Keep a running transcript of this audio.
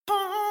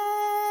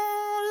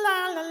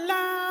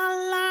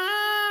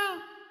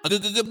I'm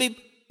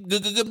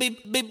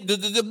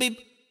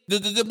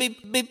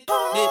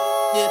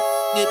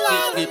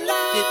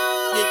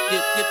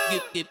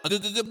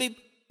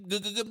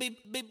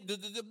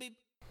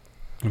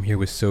here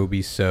with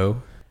Sobi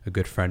So, a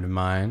good friend of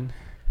mine,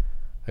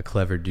 a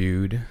clever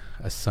dude,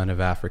 a son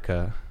of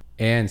Africa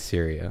and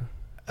Syria,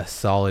 a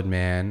solid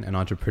man, an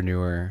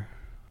entrepreneur,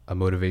 a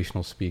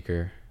motivational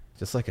speaker,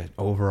 just like an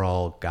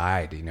overall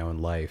guide,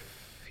 in life.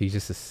 He's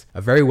just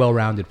a very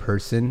well-rounded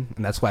person,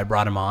 and that's why I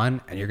brought him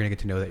on, and you're going to get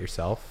to know that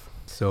yourself.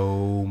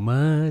 So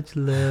much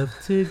love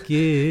to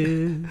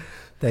give.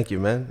 Thank you,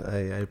 man. I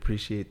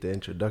appreciate the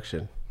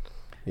introduction.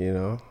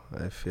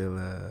 I feel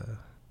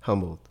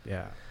humbled.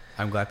 Yeah.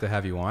 I'm glad to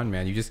have you on,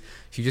 man. You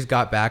just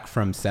got back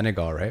from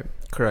Senegal, right?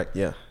 Correct,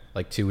 yeah.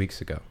 Like 2 weeks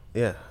ago.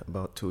 Yeah,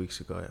 about 2 weeks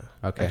ago,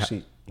 yeah. Okay.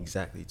 Actually,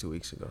 exactly 2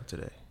 weeks ago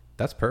today.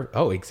 That's perfect.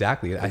 Oh,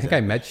 exactly. I think I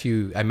met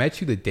you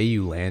the day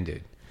you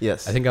landed.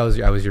 Yes. I think I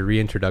was your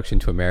reintroduction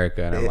to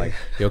America, and I'm like,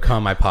 you'll come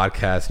on my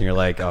podcast, and you're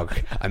like, oh,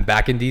 I'm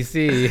back in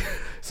DC.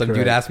 Some Correct.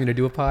 dude asked me to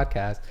do a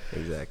podcast.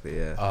 Exactly,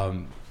 yeah.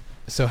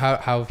 So how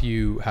have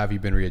you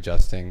been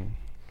readjusting?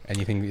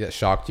 Anything that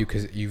shocked you,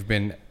 because you've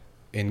been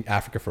in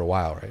Africa for a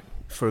while, right?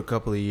 For a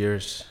couple of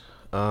years.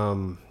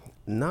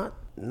 Not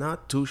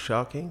too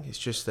shocking. It's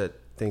just that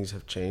things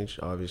have changed,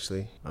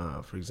 obviously.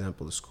 For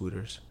example, the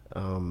scooters.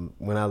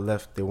 When I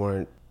left, they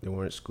weren't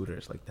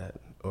scooters like that.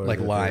 Or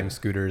Like Lime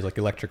scooters, like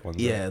electric ones.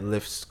 Yeah, right?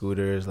 Lyft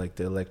scooters, like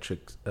the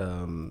electric,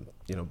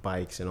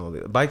 bikes and all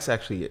the bikes.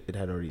 Actually, it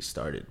had already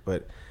started.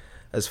 But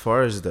as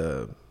far as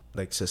the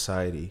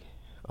society,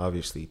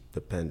 obviously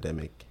the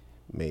pandemic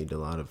made a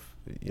lot of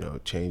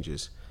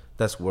changes.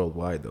 That's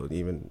worldwide though,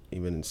 even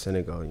in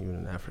Senegal, even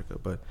in Africa.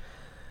 But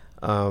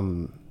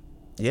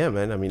yeah,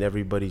 man. I mean,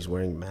 everybody's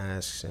wearing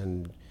masks,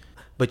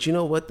 but you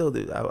know what though?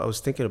 I was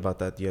thinking about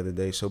that the other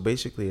day. So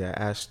basically, I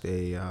asked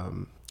a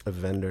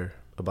vendor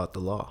about the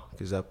law,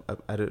 because I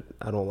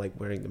don't like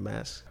wearing the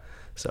mask.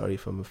 Sorry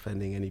if I'm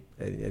offending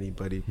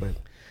anybody, but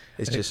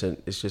it's just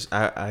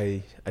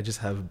I just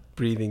have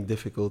breathing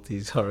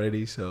difficulties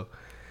already. So.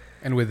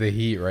 And with the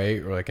heat,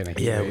 right? Or like in a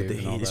heat wave with the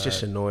and all heat, it's that.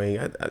 just annoying.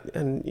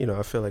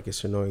 I feel like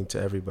it's annoying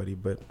to everybody.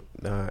 But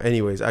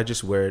anyways, I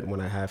just wear it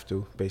when I have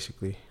to,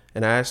 basically.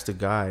 And I asked the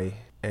guy,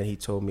 and he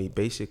told me,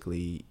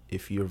 basically,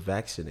 if you're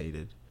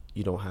vaccinated,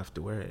 you don't have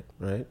to wear it,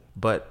 right?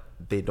 But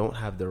they don't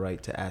have the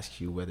right to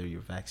ask you whether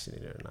you're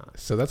vaccinated or not.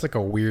 So that's like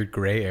a weird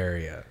gray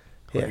area.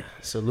 Yeah,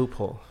 it's a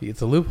loophole. It's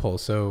a loophole.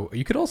 So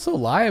you could also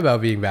lie about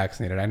being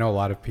vaccinated. I know a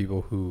lot of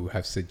people who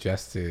have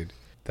suggested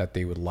that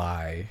they would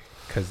lie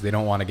because they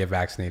don't want to get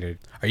vaccinated.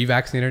 Are you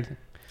vaccinated?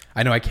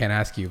 I know I can't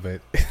ask you,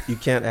 but You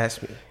can't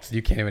ask me. so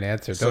you can't even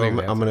answer. So Don't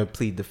I'm going to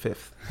plead the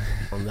fifth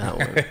on that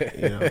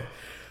one.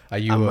 Are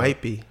you? I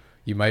might be.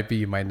 You might be.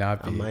 You might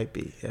not be. I might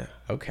be, yeah.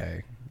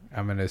 Okay.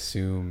 I'm gonna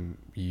assume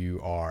you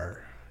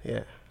are.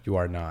 Yeah. You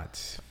are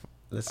not.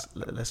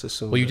 Let's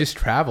assume. Well, you just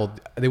traveled.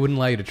 They wouldn't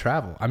allow you to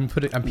travel. I'm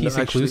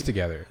piecing clues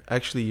together.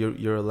 Actually,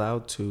 you're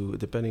allowed to,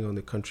 depending on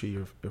the country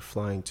you're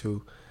flying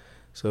to.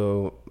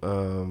 So,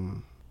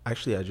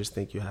 actually, I just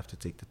think you have to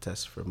take the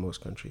test for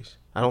most countries.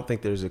 I don't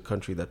think there's a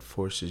country that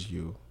forces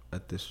you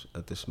at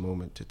this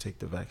moment to take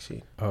the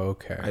vaccine. Oh,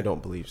 okay. I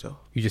don't believe so.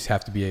 You just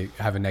have to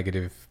have a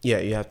negative. Yeah,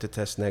 you have to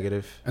test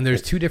negative. And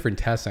there's two different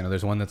tests. I know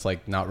there's one that's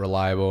like not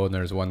reliable, and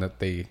there's one that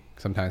they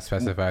sometimes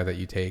specify that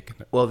you take.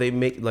 Well, they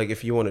make, like,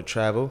 if you want to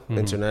travel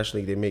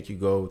internationally, they make you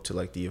go to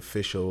like the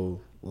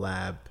official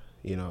lab,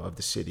 of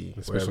the city,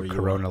 The special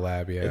Corona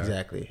lab, yeah.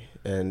 Exactly.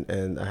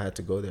 And I had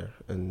to go there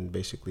and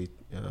basically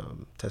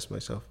test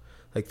myself.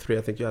 I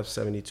think you have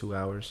 72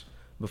 hours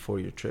before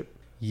your trip.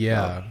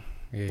 Yeah.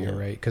 Yeah, you're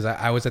right. Because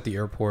I was at the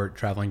airport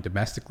traveling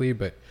domestically,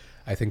 but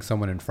I think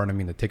someone in front of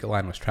me in the ticket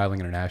line was traveling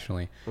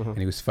internationally, and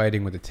he was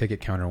fighting with the ticket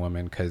counter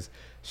woman because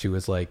she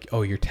was like,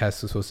 "Oh, your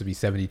test was supposed to be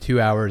 72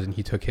 hours," and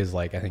he took his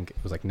I think it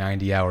was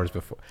 90 hours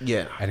before.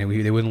 Yeah. And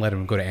they wouldn't let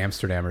him go to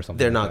Amsterdam or something.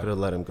 They're not going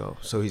to let him go,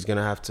 so he's going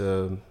to have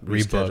to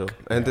reschedule. Rebook.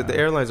 And Yeah. the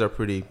airlines are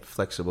pretty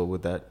flexible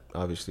with that.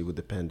 Obviously, with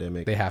the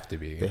pandemic, They have to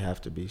be. They have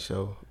to be.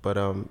 So, but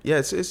yeah,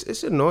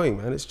 it's annoying,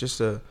 man. It's just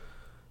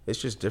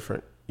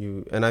different.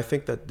 And I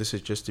think that this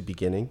is just the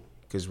beginning,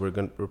 because we're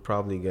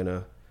probably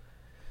gonna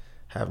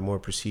have more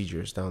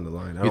procedures down the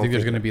line. You think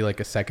there's going to be like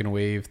a second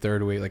wave,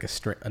 third wave, like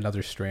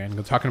another strand?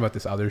 We're talking about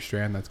this other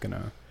strand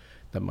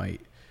that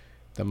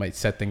might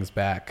set things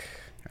back.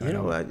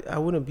 I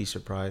wouldn't be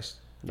surprised.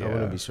 Yeah. I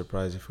wouldn't be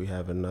surprised if we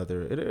have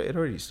another. It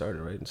already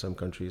started, right, in some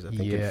countries. I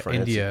think in France,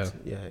 India.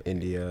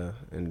 India,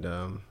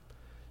 and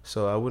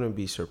so I wouldn't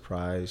be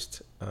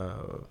surprised.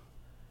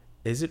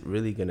 Is it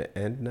really going to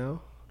end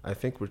now? I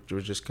think we're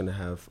just going to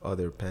have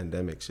other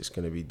pandemics. It's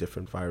going to be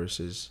different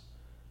viruses.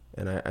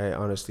 And I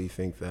honestly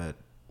think that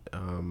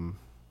we're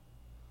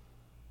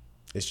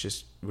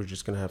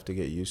just going to have to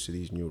get used to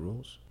these new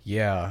rules.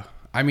 Yeah.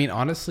 I mean,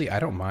 honestly, I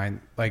don't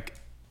mind. Like,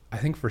 I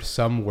think for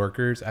some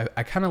workers,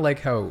 I kind of like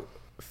how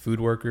food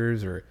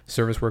workers or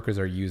service workers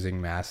are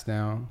using masks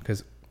now.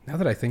 Because now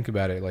that I think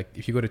about it, like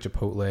if you go to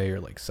Chipotle or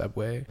like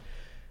Subway,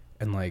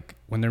 and like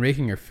when they're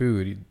making your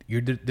food,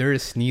 they're a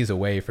sneeze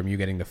away from you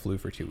getting the flu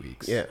for 2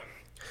 weeks. Yeah.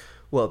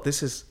 Well,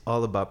 this is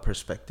all about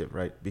perspective,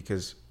 right?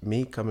 Because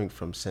me coming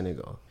from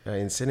Senegal,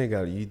 in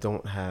Senegal, you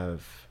don't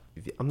have.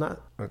 I'm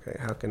not okay.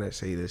 How can I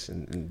say this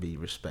and be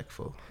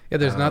respectful? Yeah,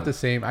 there's not the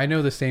same. I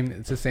know the same.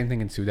 It's the same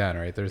thing in Sudan,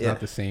 right? There's Yeah. not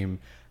the same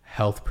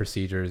health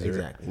procedures.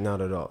 Exactly,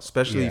 not at all.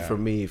 Especially Yeah. for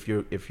me, if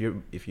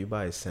you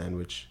buy a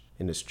sandwich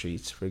in the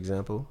streets, for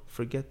example,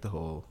 forget the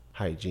whole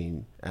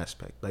hygiene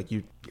aspect. Like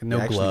No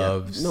actually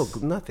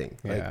gloves. nothing.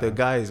 Yeah. Like the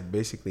guy is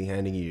basically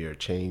handing you your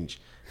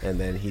change, and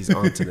then he's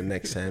on to the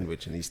next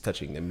sandwich, and he's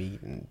touching the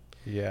meat and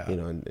Yeah.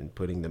 and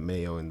putting the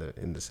mayo in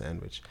the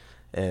sandwich.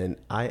 And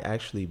I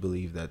actually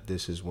believe that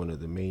this is one of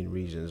the main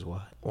reasons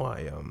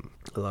why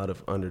a lot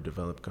of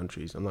underdeveloped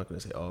countries, I'm not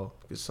going to say all,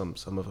 because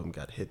some of them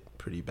got hit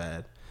pretty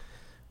bad,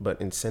 but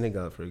in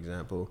Senegal, for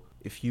example,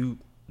 if you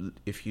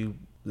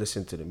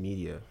listen to the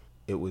media,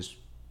 it was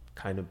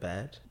kind of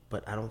bad,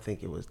 but I don't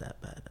think it was that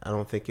bad. I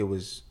don't think it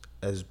was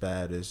as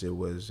bad as it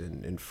was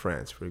in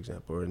France, for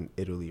example, or in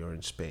Italy or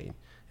in Spain.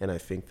 And I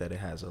think that it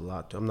has a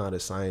lot I'm not a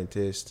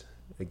scientist.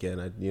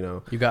 Again,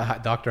 You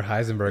got Dr.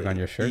 Heisenberg on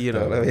your shirt. you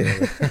know though. what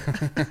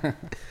I mean?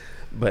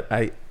 But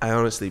I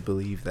honestly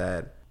believe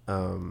that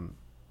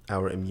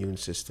our immune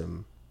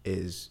system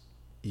is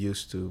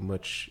used to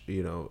much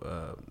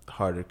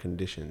harder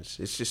conditions.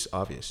 It's just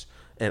obvious.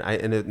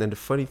 And then the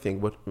funny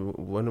thing,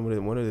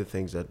 one of the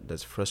things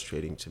that's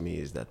frustrating to me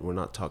is that we're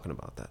not talking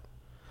about that.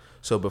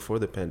 So before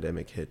the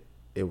pandemic hit,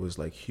 it was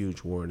like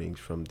huge warnings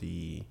from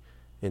the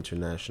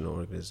international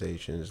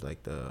organizations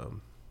like the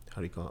how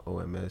do you call it,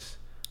 OMS,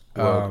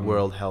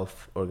 World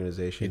Health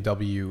Organization.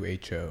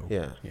 WHO.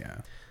 Yeah. Yeah.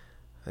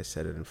 I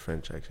said it in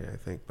French actually, I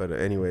think. But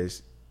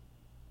anyways,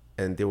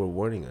 and they were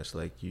warning us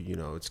like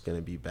it's going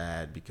to be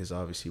bad because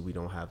obviously we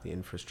don't have the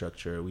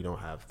infrastructure, we don't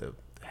have the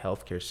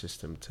healthcare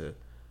system to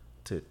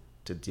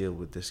deal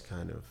with this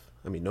kind of.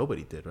 I mean,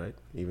 nobody did, right?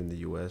 Even the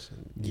US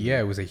and Yeah,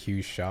 it was a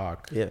huge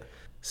shock. Yeah.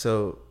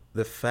 So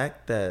the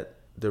fact that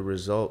the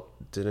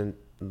result didn't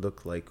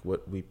look like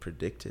what we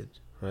predicted,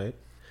 right?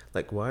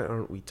 Like, why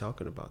aren't we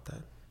talking about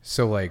that?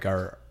 So like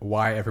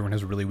why everyone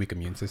has a really weak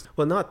immune system.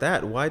 Well, not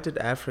that. Why did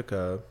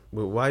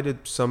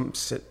some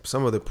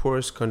of the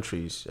poorest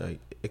countries, like,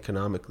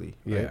 economically,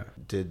 right, Yeah.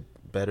 did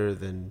better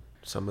than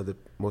some of the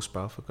most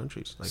powerful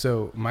countries? Like,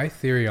 So my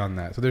theory on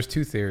that, so there's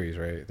two theories,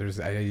 right? There's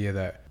the idea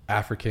that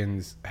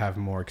Africans have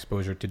more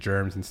exposure to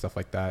germs and stuff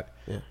like that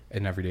yeah,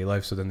 in everyday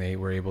life, so then they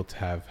were able to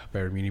have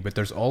better immunity. But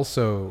there's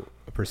also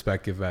a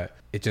perspective that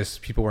it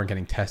just people weren't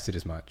getting tested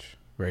as much,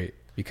 right?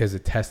 Because the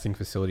testing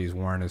facilities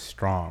weren't as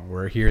strong.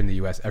 Where here in the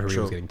U.S., everybody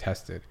was True. getting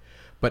tested.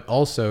 But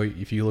also,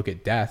 if you look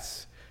at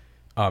deaths,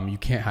 you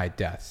can't hide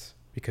deaths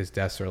because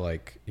deaths are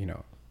like,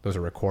 those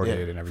are recorded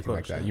Yeah, and of everything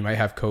like course, that. yeah. You might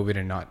have COVID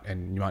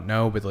and you not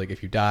know, but like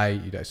if you die,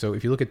 you die. So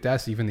if you look at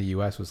deaths, even the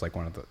U.S. was like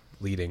one of the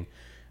leading.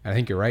 And I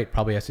think you're right.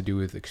 Probably has to do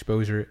with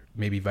exposure,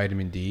 maybe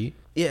vitamin D,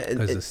 yeah.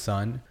 because the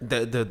sun.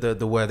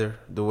 The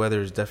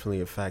weather is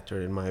definitely a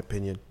factor in my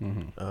opinion.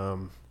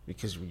 Mm-hmm.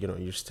 Because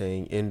you're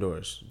staying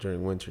indoors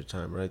during winter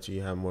time, right? So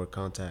you have more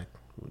contact.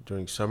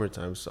 During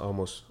summertime, it's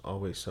almost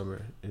always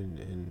summer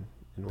in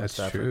West That's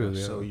Africa. true,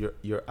 yeah. So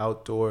you're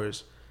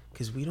outdoors.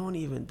 Because we don't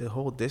even, the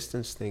whole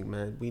distance thing,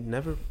 man, we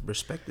never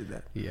respected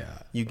that. Yeah.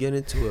 You get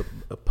into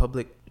a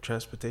public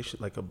transportation,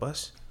 like a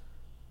bus,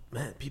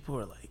 man, people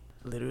are like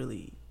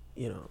literally,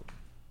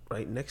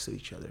 right next to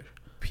each other.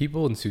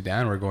 People in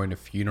Sudan were going to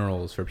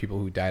funerals for people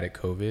who died of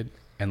COVID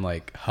and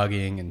like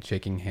hugging and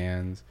shaking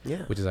hands,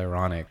 Yeah. which is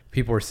ironic.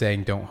 People were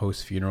saying don't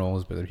host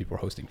funerals, but then people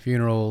were hosting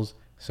funerals.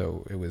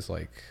 So it was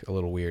like a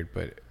little weird,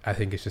 but I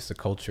think it's just a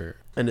culture.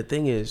 And the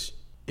thing is,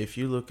 if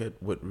you look at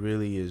what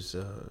really is,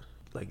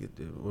 like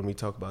when we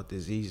talk about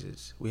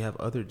diseases, we have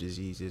other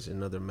diseases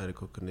and other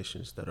medical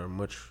conditions that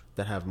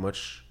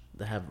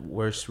have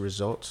worse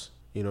results.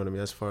 You know what I mean?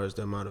 As far as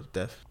the amount of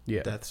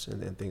deaths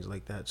and things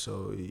like that.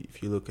 So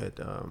if you look at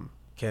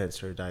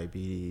cancer,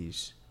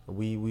 diabetes,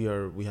 we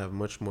have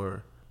much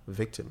more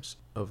victims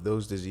of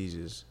those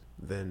diseases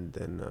than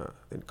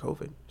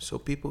COVID.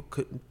 So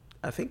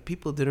I think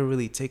people didn't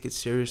really take it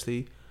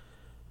seriously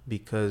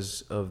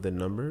because of the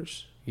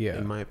numbers. Yeah.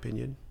 In my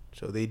opinion.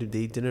 So they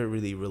didn't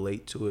really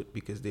relate to it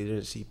because they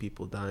didn't see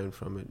people dying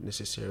from it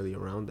necessarily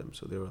around them.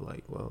 So they were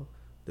like, well,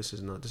 this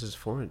is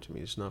foreign to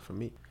me. It's not for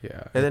me.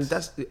 Yeah. And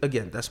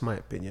then that's my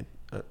opinion.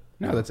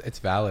 No, it's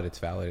valid. It's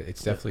valid.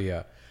 It's definitely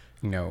at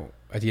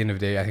the end of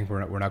the day, I think we're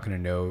not going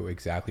to know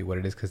exactly what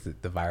it is because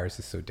the virus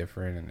is so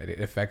different and it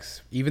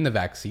affects, even the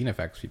vaccine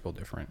affects people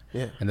different.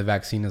 Yeah. And the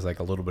vaccine is like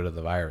a little bit of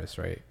the virus,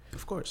 right?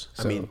 Of course.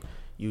 So, I mean,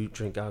 you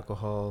drink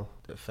alcohol,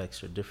 the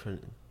effects are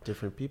different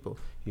people.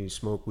 You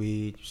smoke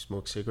weed, you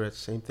smoke cigarettes,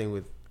 same thing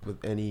with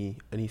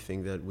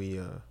anything that we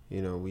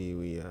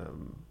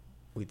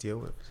deal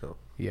with. So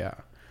yeah.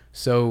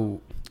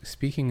 So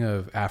speaking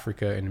of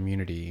Africa and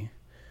immunity,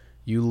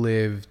 you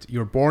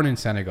were born in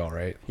Senegal,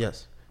 right?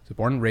 yes, So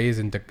born and raised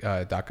in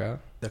Dakar.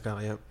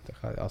 Dakar, yeah.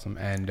 Dakar, awesome.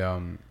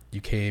 And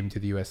you came to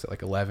the U.S. at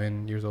like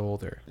 11 years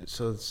old, or?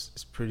 So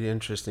it's pretty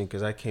interesting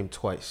because I came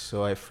twice.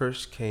 So I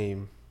first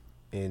came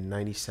in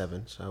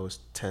 '97, so I was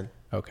 10,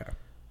 Okay.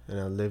 and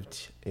I lived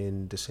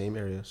in the same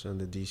area, so in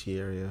the DC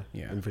area,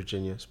 Yeah. in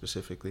Virginia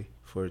specifically,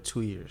 for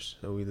 2 years.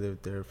 So we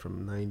lived there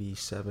from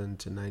 97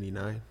 to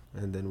 99,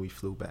 and then we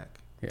flew back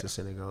to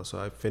Senegal. So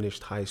I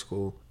finished high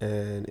school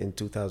and in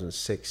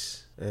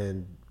 2006, and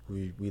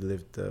we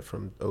lived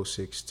from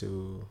 '06 to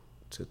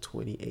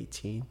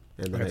 2018,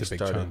 and then That's a big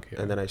chunk,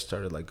 yeah. and then I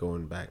started like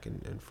going back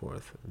and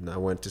forth. And I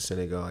went to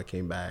Senegal, I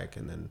came back,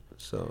 and then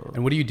so.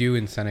 And what do you do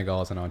in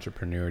Senegal as an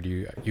entrepreneur? Do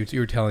you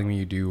were telling me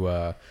you do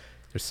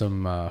there's some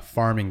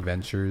farming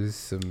ventures,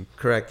 some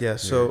Correct, yeah.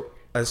 So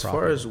as far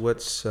cropping. as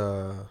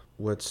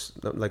what's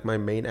like my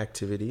main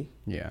activity,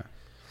 yeah.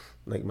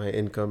 like my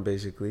income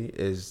basically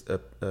is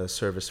a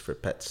service for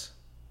pets.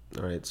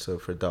 All right, so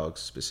for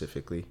dogs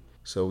specifically.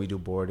 So we do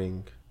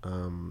boarding,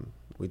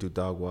 we do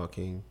dog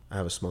walking. I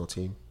have a small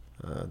team,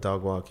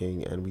 dog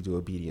walking, and we do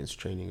obedience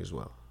training as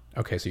well.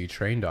 Okay, so you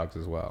train dogs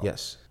as well.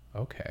 Yes.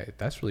 Okay,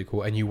 that's really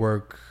cool. And you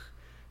work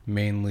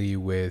mainly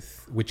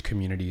with which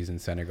communities in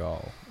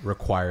Senegal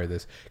require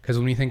this? Because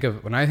when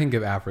I think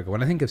of Africa,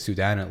 when I think of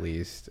Sudan at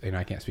least, and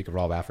I can't speak of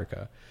all of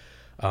Africa,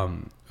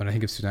 when I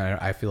think of Sudan,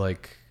 I feel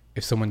like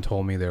if someone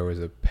told me there was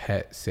a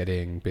pet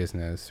sitting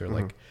business or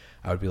like,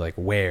 I would be like,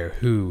 where,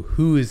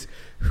 who is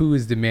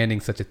demanding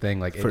such a thing?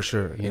 Like, For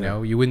sure, you yeah.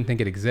 know, you wouldn't think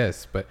it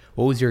exists, but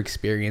what was your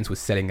experience with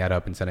setting that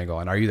up in Senegal?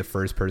 And are you the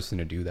first person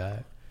to do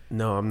that?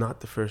 No, I'm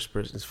not the first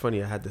person. It's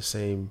funny. I had the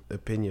same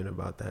opinion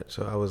about that.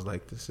 So I was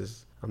like,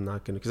 I'm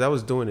not going to, because I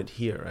was doing it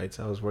here, right?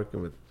 So I was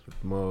working with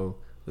Mo,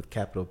 with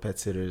Capital Pet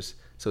Sitters.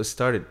 So it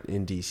started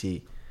in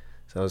DC.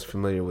 So I was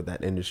familiar with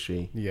that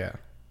industry. Yeah.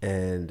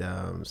 And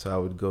so I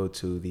would go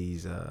to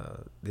these,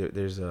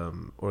 there's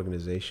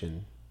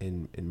organization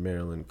in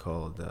Maryland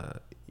called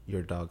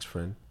Your Dog's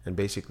Friend. And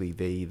basically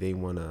they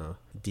want to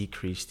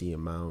decrease the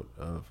amount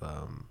of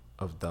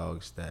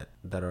dogs that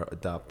are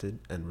adopted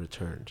and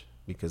returned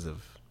because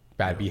of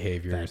Bad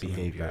behavior. bad or something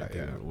behavior, like that,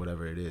 yeah. or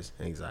whatever it is,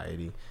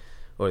 anxiety,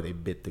 or they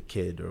bit the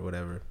kid or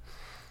whatever.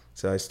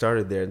 So I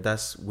started there.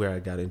 That's where I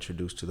got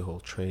introduced to the whole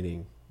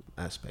training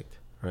aspect,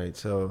 right?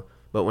 So,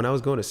 but when I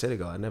was going to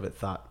Senegal, I never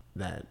thought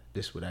that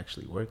this would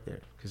actually work there,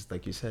 because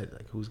like you said,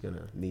 like who's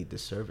gonna need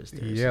this service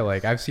there? Yeah, So,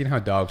 like I've seen how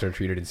dogs are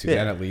treated in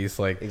Sudan, Yeah, at least.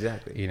 Like,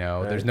 exactly. you know,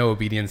 Right. there's no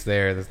obedience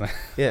there. There's not,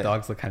 Yeah.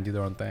 dogs like kind of do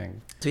their own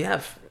thing. So you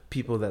have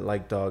people that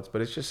like dogs,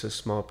 but it's just a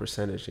small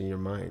percentage in your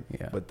mind.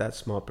 Yeah. But that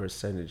small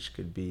percentage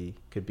could be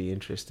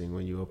interesting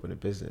when you open a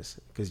business,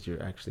 because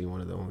you're actually one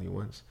of the only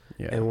ones.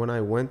 Yeah. And when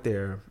I went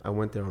there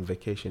on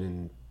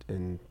vacation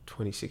in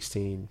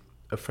 2016.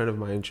 A friend of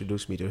mine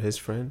introduced me to his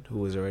friend who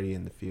was already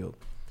in the field.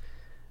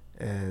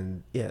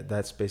 And yeah,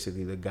 that's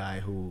basically the guy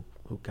who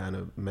kind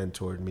of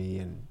mentored me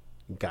and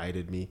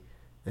guided me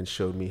and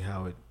showed me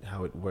how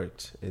it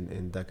worked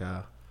in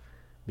Dakar.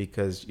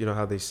 Because you know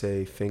how they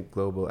say think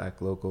global,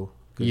 act local.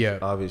 'Cause Yeah.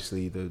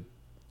 obviously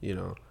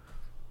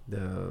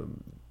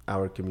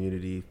our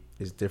community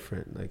is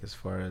different, like as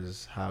far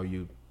as how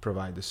you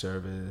provide the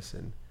service.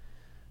 And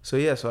so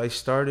I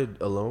started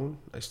alone.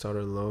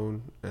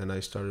 And I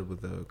started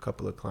with a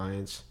couple of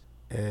clients.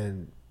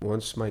 And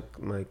once my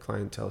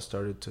clientele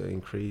started to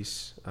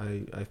increase,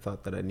 I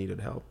thought that I needed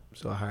help.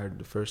 So I hired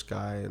the first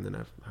guy, and then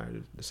I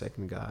hired the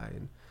second guy,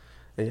 and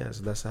yeah,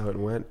 so that's how it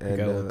went. And You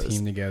got a little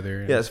team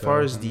together. yeah, as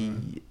far as the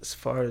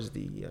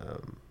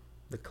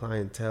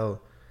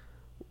clientele,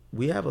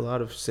 we have a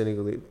lot of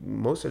Senegalese.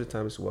 Most of the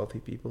time, it's wealthy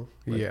people,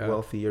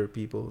 wealthier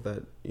people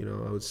that, you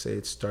know, I would say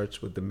it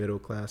starts with the middle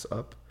class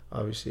up.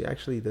 Obviously,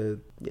 actually, the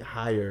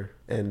higher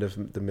end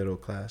of the middle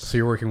class. So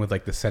you're working with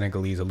like the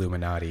Senegalese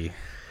Illuminati.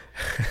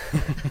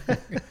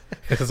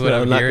 This is what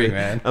I'm hearing,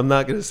 man. I'm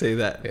not gonna say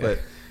that, Yeah. but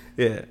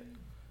yeah,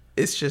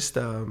 it's just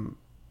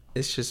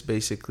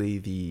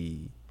basically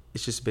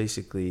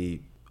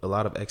a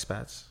lot of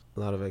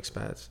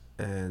expats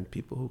and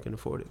people who can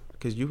afford it,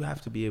 because you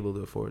have to be able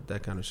to afford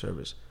that kind of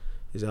service.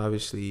 Is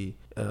obviously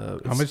How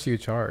much do you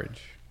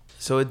charge?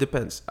 So it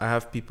depends. I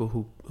have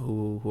people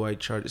who I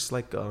charge. It's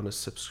like on a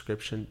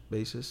subscription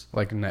basis.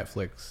 Like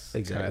Netflix.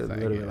 Exactly, kind of thing,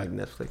 literally yeah. like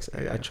Netflix.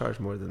 Yeah. I charge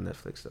more than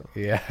Netflix though.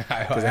 Yeah,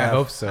 I 'Cause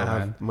hope so, I man.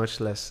 have much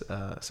less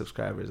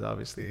subscribers,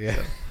 obviously. Yeah.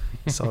 So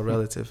it's all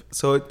relative.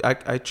 So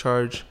I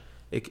charge.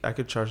 I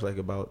could charge like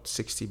about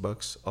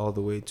 $60 all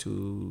the way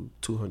to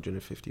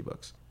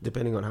 $250,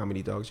 depending on how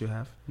many dogs you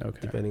have, Okay.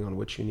 depending on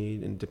what you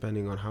need, and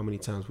depending on how many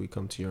times we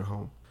come to your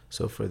home.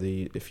 So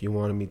if you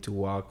wanted me to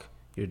walk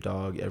your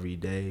dog every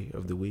day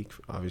of the week,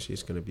 obviously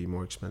it's going to be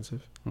more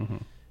expensive. Mm-hmm.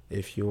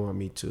 If you want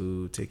me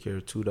to take care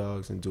of 2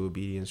 dogs and do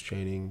obedience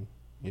training,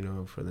 you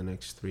know, for the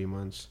next 3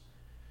 months,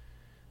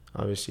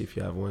 obviously if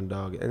you have 1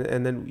 dog,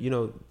 and then, you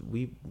know,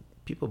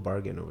 people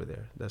bargain over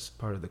there. That's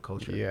part of the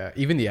culture. Yeah,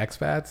 even the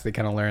expats, they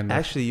kind of learn.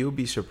 Actually, you'll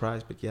be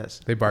surprised, but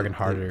yes, They bargain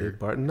harder.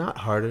 Not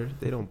harder.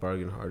 They don't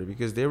bargain harder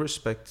because they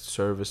respect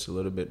service a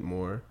little bit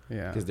more.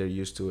 Yeah. Because they're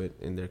used to it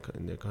in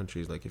their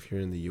countries. Like if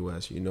you're in the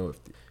U.S., you know,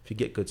 if you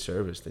get good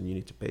service, then you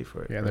need to pay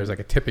for it. Yeah, right? there's like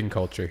a tipping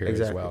culture here as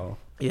Exactly. well.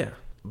 Yeah,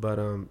 but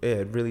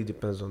yeah, it really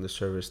depends on the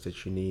service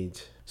that you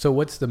need. So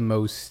what's the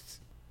most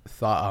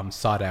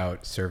sought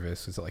out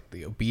service? Is it like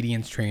the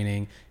obedience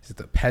training? Is it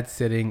the pet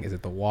sitting? Is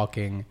it the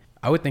walking?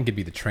 I would think it'd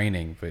be the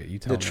training, but you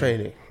tell The me.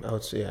 training, I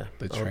would say, yeah.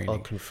 The I'll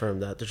training. confirm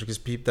that because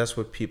that's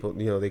what people,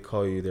 they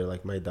call you. They're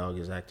like, my dog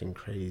is acting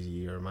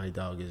crazy, or my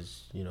dog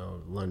is,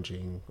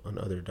 lunging on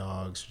other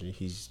dogs. Or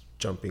he's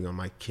jumping on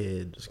my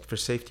kid for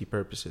safety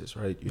purposes,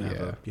 right?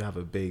 You have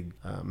a big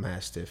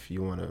mastiff.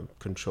 You want to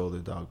control the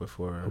dog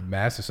before. Oh,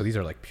 massive. So these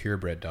are like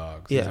purebred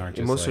dogs. Yeah, These aren't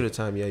just most like, of the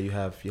time, yeah. You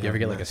ever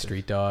get like a mastiffs.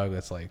 street dog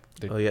that's like?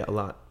 Oh yeah, a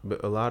lot.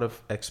 But a lot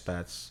of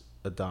expats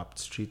adopt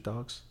street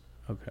dogs,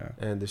 Okay.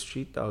 and the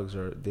street dogs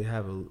they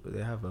have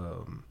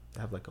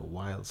like a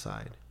wild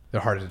side. They're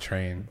harder to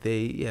train.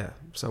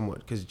 Somewhat,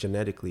 because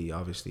genetically,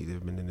 obviously,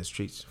 they've been in the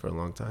streets for a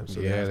long time.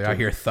 So They're out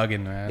here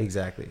thugging, man.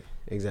 Exactly.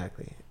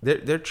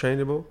 They're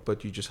trainable,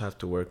 but you just have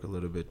to work a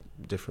little bit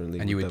differently.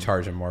 And you with would them.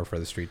 charge them more for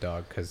the street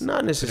dog because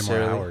Not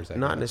necessarily. more hours.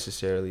 Not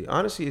necessarily.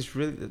 Honestly, it's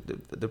really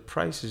the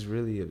price is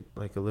really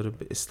like a little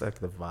bit. It's like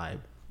the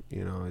vibe.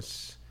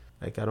 It's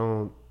like I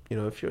don't.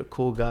 If you're a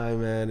cool guy,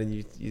 man, and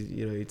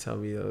you tell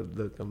me, oh,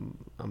 look,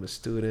 I'm a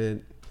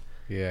student.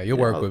 Yeah, you'll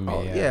work with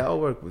me. I'll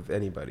work with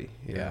anybody.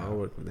 Yeah. I'll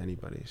work with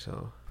anybody.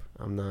 So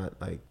I'm not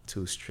like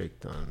too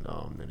strict on,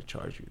 I'm going to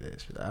charge you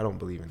this or that. I don't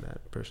believe in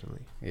that personally.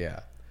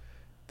 Yeah.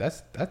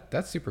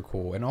 That's super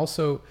cool. And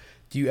also,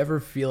 do you ever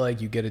feel like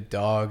you get a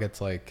dog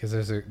that's like, because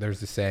there's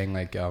this saying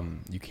like,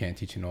 you can't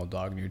teach an old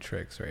dog new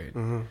tricks, right?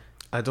 Mm-hmm.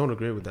 I don't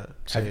agree with that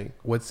saying.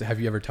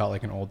 Have you ever taught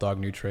like an old dog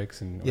new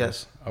tricks?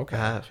 Yes. Okay.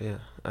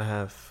 I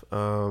have.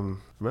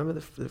 Remember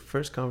the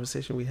first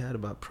conversation we had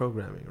about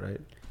programming,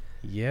 right?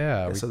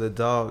 Yeah. So the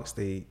dogs,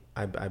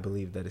 I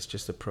believe that it's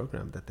just a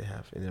program that they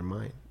have in their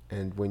mind,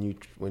 and when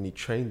you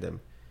train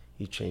them,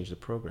 you change the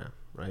program,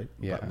 right?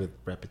 Yeah. But with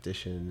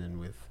repetition and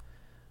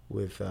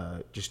with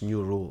just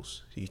new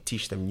rules, so you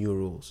teach them new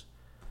rules.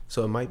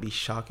 So it might be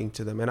shocking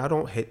to them, and I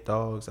don't hit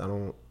dogs. I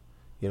don't,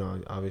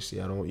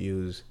 obviously I don't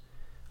use.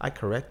 I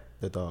correct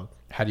the dog.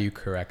 How do you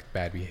correct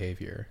bad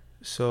behavior?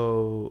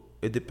 So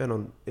it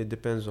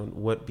depends on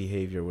what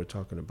behavior we're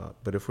talking about.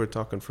 But if we're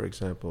talking, for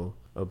example,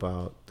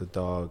 about the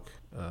dog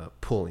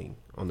pulling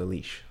on the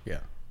leash,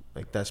 Yeah.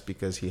 like that's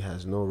because he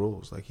has no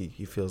rules. Like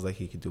he feels like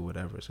he could do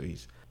whatever. So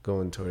he's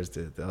going towards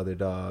the other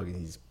dog, and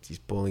he's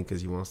pulling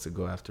because he wants to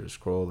go after a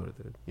scroll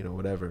or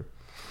whatever.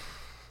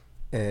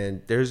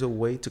 And there's a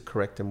way to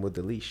correct him with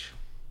the leash.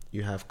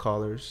 You have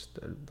collars,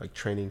 like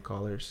training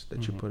collars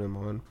that you put him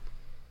on.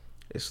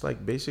 It's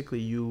like basically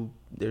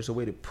there's a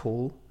way to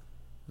pull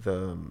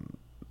the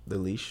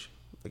leash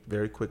like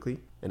very quickly,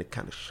 and it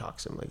kind of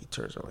shocks him. Like he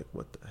turns on, like,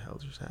 what the hell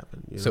just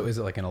happened? So is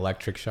it like an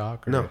electric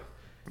shock? Or? No,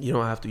 you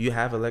don't have to. You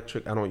have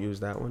electric. I don't use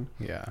that one.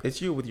 Yeah.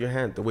 It's you with your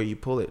hand, the way you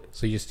pull it.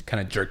 So you just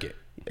kind of jerk it.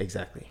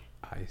 Exactly.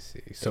 I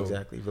see. So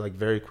exactly, like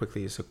very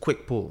quickly. It's a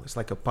quick pull. It's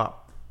like a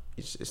pop.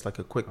 It's like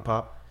a quick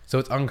pop. So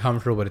it's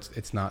uncomfortable, but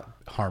it's not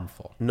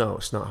harmful. No,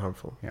 it's not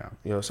harmful.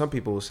 Yeah. Some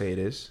people will say it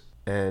is,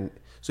 and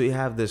so you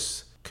have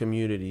this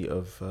community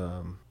of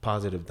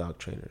positive dog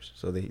trainers.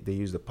 So they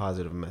use the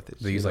positive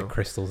methods. They use like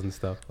crystals and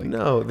stuff. Like,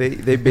 no,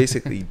 they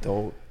basically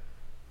don't.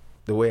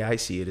 The way I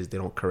see it is they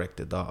don't correct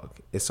the dog.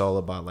 It's all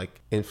about like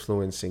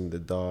influencing the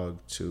dog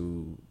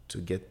to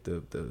get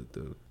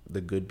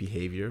the good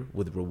behavior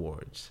with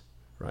rewards,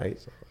 right?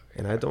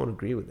 And I don't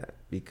agree with that,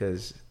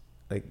 because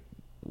like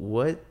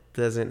what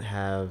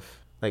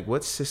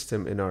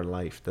system in our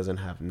life doesn't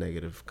have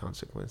negative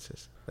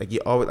consequences? Like you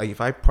always, like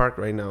if I park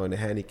right now in a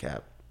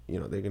handicap,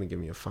 they're gonna give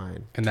me a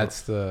fine. And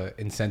that's the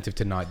incentive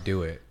to not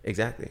do it.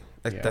 Exactly.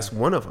 That's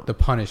one of them. The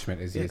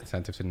punishment is the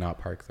incentive to not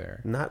park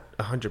there. Not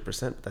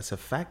 100%. That's a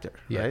factor,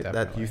 right? Definitely.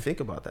 That you think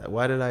about that.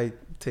 Why did I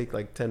take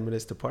like 10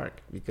 minutes to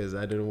park? Because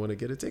I didn't want to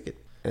get a ticket.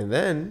 And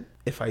then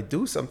if I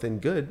do something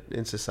good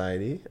in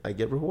society, I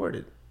get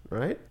rewarded,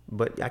 right?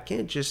 But I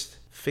can't just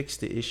fix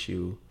the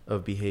issue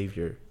of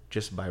behavior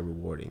just by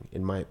rewarding,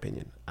 in my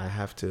opinion. I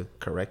have to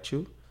correct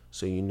you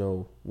so you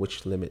know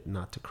which limit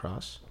not to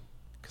cross,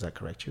 because I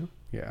correct you.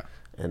 Yeah.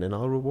 And then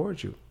I'll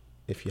reward you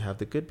if you have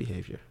the good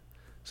behavior.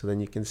 So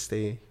then you can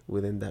stay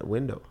within that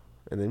window,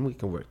 and then we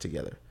can work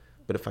together.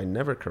 But if I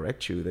never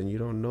correct you, then you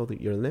don't know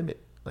your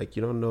limit. Like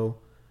you don't know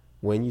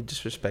when you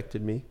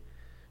disrespected me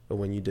or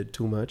when you did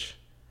too much.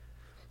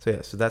 So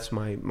so that's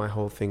my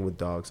whole thing with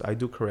dogs. I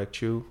do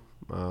correct you.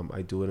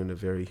 I do it in a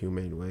very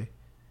humane way.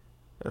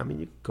 I mean,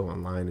 you can go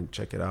online and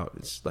check it out.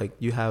 It's like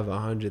you have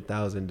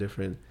 100,000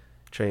 different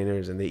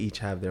trainers, and they each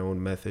have their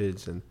own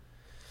methods, and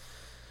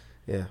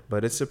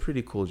but it's a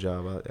pretty cool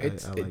job. I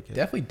like it.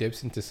 Definitely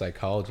dips into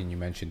psychology, and you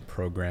mentioned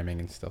programming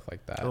and stuff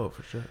like that. Oh,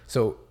 for sure.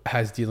 So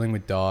has dealing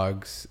with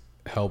dogs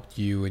helped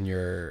you in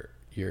your?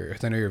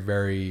 Because I know you're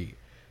very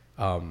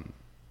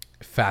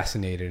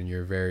fascinated and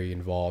you're very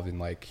involved in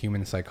like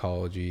human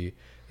psychology,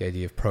 the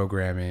idea of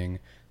programming,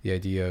 the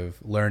idea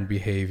of learned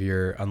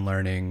behavior,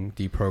 unlearning,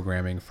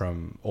 deprogramming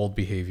from old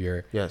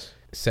behavior. Yes.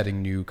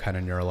 Setting new kind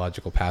of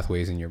neurological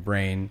pathways in your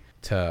brain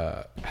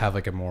to have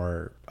like a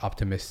more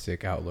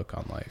optimistic outlook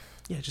on life.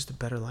 Yeah, just a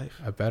better life.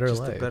 A better life.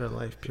 Just a better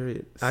life,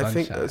 period. Sunshine. I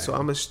think so.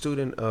 I'm a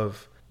student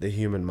of the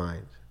human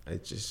mind.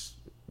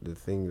 The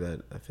thing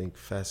that I think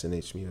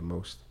fascinates me the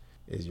most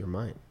is your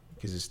mind,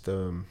 because it's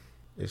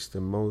is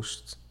the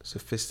most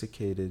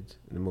sophisticated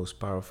and the most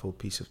powerful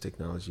piece of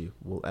technology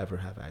we'll ever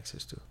have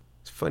access to.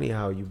 It's funny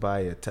how you buy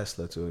a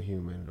Tesla to a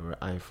human or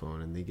an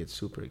iPhone and they get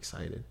super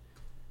excited,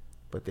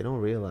 but they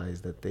don't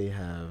realize that they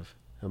have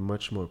a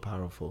much more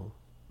powerful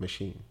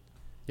machine.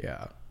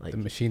 Yeah. Like the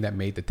machine that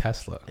made the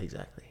Tesla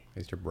exactly.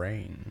 is your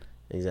brain.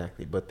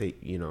 Exactly. But they,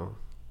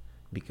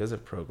 because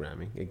of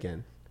programming,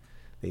 again,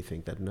 they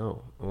think that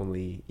no,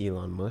 only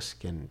Elon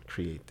Musk can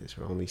create this,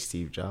 or only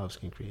Steve Jobs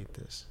can create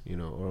this,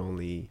 or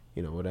only,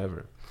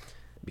 whatever.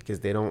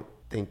 Because they don't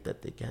think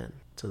that they can.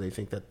 So they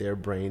think that their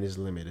brain is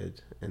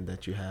limited and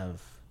that you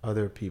have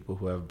other people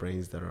who have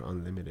brains that are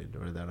unlimited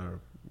or that are,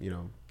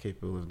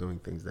 capable of doing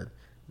things that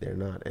they're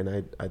not. And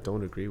I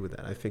don't agree with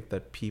that. I think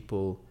that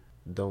people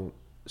don't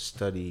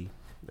study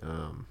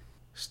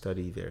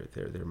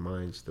their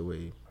minds the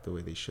way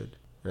they should.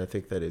 And I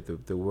think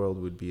that the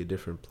world would be a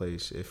different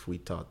place if we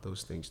taught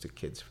those things to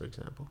kids, for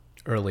example.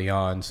 Early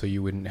on, so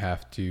you wouldn't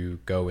have to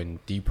go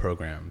and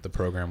deprogram. The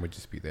program would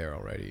just be there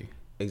already.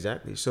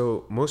 Exactly.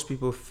 So most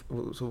people,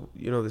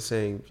 the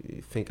saying,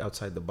 think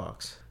outside the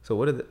box. So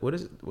what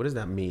does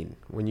that mean?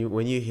 When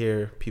you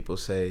hear people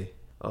say,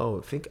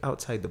 "Oh, think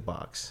outside the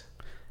box."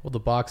 Well, the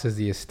box is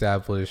the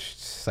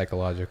established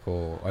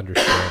psychological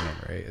understanding,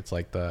 right? It's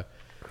like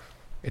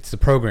it's the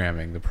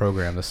programming, the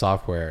program, the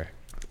software,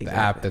 the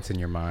app that's in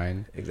your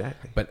mind.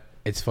 Exactly. But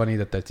it's funny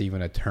that that's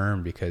even a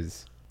term,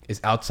 because is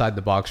outside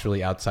the box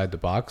really outside the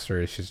box,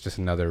 or is it just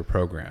another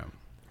program?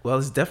 Well,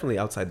 it's definitely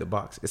outside the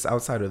box. It's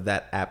outside of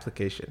that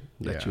application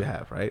that you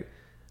have, right?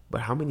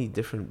 But how many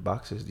different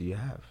boxes do you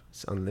have?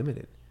 It's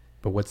unlimited.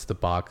 But what's the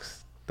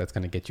box that's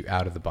going to get you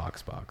out of the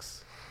box?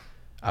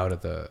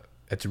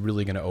 It's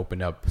really going to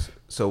open up.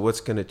 So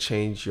what's going to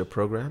change your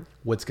program?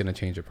 What's going to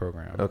change your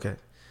program? Okay.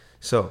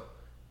 So,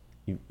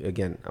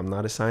 again, I'm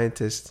not a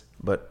scientist,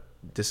 but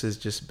this is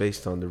just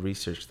based on the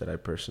research that I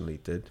personally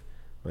did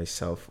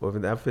myself.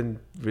 I've been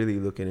really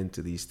looking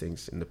into these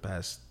things in the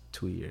past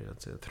 2 years,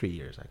 I'd say 3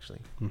 years actually.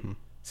 Mm-hmm.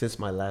 Since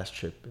my last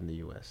trip in the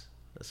U.S.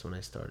 That's when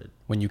I started.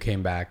 When you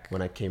came back?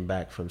 When I came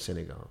back from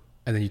Senegal.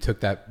 And then you took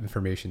that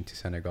information to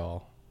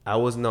Senegal? I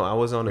was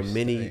on a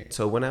mini.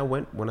 So when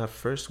I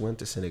first went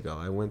to Senegal,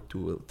 I went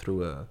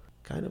through a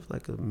kind of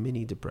like a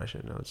mini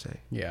depression, I would say.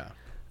 Yeah.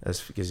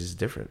 That's because it's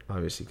different,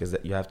 obviously, because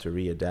you have to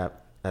readapt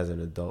as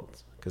an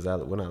adult. Because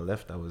when I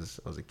left, I was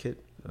a kid.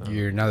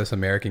 You're now this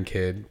American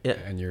kid, yeah,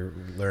 and you're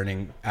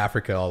learning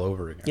Africa all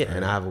over again. Yeah, right?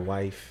 And I have a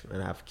wife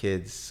and I have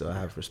kids, so I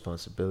have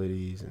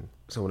responsibilities. And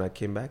so when I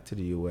came back to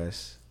the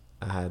U.S.,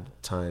 I had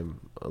time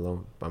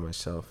alone by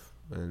myself,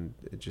 and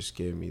it just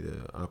gave me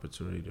the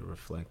opportunity to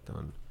reflect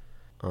on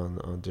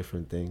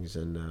different things,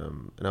 and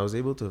I was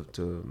able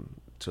to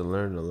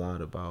learn a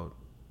lot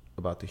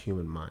about the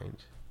human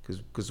mind.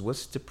 Because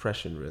what's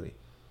depression really?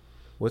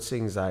 What's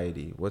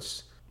anxiety?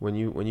 What's when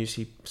you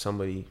see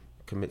somebody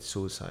commit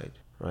suicide,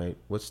 right?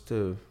 What's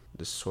the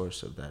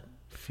source of that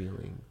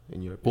feeling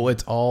in your opinion? Well,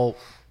 it's all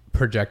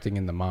projecting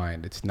in the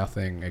mind. It's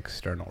nothing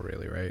external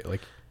really, right?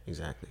 Like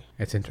exactly.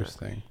 It's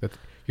interesting that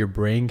your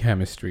brain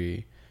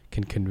chemistry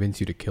can convince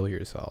you to kill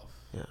yourself.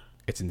 Yeah.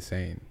 It's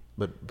insane.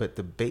 But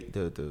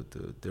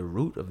the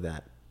root of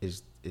that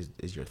is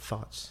your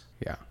thoughts.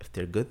 Yeah. If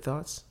they're good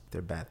thoughts,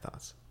 they're bad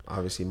thoughts.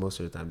 Obviously, most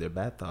of the time, they're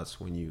bad thoughts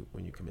when you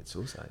commit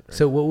suicide. Right?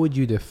 So what would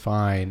you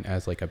define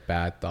as like a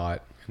bad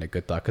thought and a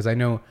good thought? Because I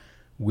know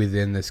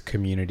within this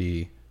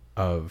community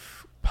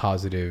of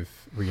positive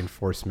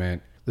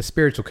reinforcement, the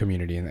spiritual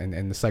community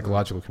and the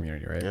psychological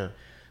community, right? Yeah.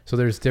 So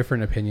there's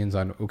different opinions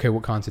on, okay,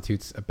 what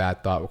constitutes a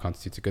bad thought, what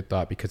constitutes a good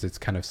thought, because it's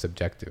kind of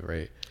subjective,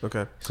 right?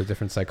 Okay. So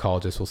different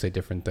psychologists will say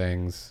different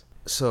things.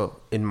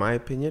 So in my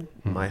opinion,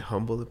 my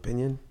humble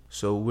opinion,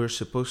 so we're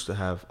supposed to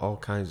have all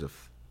kinds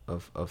of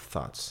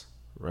thoughts,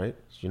 right?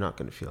 So you're not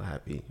going to feel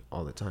happy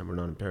all the time. We're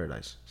not in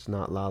paradise. It's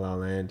not La La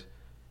Land.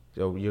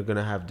 So you're going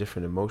to have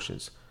different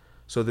emotions.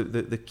 So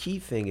the key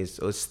thing is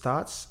it's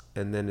thoughts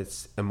and then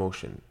it's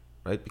emotion,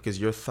 right? Because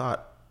your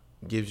thought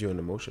gives you an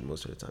emotion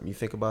most of the time. You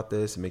think about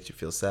this, it makes you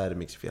feel sad, it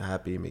makes you feel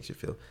happy, it makes you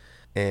feel...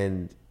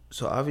 And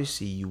so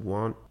obviously you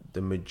want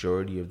the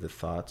majority of the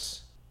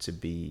thoughts to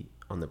be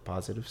on the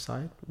positive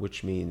side,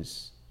 which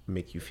means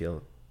make you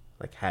feel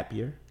like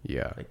happier,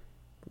 like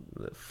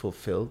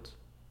fulfilled,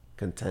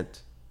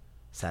 content,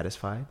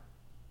 satisfied,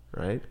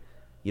 right?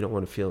 You don't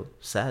want to feel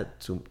sad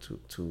too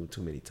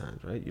many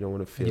times, right? You don't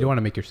want to want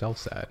to make yourself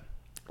sad.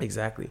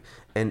 Exactly.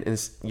 And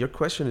your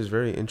question is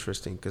very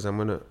interesting because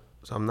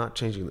I'm not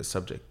changing the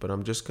subject, but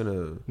I'm just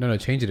gonna... No,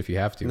 change it if you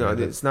have to. No,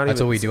 it's not. That's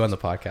what we do on the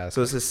podcast.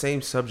 So it's the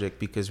same subject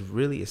because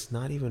really it's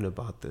not even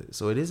about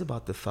so it is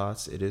about the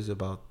thoughts, it is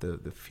about the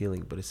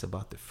feeling, but it's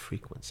about the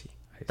frequency.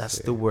 That's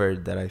the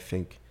word that I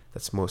think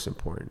that's most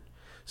important.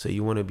 So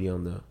you want to be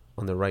on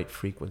the right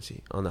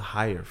frequency, on the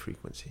higher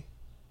frequency,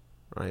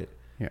 right?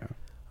 Yeah.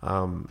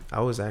 I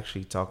was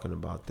actually talking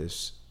about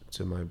this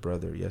to my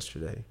brother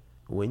yesterday.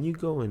 When you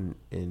go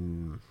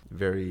in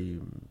very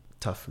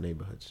tough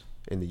neighborhoods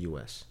in the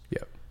U.S.,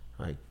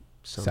 like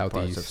some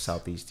parts of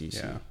Southeast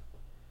DC,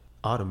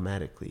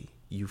 automatically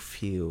you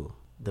feel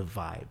the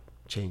vibe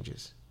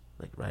changes.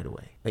 like right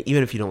away. Like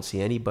even if you don't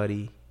see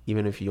anybody,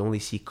 even if you only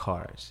see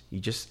cars, you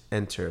just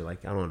enter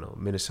like, I don't know,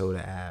 Minnesota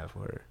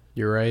Ave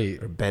You're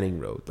right. or Benning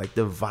Road. Like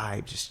the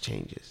vibe just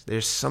changes.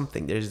 There's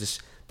something. There's this.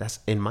 That's,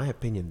 in my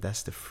opinion,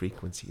 that's the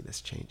frequency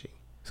that's changing.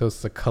 So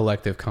it's the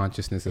collective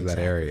consciousness of that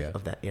area.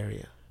 Of that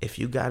area. If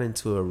you got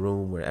into a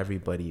room where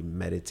everybody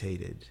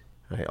meditated,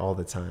 right, all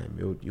the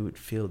time, you would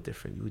feel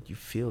different. You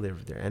feel their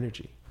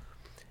energy.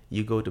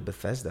 You go to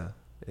Bethesda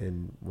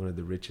in one of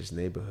the richest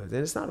neighborhoods,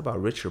 and it's not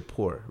about rich or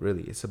poor,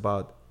 really. It's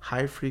about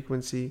high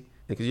frequency,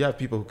 because you have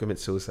people who commit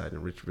suicide in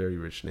very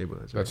rich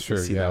neighborhoods. Right? That's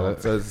true. Yeah.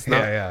 So it's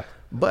not, yeah.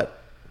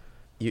 But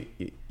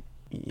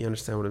you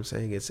understand what I'm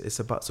saying? It's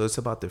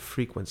about the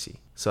frequency.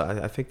 So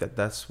I think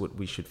that's what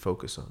we should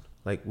focus on.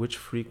 Like, which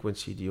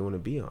frequency do you want to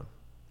be on?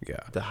 Yeah.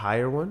 The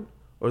higher one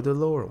or the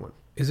lower one?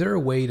 Is there a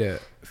way to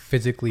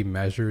physically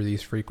measure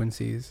these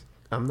frequencies?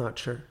 I'm not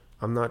sure.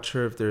 I'm not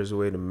sure if there's a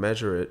way to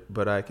measure it,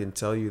 but I can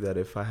tell you that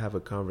if I have a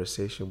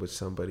conversation with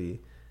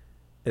somebody,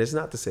 and it's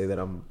not to say that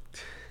I'm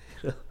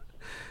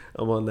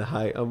on the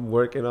high, I'm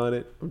working on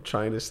it. I'm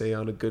trying to stay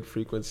on a good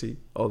frequency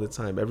all the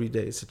time. Every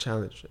day, it's a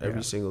challenge.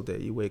 Every single day,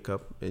 you wake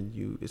up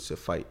and it's a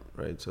fight,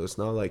 right? So it's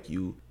not like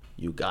you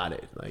got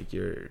it. Like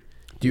Do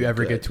you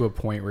ever get to a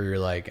point where you're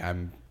like,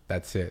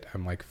 that's it.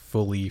 I'm like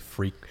fully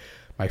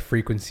my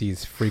frequency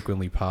is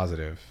frequently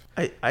positive.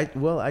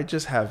 I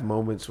just have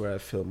moments where I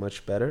feel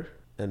much better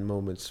and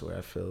moments where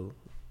I feel,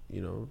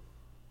 a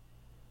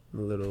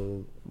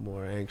little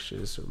more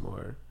anxious or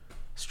more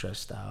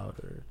stressed out.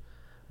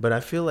 But I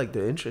feel like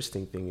the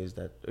interesting thing is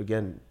that,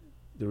 again,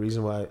 the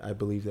reason why I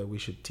believe that we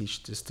should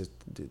teach this,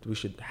 we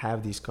should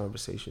have these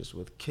conversations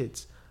with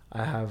kids.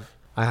 I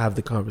have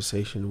the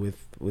conversation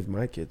with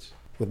my kids,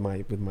 with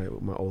my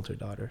older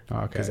daughter,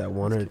 because I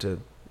want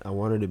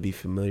her to be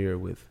familiar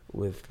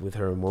with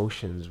her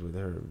emotions, with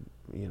her,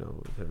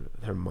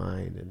 with her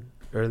mind, and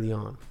early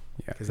on.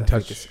 Yeah, because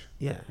touch.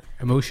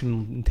 Emotional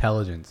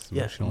intelligence.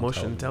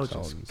 Emotional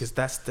intelligence. Because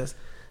that's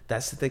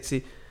the thing.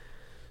 See,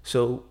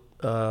 so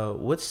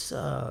what's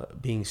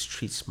being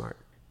street smart?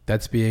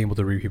 That's being able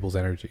to read people's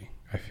energy.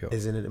 I feel.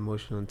 Isn't it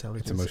emotional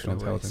intelligence? It's emotional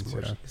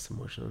intelligence. It's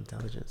emotional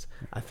intelligence.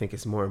 I think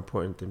it's more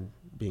important than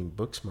being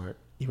book smart,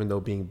 even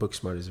though being book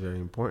smart is very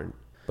important.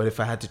 But if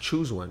I had to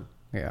choose one,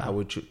 I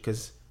would choose,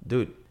 because,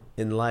 dude,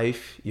 in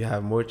life you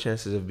have more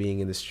chances of being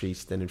in the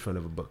streets than in front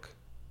of a book.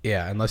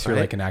 Yeah, unless you're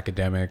like an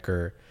academic,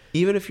 or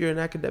even if you're an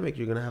academic,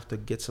 you're gonna have to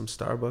get some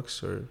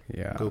Starbucks or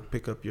go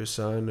pick up your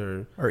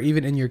son, or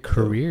even in your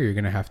career, you're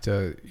gonna have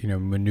to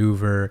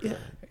maneuver. Yeah.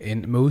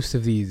 And most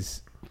of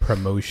these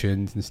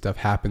promotions and stuff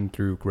happen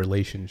through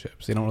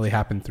relationships. They don't really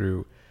happen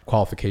through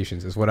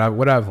qualifications. Is what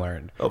I've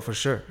learned. Oh, for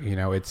sure. We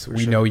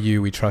know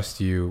you, we trust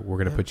you, we're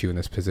gonna put you in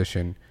this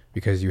position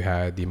because you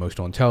had the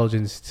emotional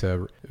intelligence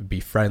to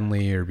be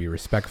friendly or be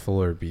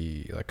respectful or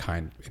be a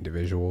kind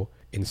individual.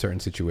 In certain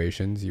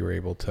situations, you were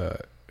able to.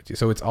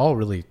 So it's all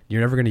really,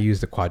 you're never going to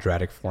use the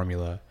quadratic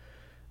formula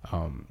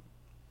in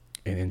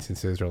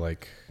instances, or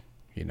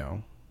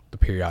the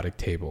periodic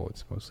table.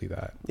 It's mostly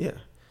that.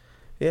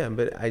 Yeah,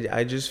 but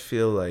I just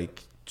feel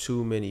like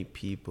too many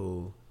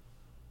people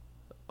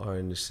are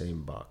in the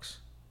same box.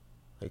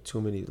 Like too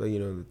many,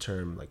 the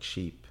term like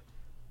sheep.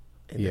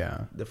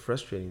 And the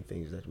frustrating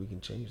thing is that we can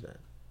change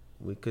that.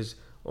 Because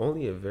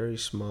only a very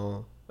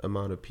small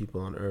amount of people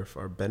on Earth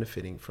are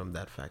benefiting from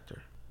that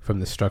factor. From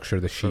the structure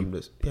of the sheep.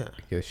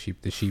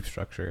 The sheep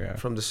structure, yeah.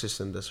 From the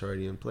system that's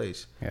already in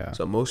place. Yeah.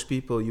 So most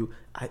people,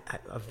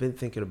 I've been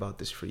thinking about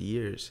this for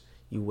years.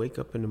 You wake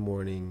up in the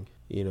morning,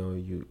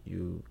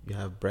 you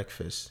have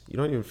breakfast. You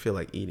don't even feel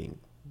like eating,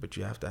 but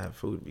you have to have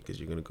food because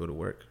you're going to go to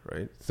work,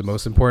 right? It's the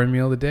most important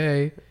meal of the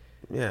day.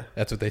 Yeah.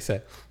 That's what they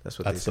say. That's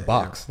the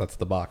box. Yeah. That's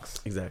the box.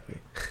 Exactly.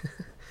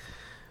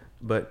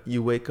 But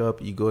you wake up,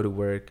 you go to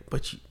work,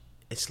 but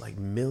it's like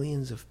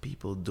millions of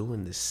people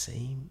doing the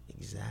same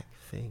exact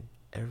thing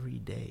every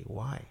day.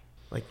 Why?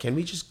 Like, can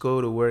we just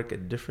go to work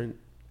at different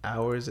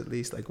hours at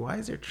least? Like, why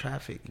is there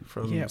traffic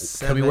from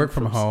 7? Can we work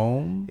from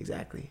home?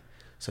 Exactly.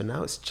 So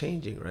now it's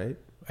changing, right?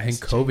 I think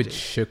COVID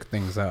shook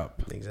things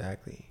up.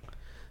 Exactly.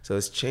 So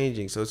it's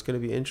changing. So it's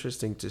going to be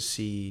interesting to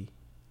see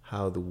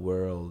how the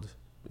world,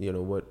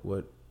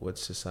 what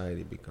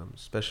society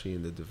becomes, especially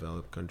in the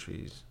developed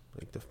countries,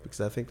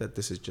 because I think that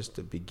this is just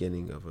the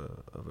beginning of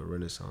a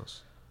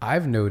renaissance.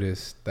 I've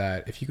noticed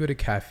that if you go to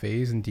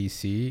cafes in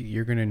DC,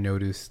 you're going to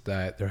notice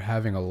that they're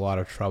having a lot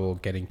of trouble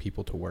getting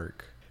people to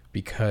work,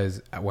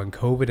 because when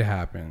COVID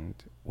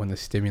happened, when the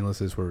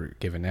stimuluses were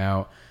given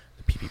out,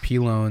 the PPP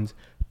loans,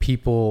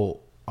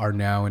 people are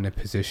now in a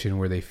position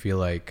where they feel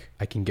like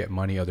I can get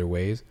money other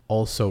ways.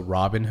 Also,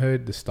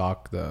 Robinhood, the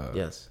stock,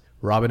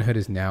 Robinhood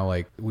is now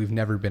like, we've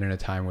never been in a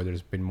time where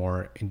there's been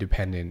more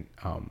independent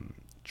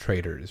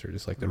traders, or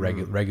just like the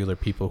regular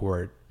people who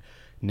are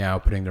now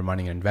putting their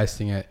money and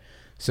investing it.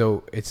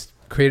 So it's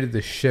created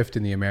this shift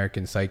in the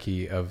American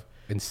psyche of,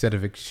 instead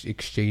of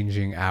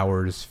exchanging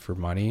hours for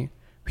money,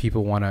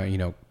 people want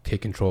to,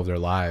 take control of their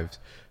lives.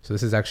 So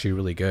this is actually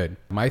really good.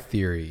 My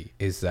theory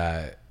is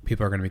that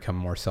people are going to become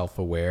more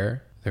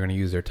self-aware. They're going to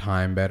use their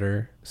time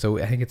better. So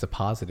I think it's a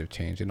positive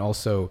change. And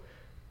also,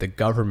 the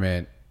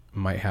government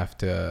might have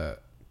to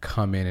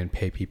come in and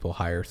pay people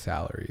higher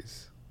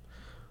salaries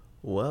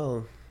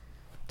Well,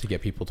 to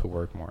get people to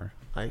work more.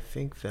 I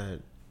think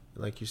that,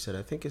 like you said,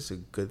 I think it's a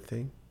good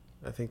thing.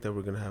 I think that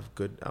we're going to have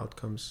good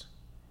outcomes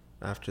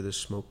after the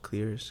smoke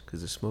clears,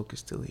 because the smoke is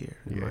still here,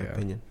 in my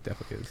opinion.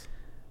 Definitely is.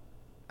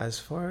 As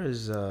far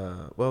as,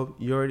 well,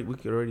 we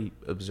could already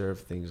observe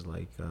things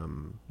like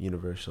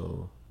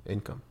universal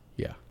income,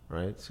 Yeah.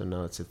 right? So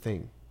now it's a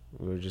thing.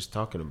 We were just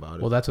talking about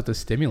it. Well, that's what the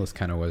stimulus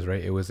kind of was,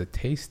 right? It was a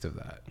taste of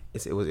that.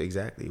 It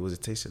was a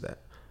taste of that.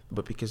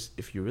 But because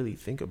if you really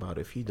think about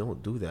it, if you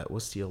don't do that,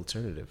 what's the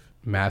alternative?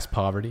 Mass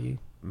poverty.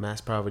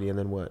 Mass poverty, and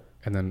then what?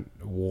 And then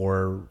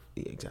war.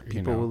 Exactly. You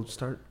People know, will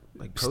start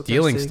like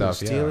stealing protesting stuff,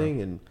 and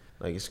stealing, and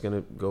like it's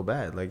gonna go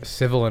bad. Like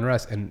Civil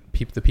unrest. And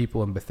the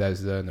people in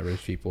Bethesda and the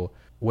rich people.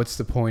 What's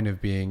the point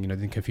of being?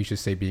 Didn't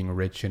Confucius say being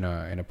rich in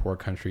a poor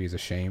country is a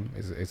shame?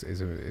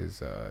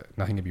 Is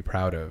nothing to be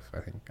proud of? I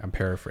think I'm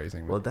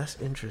paraphrasing. Well, that's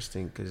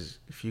interesting, because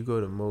if you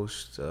go to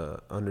most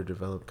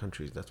underdeveloped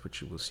countries, that's what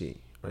you will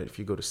see, right? If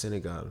you go to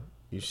Senegal,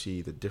 you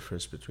see the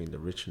difference between the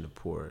rich and the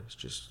poor. It's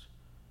just,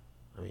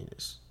 I mean,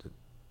 it's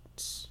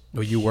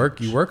Well, you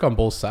work on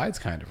both sides,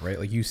 kind of, right?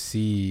 Like you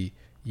see,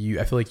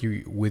 I feel like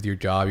you, with your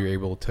job, you're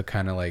able to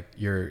kind of like,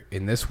 you're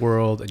in this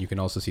world and you can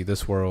also see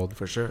this world.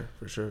 For sure.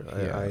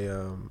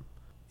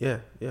 Yeah.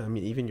 I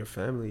mean, even your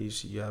family,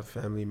 you have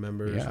family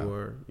members who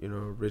are,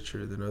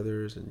 richer than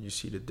others, and you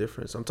see the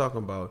difference. I'm talking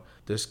about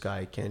this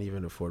guy can't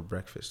even afford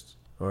breakfast,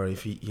 or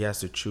if he has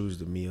to choose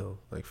the meal,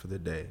 like for the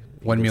day.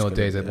 One meal a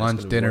day, is it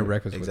lunch, dinner,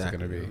 breakfast? Exactly.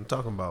 What's it going to be? I'm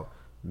talking about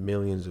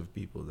millions of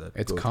people that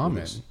it's go through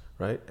common, this,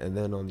 right? And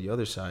then on the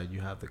other side,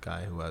 you have the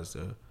guy who has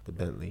the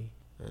Bentley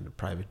and the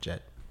private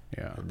jet.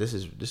 Yeah. And this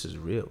is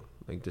real.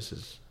 Like, this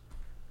is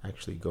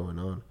actually going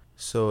on.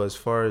 So as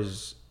far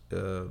as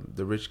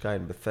the rich guy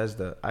in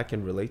Bethesda, I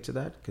can relate to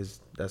that,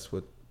 because that's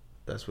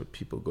what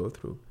people go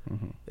through.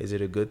 Mm-hmm. Is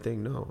it a good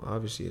thing? No,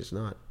 obviously it's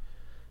not,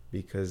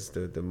 because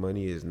the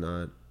money is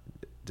not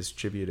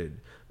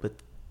distributed.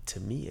 But to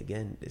me,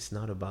 again, it's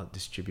not about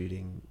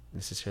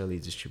necessarily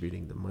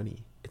distributing the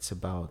money. It's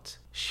about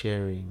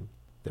sharing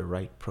the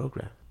right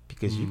program,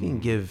 because you can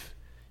give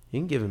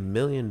 $1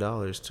 million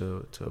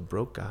to a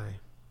broke guy.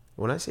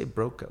 When I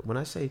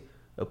say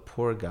a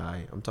poor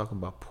guy, I'm talking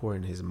about poor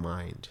in his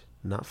mind,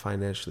 not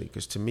financially.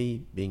 Because to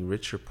me, being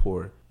rich or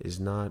poor is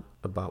not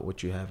about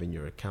what you have in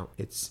your account.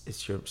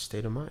 It's your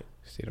state of mind.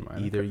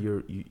 Either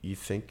you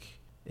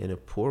think in a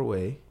poor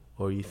way,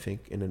 or you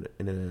think in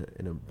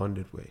an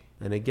abundant way.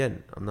 And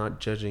again, I'm not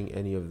judging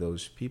any of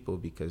those people,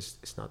 because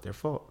it's not their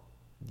fault.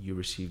 You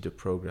received a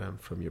program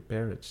from your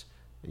parents,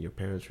 and your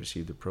parents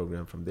received a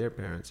program from their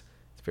parents.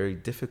 It's very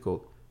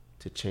difficult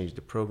to change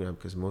the program,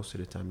 because most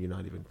of the time you're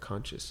not even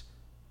conscious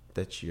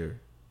that you're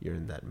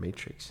in that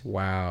matrix.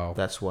 Wow.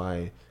 That's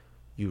why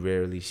you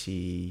rarely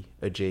see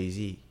a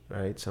Jay-Z,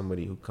 right?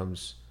 Somebody who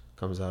comes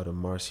out of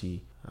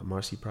Marcy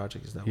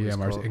Project, is that what it's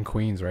called? In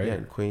Queens, right? Yeah,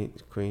 in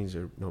Queens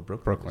or no,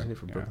 Brooklyn. Isn't it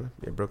from Brooklyn?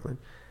 Yeah, Brooklyn.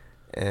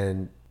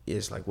 And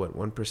it's like, what,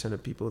 1%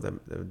 of people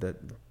that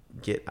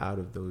get out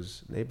of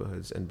those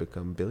neighborhoods and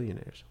become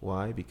billionaires.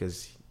 Why?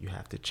 Because you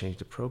have to change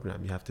the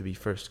program. You have to be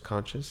first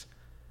conscious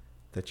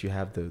that you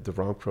have the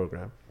wrong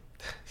program.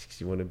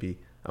 You want to be.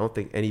 I don't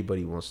think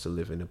anybody wants to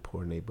live in a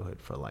poor neighborhood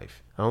for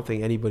life. I don't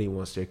think anybody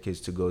wants their kids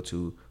to go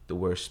to the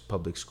worst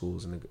public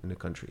schools in the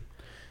country.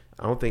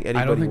 I don't think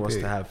anybody wants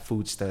to have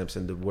food stamps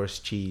and the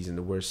worst cheese and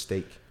the worst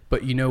steak.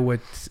 But you know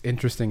what's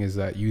interesting is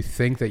that you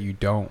think that you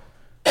don't,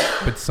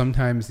 but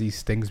sometimes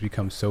these things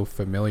become so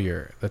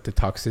familiar, that the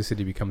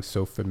toxicity becomes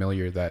so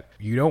familiar that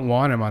you don't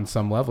want them on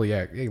some level.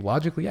 Yeah,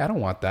 logically, I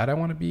don't want that. I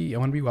want to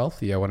be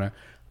wealthy. I want to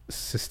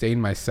sustain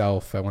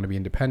myself. I want to be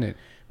independent.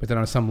 But then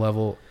on some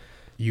level,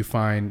 you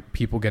find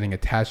people getting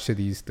attached to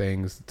these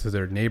things, to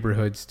their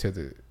neighborhoods,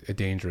 to a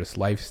dangerous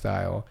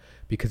lifestyle,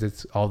 because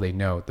it's all they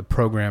know. The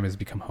program has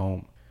become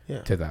home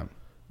to them.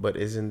 But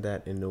isn't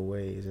that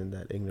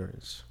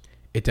ignorance?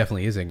 It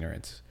definitely is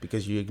ignorance.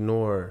 Because you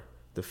ignore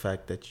the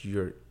fact that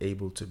you're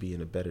able to be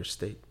in a better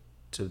state,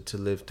 to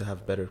live, to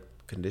have better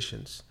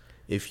conditions.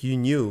 If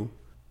you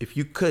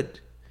could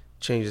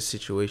change the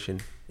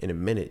situation in a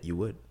minute, you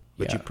would.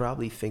 But you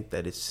probably think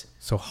that it's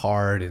so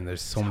hard, and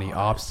there's so many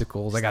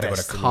obstacles. I got to go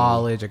to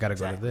college. I got to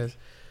go to this.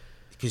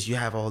 Because you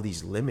have all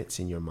these limits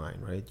in your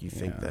mind, right? You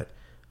think that,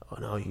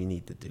 oh no, you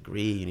need the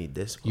degree, you need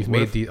this. You've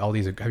made all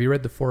these. Have you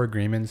read the 4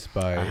 Agreements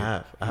by? I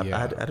have. I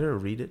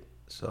didn't read it,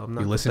 so I'm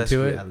not. You listened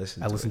to it? I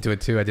listened to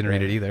it too. I didn't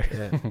read it either.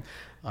 Yeah.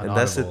 And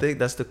that's the thing.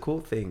 That's the cool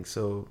thing.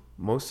 So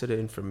most of the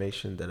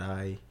information that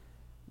I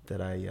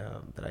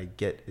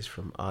get is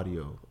from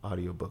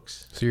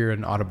audiobooks. So you're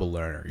an audible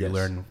learner. You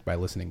learn by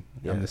listening.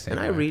 Yeah. I'm the same. And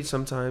I read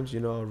sometimes.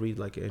 I'll read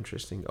like an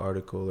interesting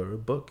article or a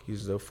book.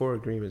 The 4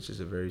 Agreements is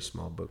a very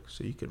small book,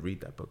 so you could read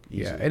that book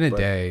easily. Yeah, in a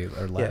day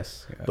or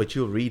less. Yeah. But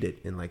you'll read it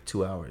in like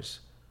 2 hours.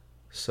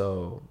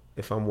 So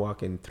if I'm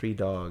walking 3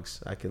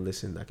 dogs, I can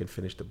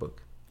finish the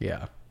book.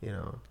 Yeah.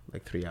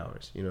 Like 3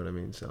 hours. You know what I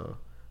mean? So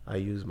I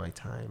use my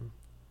time.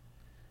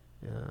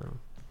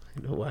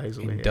 in a wise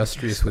way.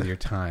 Industrious with your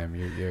time.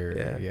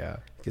 You're Yeah.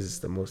 Because it's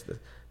the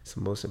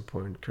most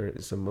important currency.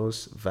 It's the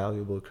most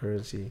valuable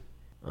currency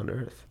on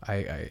earth.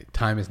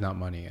 Time is not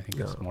money. I think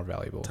No, it's more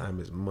valuable. Time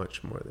is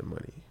much more than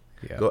money.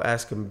 Yeah. Go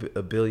ask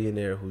a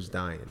billionaire who's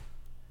dying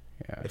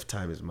Yeah. if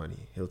time is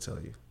money. He'll tell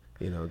you.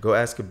 Go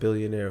ask a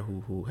billionaire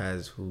who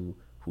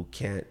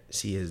can't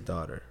see his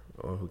daughter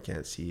or who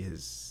can't see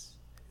his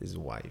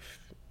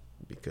wife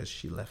because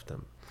she left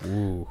him.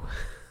 Ooh.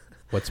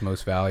 What's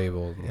most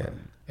valuable? Yeah.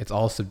 It's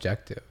all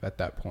subjective at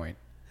that point.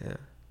 Yeah.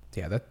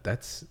 Yeah,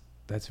 that's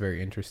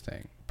very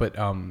interesting. But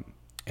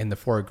in the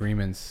 4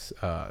 agreements,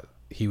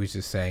 he was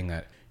just saying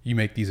that you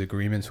make these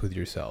agreements with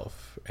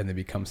yourself and they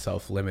become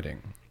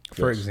self-limiting.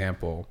 For Yes.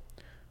 example,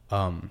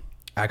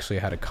 actually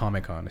I had a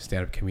comic on, a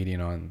stand-up comedian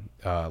on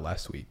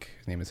last week.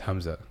 His name is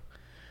Hamza.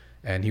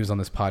 And he was on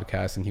this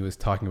podcast and he was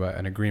talking about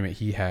an agreement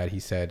he had. He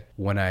said,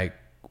 when I'd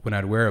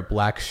wear a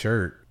black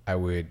shirt, I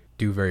would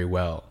do very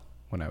well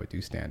when I would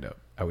do stand-up.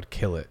 I would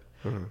kill it.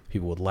 Mm-hmm.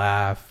 People would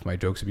laugh. My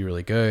jokes would be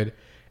really good.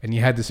 And he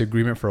had this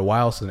agreement for a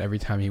while. So then every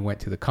time he went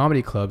to the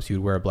comedy clubs, he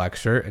would wear a black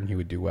shirt and he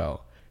would do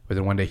well. But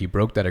then one day he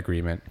broke that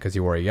agreement because he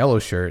wore a yellow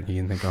shirt. And he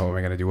didn't think, oh, am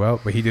I going to do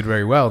well? But he did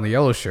very well in the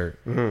yellow shirt.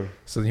 Mm-hmm.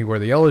 So then he wore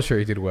the yellow shirt.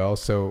 He did well.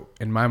 So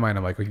in my mind,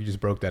 I'm like, well, you just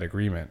broke that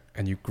agreement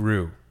and you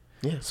grew.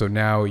 Yeah. So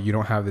now you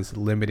don't have this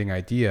limiting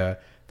idea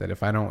that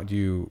if I don't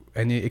do,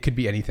 and it could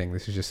be anything.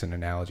 This is just an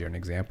analogy or an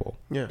example.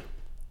 Yeah.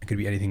 It could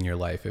be anything in your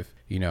life. If,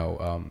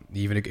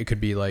 even it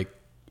could be like,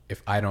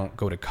 if I don't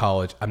go to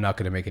college, I'm not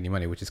going to make any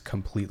money, which is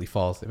completely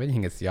false. If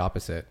anything, it's the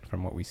opposite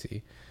from what we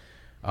see,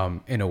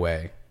 in a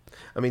way.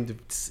 I mean,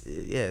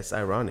 it's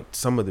ironic.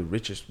 Some of the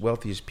richest,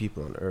 wealthiest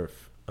people on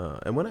earth.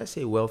 And when I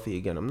say wealthy,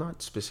 again, I'm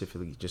not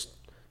specifically just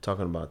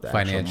talking about the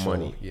Financial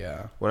actual money.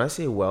 Yeah. When I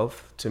say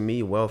wealth, to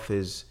me, wealth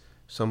is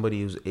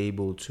somebody who's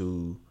able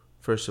to,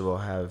 first of all,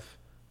 have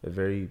a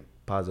very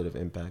positive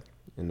impact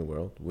in the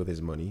world with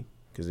his money.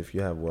 Because if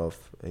you have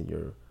wealth and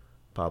you're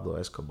Pablo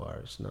Escobar,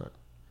 it's not.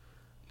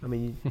 I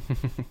mean,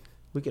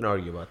 we can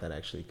argue about that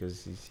actually,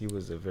 because he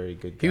was a very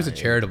good guy. He was a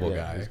charitable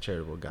guy. He was a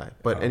charitable guy.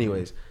 But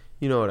anyways,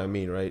 you know what I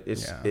mean, right?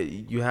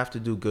 You have to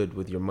do good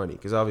with your money,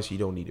 because obviously you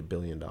don't need $1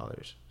 billion.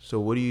 So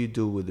what do you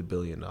do with $1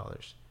 billion,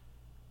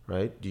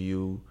 right?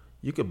 You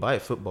could buy a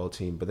football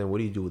team, but then what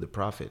do you do with the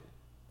profit?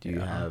 Do you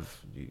have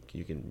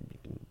you can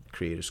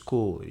create a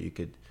school, or you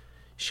could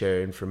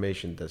share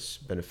information that's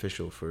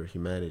beneficial for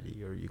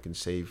humanity, or you can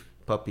save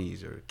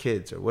puppies or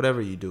kids or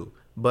whatever you do.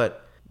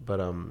 But I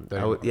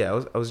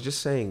was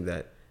just saying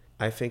that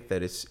I think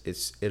that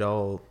it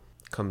all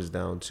comes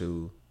down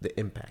to the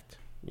impact.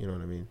 You know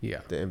what I mean?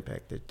 Yeah. The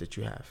impact that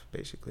you have,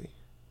 basically.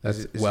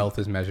 Wealth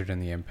is measured in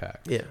the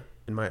impact. Yeah,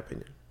 in my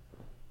opinion.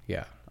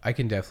 Yeah, I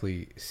can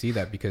definitely see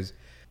that, because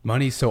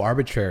money is so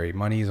arbitrary.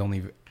 Money is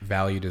only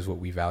valued as what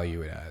we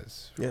value it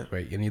as. Yeah.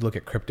 Right. And you look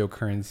at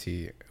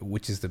cryptocurrency,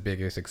 which is the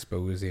biggest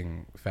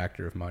exposing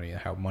factor of money,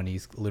 how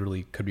money's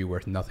literally could be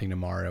worth nothing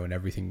tomorrow and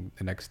everything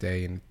the next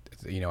day, and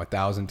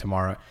 1,000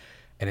 tomorrow,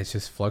 and it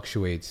just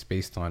fluctuates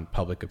based on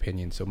public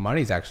opinion. So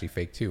money's actually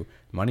fake too.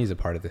 Money is a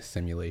part of this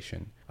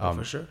simulation.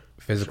 For sure.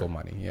 Physical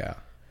money. Yeah.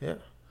 Yeah.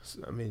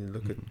 I mean,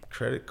 look at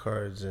credit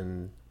cards,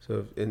 and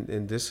so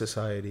in this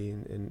society,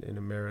 in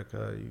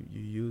America,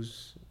 you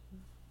use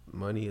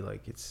money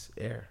like it's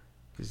air,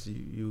 because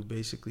you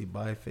basically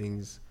buy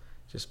things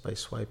just by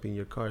swiping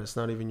your card. It's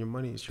not even your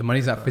money. The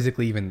money's not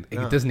physically even,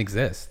 it doesn't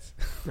exist.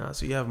 No,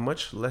 so you have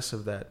much less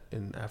of that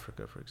in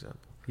Africa, for example.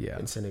 Yeah.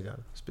 In Senegal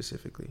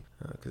specifically,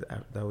 because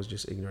that was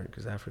just ignorant,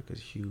 because Africa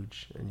is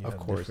huge, and you of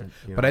have course. different,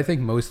 But I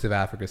think most of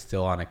Africa is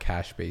still on a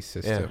cash-based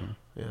system.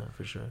 Yeah,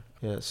 for sure.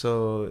 Yeah,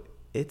 so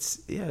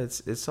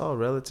it's all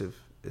relative.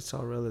 It's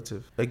all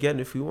relative. Again,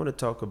 if we want to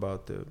talk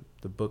about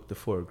the book, The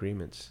 4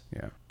 Agreements,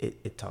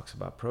 it talks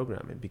about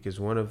programming, because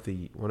one of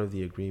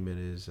the agreement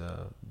is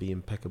be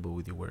impeccable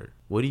with your word.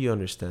 What do you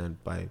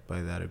understand by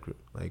that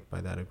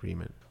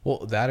agreement?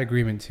 Well, that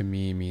agreement to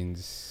me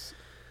means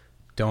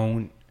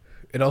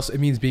it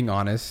means being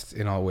honest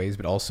in all ways,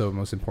 but also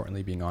most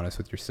importantly being honest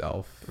with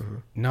yourself.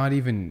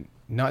 Mm-hmm.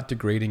 Not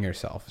degrading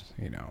yourself,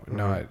 mm-hmm.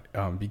 not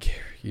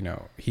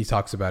he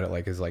talks about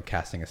it as like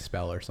casting a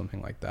spell or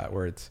something like that,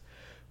 where it's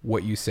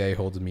what you say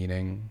holds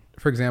meaning.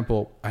 For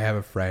example, I have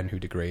a friend who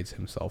degrades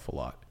himself a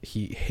lot.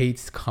 He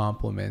hates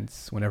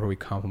compliments. Whenever we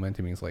compliment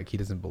him, he's like, he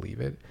doesn't believe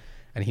it.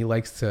 And he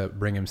likes to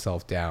bring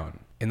himself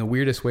down in the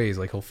weirdest ways.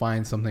 Like, he'll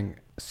find something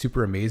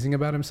super amazing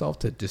about himself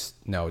to just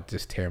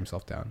tear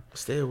himself down.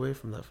 Stay away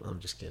from that. I'm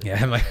just kidding.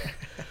 Yeah. I'm like,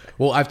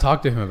 well, I've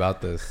talked to him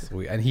about this,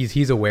 and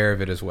he's aware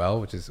of it as well,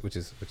 which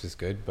is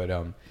good. But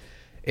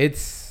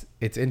it's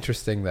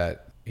interesting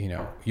that,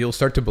 you'll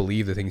start to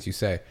believe the things you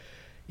say,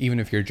 even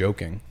if you're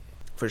joking.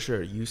 For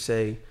sure. You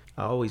say,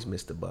 I always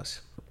miss the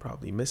bus. You'll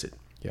probably miss it.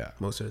 Yeah.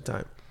 Most of the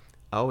time.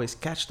 I always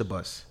catch the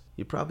bus.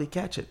 You probably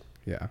catch it.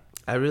 Yeah.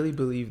 I really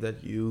believe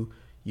that you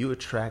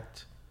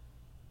attract,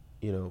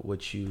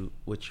 what you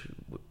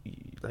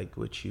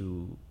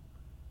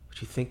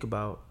think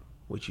about,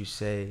 what you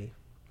say,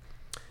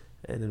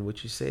 and then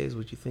what you say is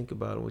what you think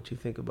about, and what you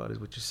think about is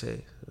what you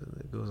say.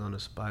 It goes on a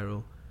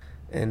spiral.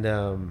 And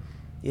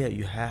Yeah,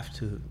 you have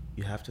to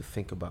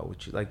think about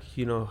what you like.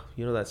 You know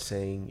that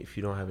saying, if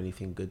you don't have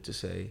anything good to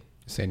say,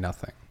 Say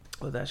nothing.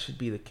 well, that should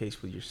be the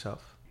case with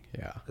yourself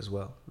Yeah. as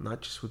well,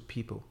 not just with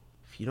people.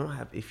 If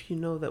you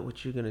know that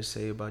what you're gonna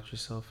say about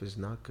yourself is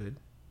not good,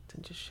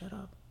 then just shut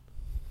up.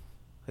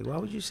 Like, why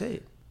would you say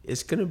it?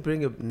 It's gonna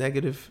bring a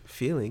negative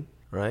feeling,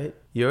 right?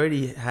 You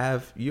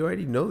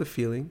already know the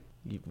feeling.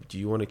 Do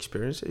you want to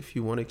experience it? If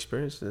you want to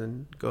experience it,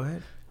 then go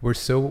ahead. We're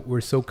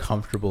so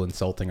comfortable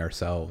insulting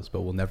ourselves,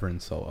 but we'll never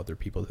insult other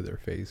people to their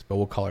face. But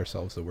we'll call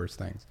ourselves the worst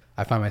things.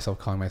 I find myself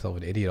calling myself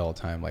an idiot all the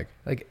time.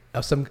 Like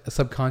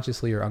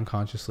subconsciously or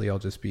unconsciously,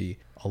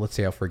 let's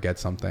say I'll forget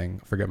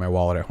something, forget my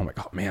wallet at home. Like,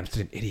 oh man, I'm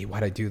such an idiot.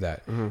 Why'd I do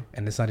that? Mm-hmm.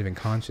 And it's not even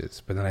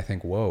conscious. But then I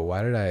think, whoa,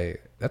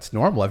 that's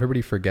normal.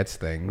 Everybody forgets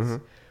things.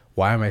 Mm-hmm.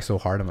 Why am I so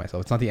hard on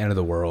myself? It's not the end of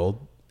the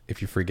world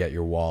if you forget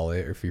your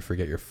wallet or if you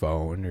forget your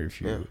phone or if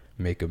you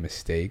make a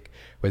mistake.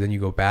 But then you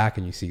go back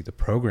and you see the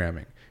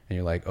programming. And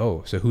you're like,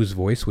 oh, so whose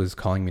voice was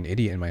calling me an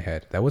idiot in my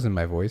head? That wasn't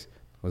my voice.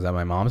 Was that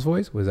my mom's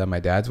voice? Was that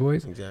my dad's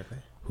voice? Exactly.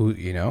 Who,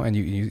 and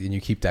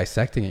you keep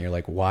dissecting it. You're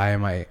like, why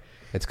am I?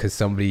 It's because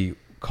somebody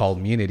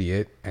called me an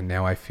idiot, and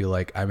now I feel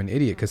like I'm an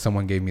idiot because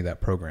someone gave me that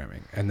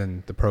programming, and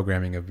then the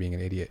programming of being an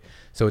idiot.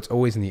 So it's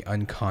always in the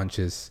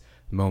unconscious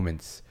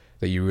moments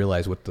that you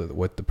realize what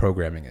the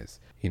programming is.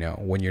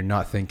 When you're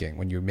not thinking,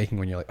 when you're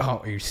like,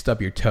 oh, you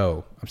stub your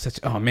toe. I'm such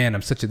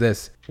a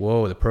this.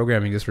 Whoa, the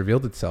programming just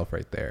revealed itself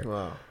right there.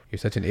 Wow. You're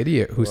such an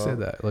idiot. Who said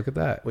that? Look at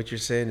that. What you're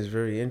saying is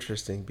very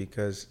interesting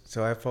because,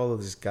 so I follow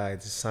this guy,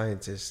 this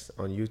scientist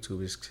on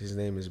YouTube. His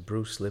name is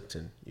Bruce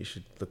Lipton. You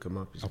should look him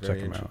up. He's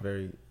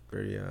very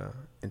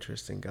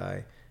interesting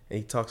guy. And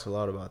he talks a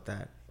lot about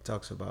that. He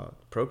talks about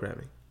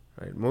programming,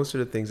 right? Most of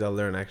the things I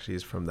learn actually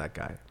is from that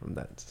guy, from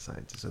that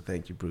scientist. So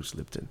thank you, Bruce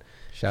Lipton.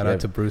 Shout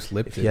out to Bruce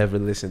Lipton. If you ever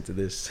listen to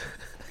this.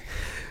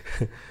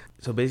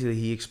 So basically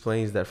he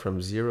explains that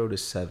from 0 to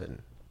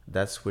 7,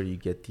 that's where you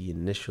get the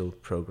initial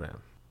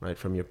program. Right,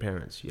 from your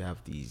parents, you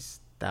have these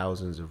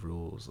thousands of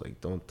rules,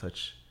 like don't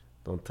touch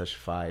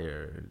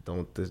fire,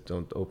 don't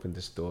open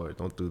this door,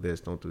 don't do this,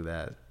 don't do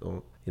that,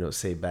 don't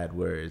say bad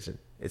words. And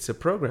it's a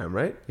program,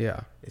 right?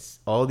 Yeah. It's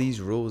all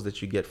these rules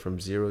that you get from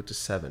 0 to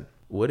 7.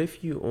 What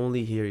if you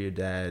only hear your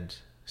dad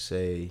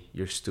say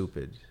you're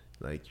stupid,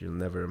 like you'll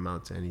never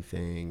amount to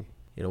anything?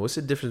 What's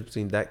the difference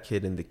between that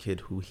kid and the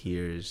kid who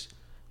hears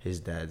his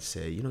dad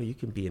say, you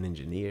can be an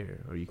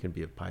engineer, or you can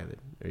be a pilot,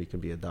 or you can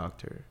be a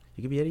doctor.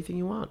 You can be anything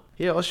you want.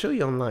 Here, I'll show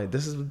you online.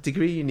 This is the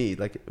degree you need.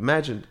 Like,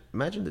 imagine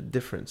the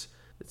difference.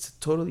 It's a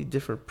totally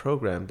different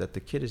program that the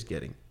kid is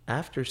getting.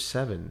 After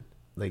 7,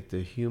 like,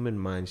 the human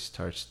mind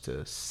starts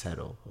to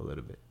settle a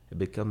little bit. It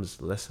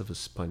becomes less of a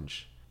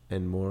sponge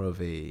and more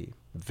of a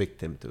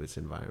victim to its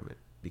environment,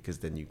 because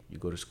then you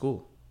go to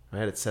school.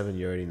 Right? At 7,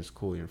 you're already in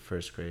school. You're in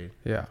first grade,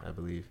 I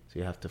believe. So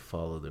you have to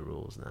follow the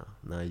rules now.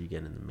 Now you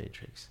get in the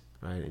matrix,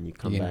 right? And you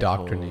come back home. The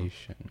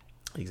indoctrination.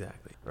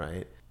 Exactly,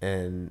 right?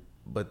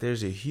 But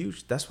that's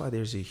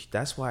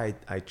why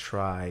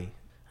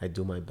I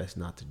do my best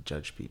not to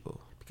judge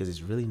people, because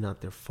it's really not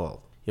their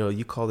fault.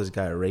 You call this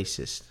guy a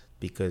racist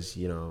because,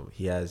 he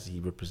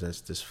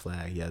represents this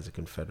flag, he has a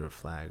Confederate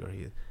flag, or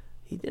he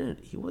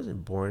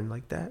wasn't born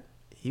like that.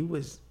 He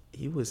was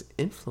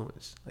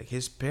influenced. Like,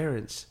 his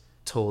parents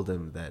told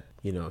him that,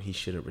 he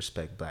shouldn't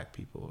respect black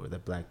people, or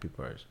that black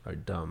people are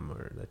dumb,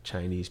 or that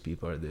Chinese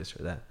people are this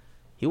or that.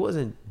 He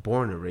wasn't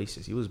born a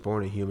racist. He was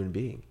born a human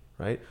being,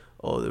 right?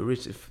 Oh, the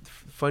rich,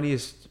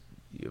 funniest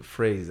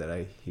phrase that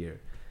I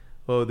hear.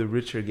 Oh, the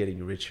rich are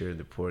getting richer and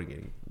the poor are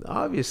getting...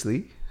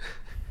 Obviously,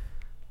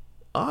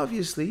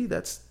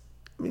 because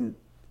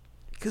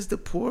the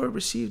poor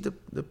receive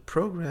the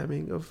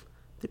programming of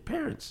the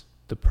parents.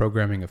 The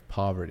programming of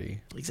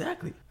poverty.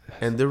 Exactly.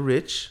 And the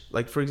rich,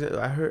 like, for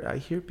example, I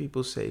hear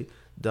people say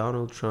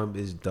Donald Trump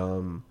is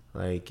dumb,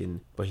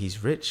 but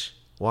he's rich.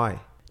 Why?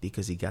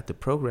 Because he got the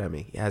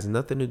programming. It has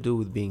nothing to do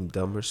with being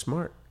dumb or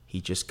smart. He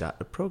just got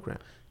a program.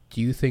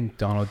 Do you think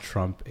Donald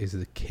Trump is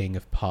the king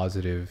of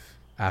positive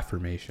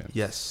affirmations?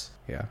 Yes.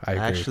 Yeah, I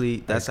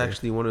agree. That's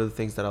actually one of the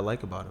things that I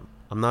like about him.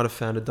 I'm not a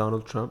fan of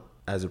Donald Trump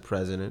as a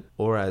president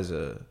or as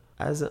an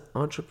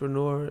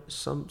entrepreneur.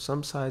 Some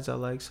sides I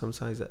like, some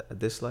sides I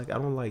dislike. I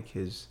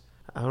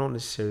don't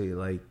necessarily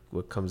like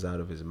what comes out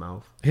of his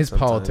mouth. His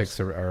politics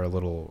are a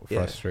little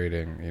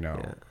frustrating,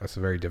 It's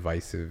very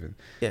divisive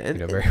and,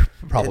 very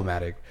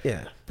problematic.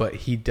 But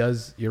he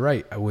does, you're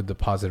right, with the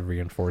positive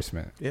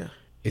reinforcement. Yeah.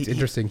 It's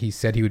interesting. He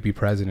said he would be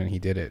president. He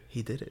did it.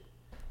 He did it.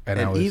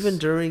 And even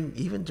during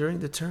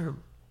the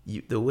term,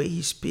 the way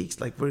he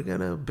speaks, like, we're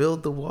gonna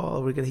build the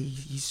wall.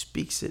 He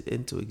speaks it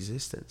into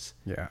existence.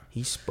 Yeah.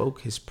 He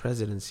spoke his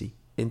presidency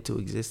into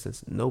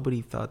existence.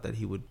 Nobody thought that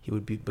he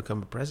would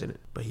become a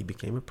president, but he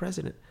became a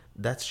president.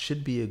 That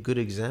should be a good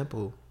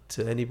example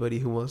to anybody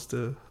who wants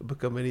to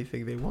become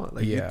anything they want.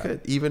 Like, you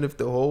could, even if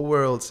the whole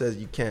world says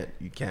you can't,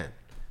 you can.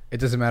 It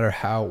doesn't matter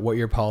what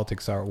your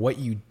politics are, what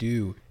you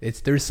do.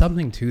 There's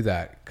something to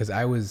that,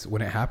 because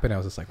when it happened, I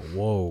was just like,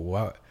 whoa,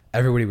 wow.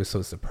 Everybody was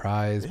so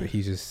surprised, but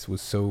he just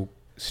was so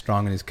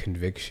strong in his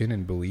conviction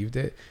and believed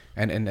it.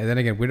 And then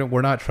again,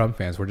 we're not Trump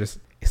fans. We're just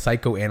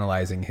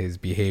psychoanalyzing his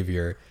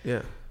behavior.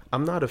 Yeah.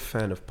 I'm not a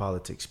fan of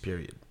politics,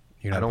 period.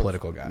 You're not a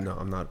political guy. No,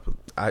 I'm not.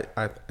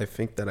 I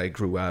think that I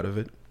grew out of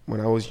it. When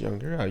I was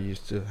younger, I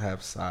used to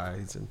have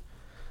sides,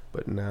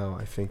 but now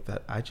I think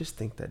that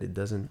it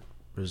doesn't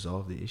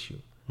resolve the issue.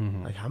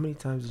 Mm-hmm. Like, how many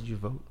times did you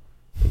vote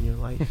in your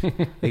life?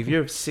 Like, if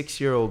you're a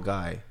 6-year-old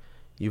guy,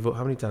 you vote.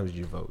 How many times did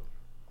you vote?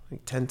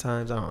 Like 10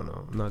 times? I don't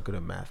know. I'm not good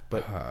at math,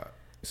 but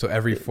so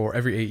every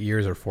 8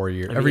 years or 4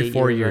 years, every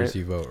 4 years, right?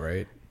 You vote,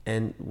 right?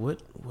 And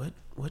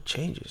what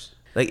changes?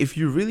 Like, if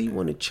you really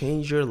want to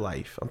change your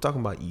life, I'm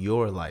talking about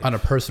your life on a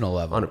personal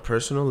level. On a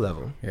personal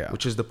level, yeah.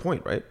 Which is the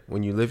point, right?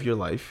 When you live your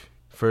life,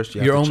 first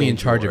you're only in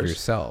charge of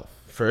yourself.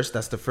 First,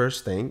 that's the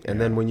first thing, and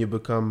then when you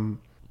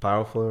become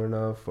powerful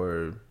enough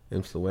or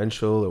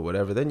influential or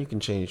whatever, then you can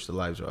change the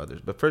lives of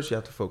others. But first, you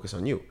have to focus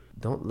on you.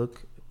 Don't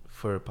look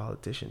for a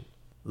politician.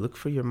 Look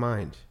for your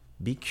mind.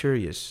 Be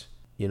curious.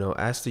 You know,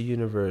 ask the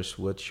universe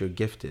what your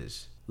gift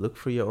is. Look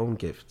for your own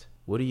gift.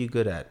 What are you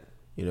good at?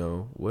 You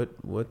know,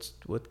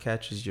 what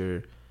catches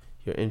your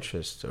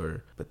interest?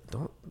 But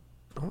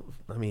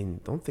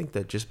don't think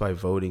that just by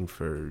voting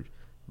for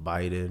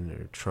Biden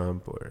or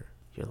Trump, or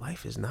your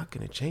life is not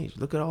going to change.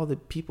 Look at all the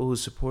people who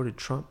supported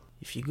Trump.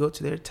 If you go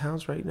to their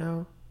towns right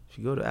now, if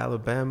you go to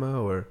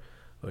Alabama or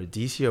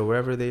DC or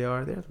wherever they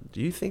are,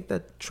 do you think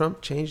that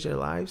Trump changed their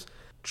lives?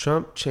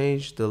 Trump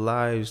changed the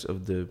lives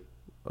of the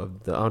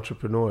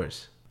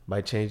entrepreneurs by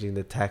changing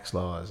the tax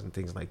laws and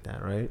things like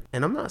that, right?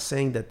 And I'm not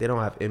saying that they don't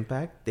have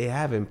impact. They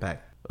have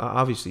impact.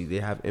 Obviously, they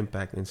have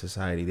impact in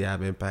society. They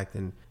have impact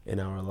in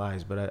our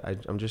lives. But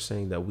I'm just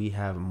saying that we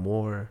have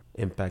more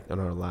impact on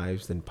our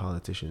lives than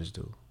politicians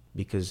do,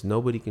 because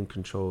nobody can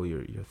control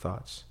your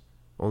thoughts.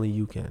 Only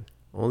you can.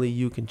 Only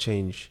you can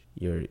change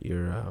your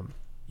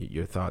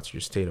thoughts,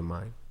 your state of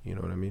mind. You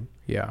know what I mean?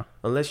 Yeah.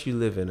 Unless you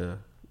live in a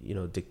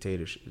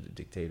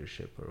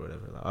dictatorship or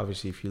whatever.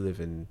 Obviously, if you live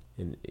in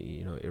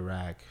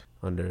Iraq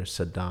under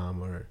Saddam,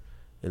 or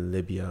in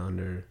Libya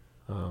under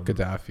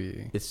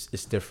Gaddafi,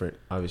 it's different.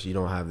 Obviously, you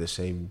don't have the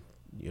same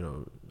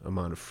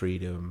amount of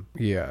freedom.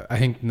 Yeah, I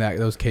think in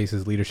those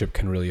cases, leadership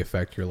can really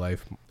affect your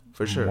life.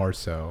 For sure. More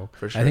so.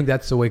 For sure. I think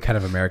that's the way kind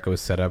of America was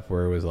set up,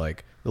 where it was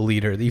like the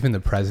leader, even the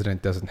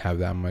president, doesn't have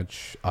that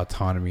much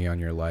autonomy on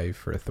your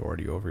life or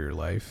authority over your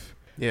life.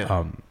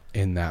 Yeah.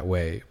 In that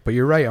way. But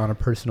you're right, on a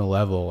personal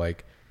level,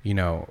 like,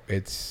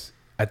 it's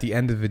at the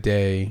end of the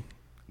day,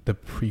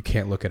 you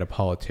can't look at a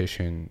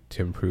politician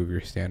to improve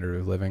your standard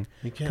of living.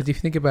 You can't. Because if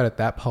you think about it,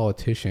 that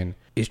politician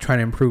is trying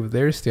to improve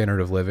their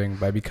standard of living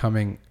by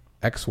becoming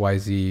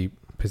XYZ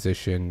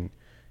position,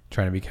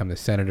 trying to become the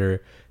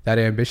senator. That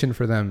ambition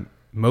for them,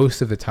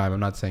 most of the time, I'm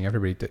not saying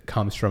everybody, that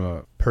comes from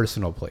a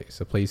personal place,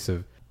 a place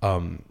of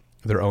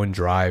their own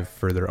drive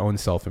for their own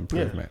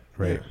self-improvement,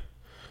 right? Yeah.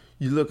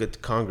 You look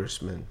at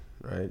congressmen,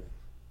 right?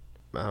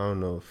 I don't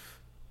know if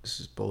this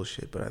is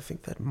bullshit, but I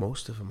think that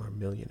most of them are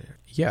millionaires.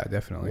 Yeah,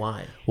 definitely.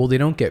 Why? Well, they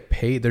don't get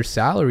paid. Their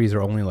salaries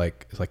are only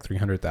it's like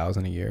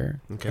 $300,000 a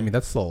year. Okay. I mean,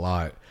 that's a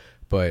lot,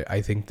 but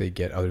I think they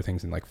get other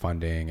things in like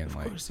funding and Of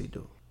like. course they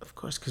do. Of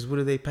course, because what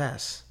do they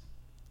pass?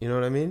 You know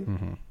what I mean?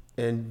 Mm-hmm.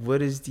 And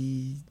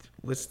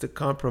what's the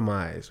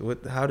compromise?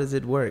 How does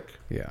it work?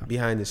 Yeah.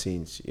 Behind the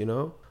scenes,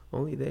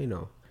 only they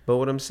know. But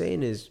what I'm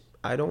saying is,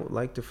 I don't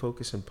like to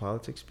focus on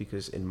politics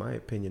because, in my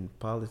opinion,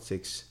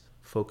 politics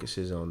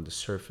focuses on the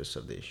surface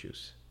of the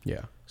issues.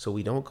 Yeah. So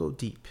we don't go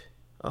deep.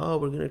 Oh,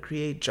 we're going to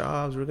create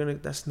jobs.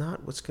 That's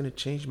not what's going to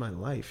change my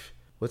life.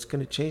 What's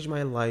going to change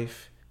my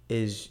life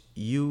is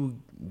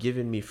you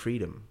giving me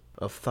freedom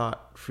of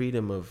thought,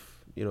 freedom of,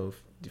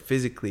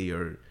 physically,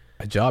 or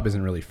a job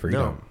isn't really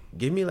freedom. No,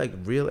 give me like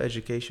real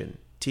education.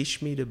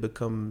 Teach me to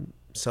become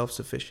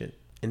self-sufficient,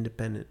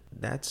 independent.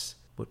 That's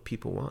what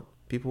people want.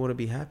 People want to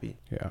be happy.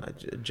 Yeah.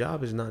 A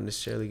job is not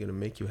necessarily going to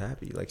make you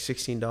happy. Like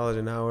 $16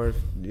 an hour,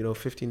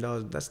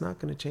 $15, that's not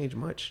going to change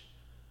much.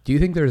 Do you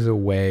think there's a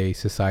way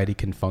society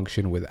can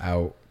function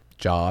without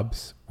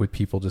jobs, with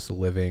people just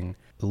living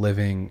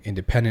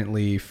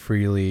independently,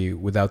 freely,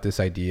 without this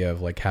idea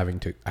of like I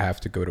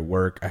have to go to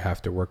work, I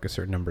have to work a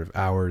certain number of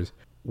hours?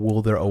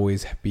 Will there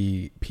always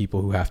be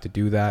people who have to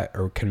do that,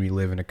 or can we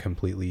live in a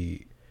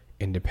completely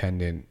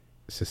independent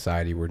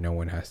society where no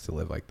one has to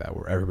live like that,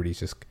 where everybody's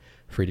just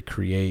free to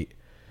create,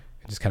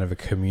 just kind of a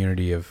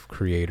community of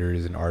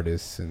creators and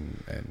artists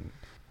and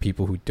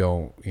people who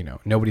don't,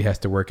 nobody has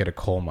to work at a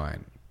coal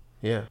mine?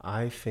 Yeah,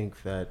 I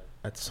think that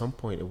at some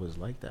point it was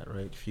like that,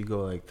 right? If you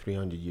go like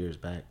 300 years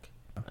back,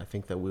 I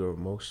think that we were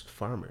most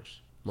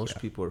farmers.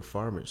 Most people were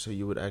farmers. So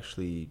you would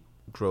actually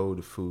grow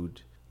the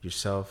food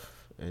yourself,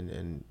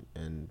 and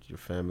your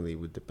family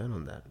would depend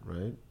on that,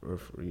 right? Or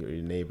for your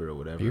neighbor or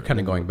whatever. You're kind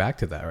of going back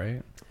to that,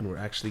 right? And we're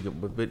actually,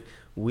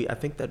 I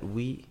think that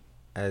we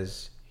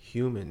as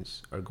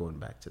humans are going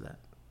back to that.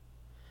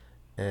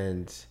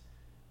 And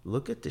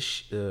look at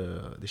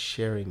the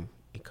sharing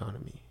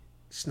economy.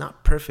 It's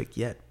not perfect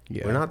yet.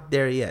 Yeah. We're not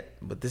there yet,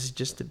 but this is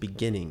just the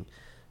beginning.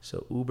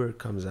 So Uber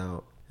comes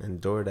out,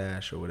 and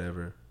DoorDash or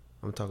whatever.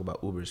 I'm talking about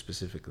Uber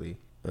specifically.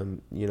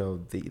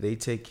 They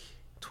take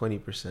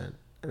 20%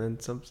 And then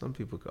some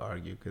people could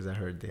argue because I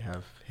heard they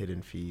have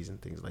hidden fees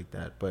and things like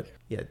that. But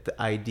yeah,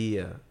 the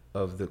idea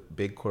of the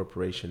big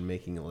corporation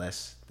making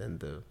less than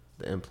the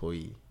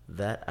employee,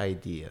 that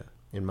idea,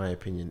 in my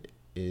opinion,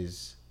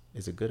 is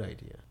a good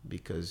idea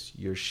because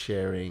you're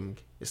sharing.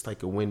 It's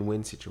like a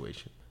win-win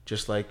situation.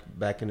 Just like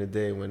back in the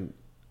day when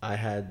I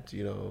had,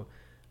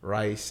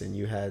 rice and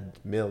you had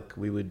milk,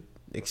 we would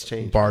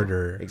exchange.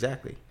 Barter.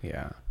 Exactly.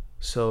 Yeah.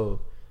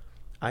 So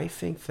I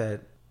think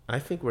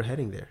we're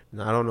heading there.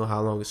 Now, I don't know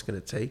how long it's going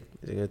to take.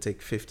 Is it going to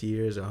take 50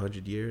 years,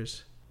 100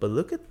 years? But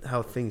look at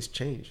how things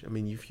change. I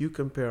mean, if you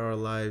compare our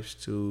lives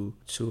to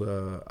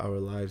our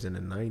lives in the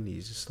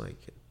 90s, it's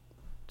like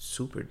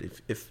super.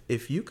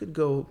 If you could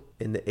go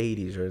in the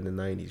 80s or in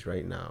the 90s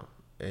right now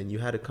and you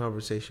had a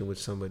conversation with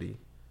somebody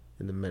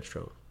in the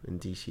metro in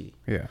DC.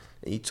 Yeah.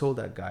 And you told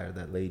that guy or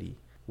that lady,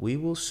 we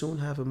will soon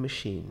have a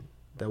machine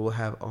that will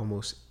have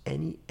almost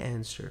any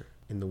answer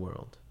in the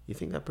world. You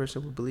think that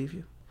person would believe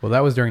you? Well,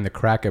 that was during the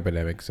crack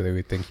epidemic, so they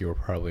would think you were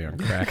probably on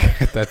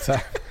crack at that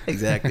time.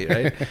 Exactly,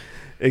 right?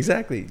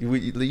 Exactly.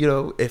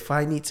 If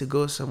I need to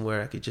go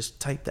somewhere, I could just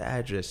type the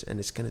address and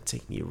it's going to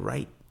take me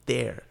right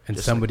there. And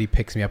somebody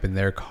picks me up in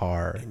their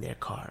car.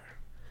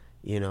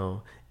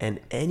 And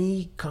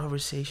any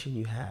conversation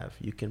you have,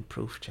 you can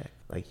proof check.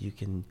 Like you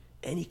can,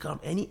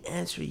 any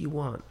answer you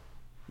want,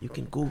 you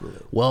can Google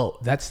it. Well,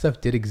 that stuff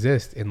did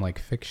exist in like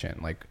fiction,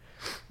 like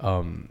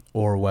George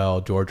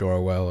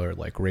Orwell, or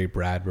like Ray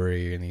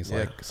Bradbury, and these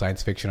like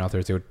science fiction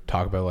authors. They would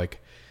talk about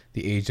like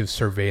the age of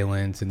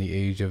surveillance and the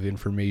age of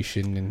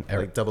information and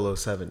like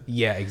 007.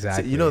 Yeah,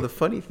 exactly. So, the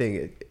funny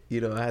thing,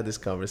 I had this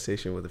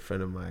conversation with a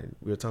friend of mine.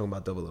 We were talking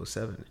about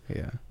 007.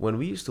 Yeah. When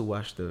we used to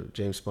watch the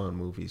James Bond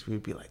movies, we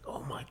would be like,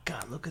 "Oh my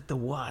God, look at the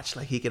watch!"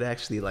 Like he could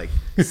actually like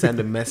send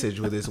a message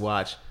with his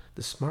watch.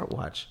 The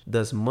smartwatch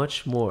does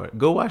much more.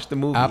 Go watch the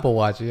movie. Apple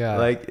Watch, yeah.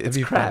 Like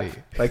it's crap.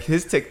 Funny. Like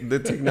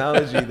the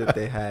technology that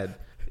they had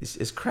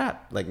is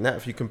crap. Like now,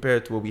 if you compare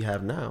it to what we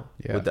have now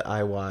with the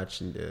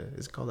iWatch and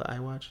is it called the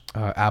iWatch?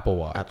 Apple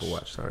Watch. Apple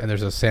Watch. Sorry. And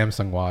there's a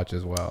Samsung Watch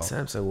as well.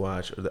 Samsung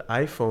Watch or the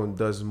iPhone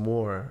does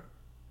more,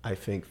 I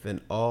think,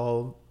 than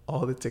all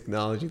the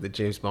technology that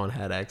James Bond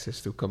had access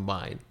to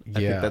combined. I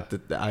think that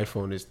the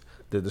iPhone is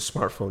the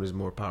smartphone is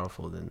more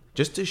powerful than,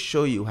 just to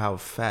show you how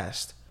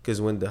fast. Because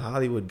when the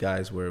Hollywood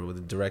guys with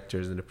the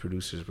directors and the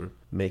producers were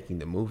making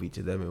the movie,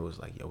 to them it was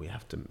like, yo, we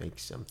have to make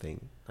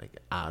something like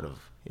out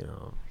of,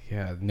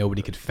 Yeah,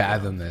 nobody could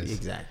fathom this.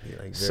 Exactly,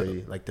 like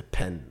very like the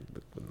pen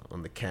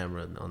on the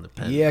camera on the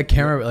pen. Yeah,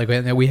 camera. Like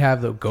we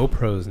have the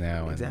GoPros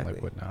now and exactly.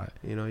 like whatnot.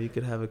 You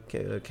could have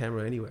a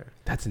camera anywhere.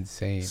 That's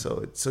insane.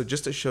 So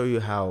just to show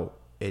you how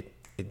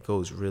it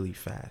goes really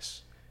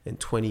fast. In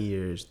 20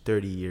 years,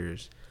 30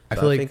 years, I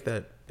think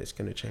that it's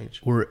going to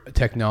change.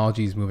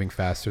 Technology is moving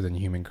faster than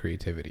human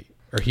creativity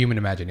or human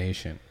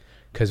imagination,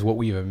 because what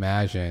we've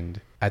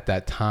imagined at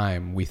that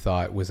time we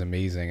thought was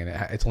amazing, and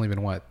it's only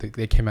been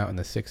they came out in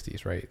the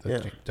 60s, right?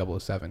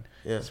 007.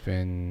 Yeah. It's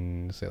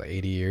been say like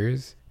 80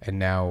 years,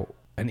 and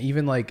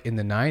even like in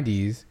the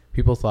 90s,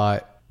 people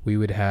thought we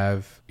would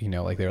have,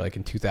 like they're like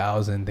in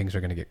 2000 things are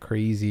going to get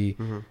crazy.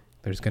 Mm-hmm.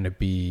 There's going to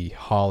be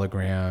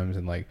holograms,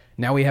 and like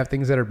now we have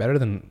things that are better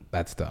than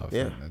that stuff.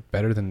 Yeah.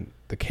 Better than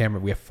the camera.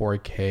 We have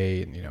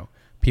 4K and,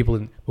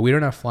 but we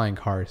don't have flying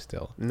cars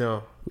still.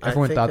 No.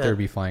 Everyone thought there would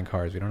be flying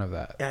cars. We don't have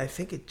that. Yeah, I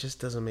think it just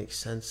doesn't make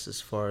sense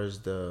as far as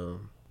the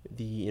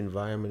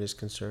environment is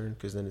concerned,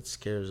 because then it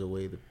scares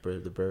away the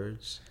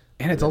birds.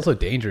 And it's also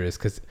dangerous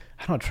because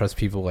I don't trust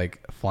people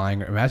like flying.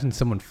 Imagine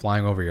someone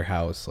flying over your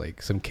house,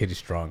 like some kid is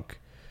drunk,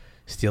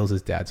 steals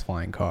his dad's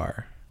flying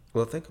car.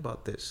 Well, think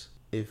about this.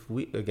 If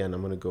I'm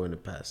going to go in the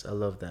past. I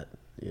love that,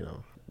 we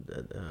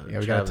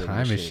got a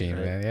time machine,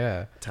 right? man.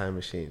 Yeah. Time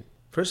machine.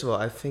 First of all,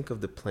 I think of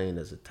the plane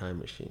as a time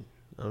machine.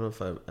 I don't know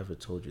if I've ever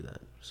told you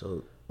that.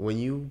 So when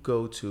you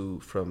go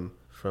from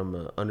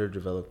an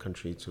underdeveloped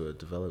country to a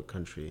developed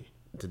country,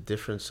 the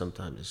difference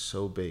sometimes is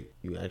so big,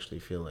 you actually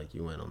feel like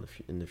you went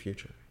in the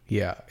future.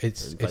 Yeah,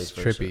 it's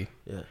trippy.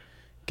 Yeah.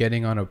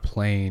 Getting on a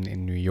plane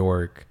in New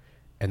York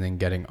and then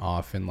getting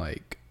off in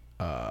like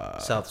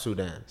South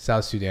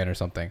Sudan or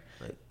something.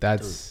 Like,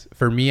 that's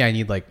for me.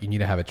 You need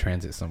to have a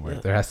transit somewhere.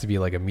 Yeah. There has to be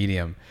like a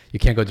medium. You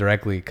can't go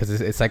directly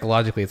because it's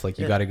psychologically it's like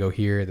you got to go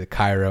here, the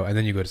Cairo, and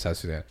then you go to South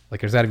Sudan.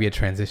 Like there's got to be a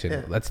transition.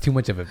 Yeah. That's too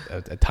much of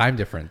a time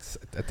difference,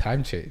 a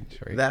time change,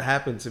 right? That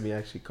happened to me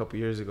actually a couple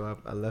years ago.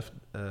 I left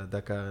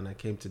Dhaka and I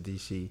came to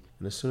DC,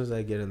 and as soon as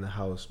I get in the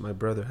house, my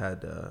brother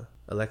had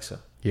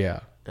Alexa.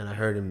 Yeah. And I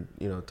heard him,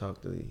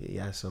 talk to. He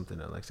asked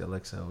something. Alexa,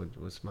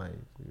 what's my,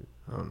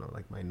 I don't know,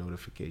 like my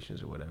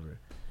notifications or whatever.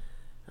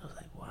 I was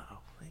like, wow,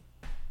 like,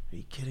 are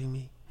you kidding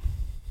me?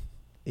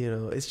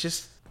 It's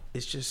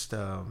just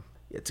to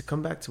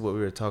come back to what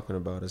we were talking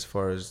about as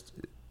far as,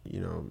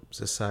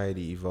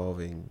 society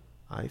evolving.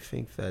 I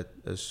think that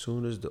as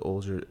soon as the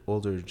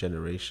older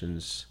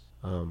generations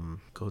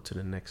go to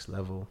the next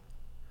level,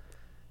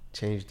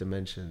 change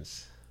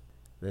dimensions,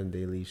 then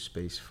they leave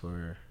space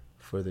for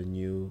the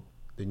new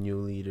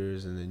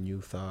leaders and the new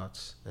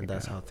thoughts, and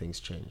that's how things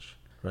change,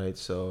 right?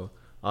 So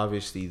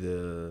obviously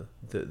the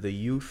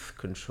youth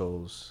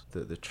controls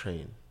the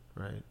train,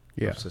 right?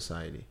 Yeah. Of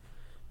society,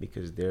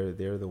 because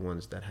they're the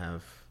ones that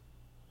have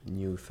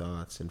new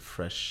thoughts and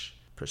fresh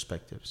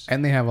perspectives.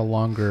 And they have a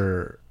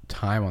longer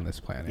time on this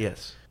planet.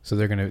 Yes. So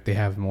they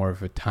have more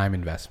of a time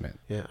investment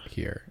Yeah.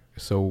 here.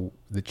 So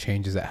the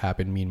changes that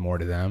happen mean more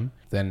to them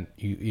than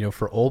you know,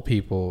 for old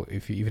people,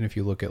 even if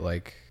you look at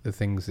like the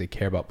things they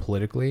care about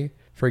politically.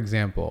 For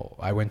example,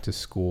 I went to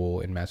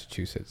school in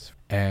Massachusetts,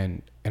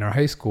 and in our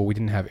high school we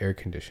didn't have air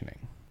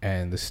conditioning.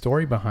 And the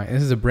story behind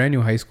this is a brand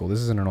new high school.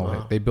 This isn't an old.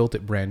 Wow. They built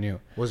it brand new.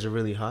 Was it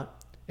really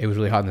hot? It was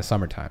really hot in the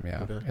summertime,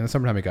 yeah. Okay. In the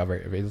summertime, it got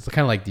it's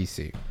kind of like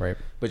DC, right?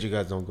 But you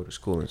guys don't go to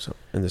school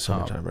in the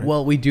summertime, right?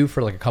 Well, we do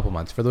for like a couple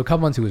months. For the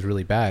couple months, it was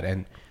really bad.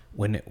 And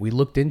when we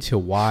looked into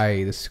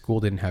why the school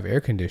didn't have air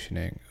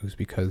conditioning, it was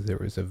because there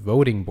was a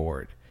voting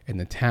board in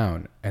the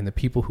town, and the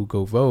people who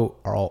go vote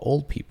are all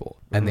old people.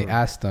 And they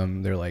asked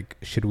them, they're like,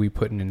 should we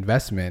put an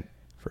investment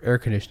for air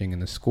conditioning in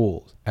the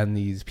schools? And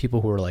these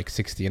people who are like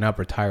 60 and up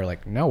retire,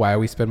 like, no, why do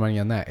we spend money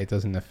on that? It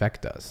doesn't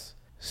affect us.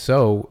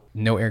 So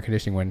no air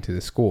conditioning went into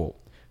the school.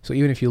 So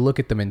even if you look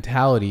at the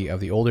mentality of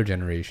the older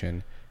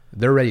generation,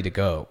 they're ready to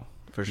go.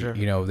 For sure.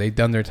 You know, they've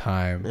done their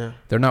time. Yeah.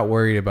 They're not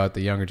worried about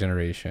the younger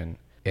generation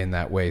in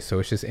that way. So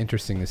it's just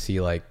interesting to see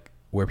like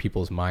where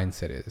people's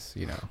mindset is,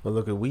 you know. Well,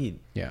 look at weed.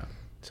 Yeah.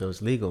 So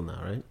it's legal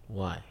now, right?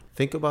 Why?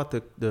 Think about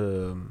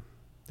the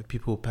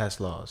people who pass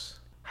laws.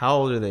 How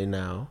old are they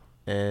now?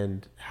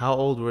 And how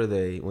old were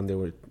they when they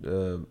were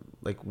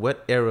like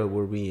what era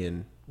were we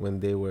in when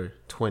they were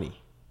 20?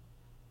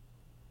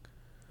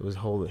 It was a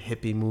whole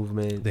hippie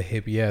movement.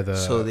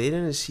 So they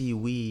didn't see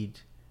weed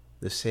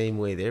the same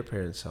way their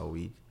parents saw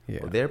weed.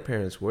 Yeah. Well, their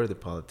parents were the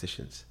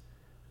politicians.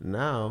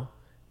 Now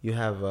you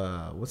have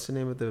what's the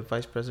name of the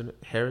vice president?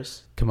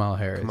 Harris. Kamala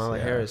Harris. Kamala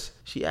yeah. Harris.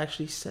 She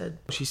actually said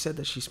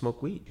that she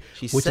smoked weed.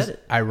 Which is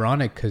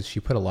ironic because she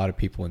put a lot of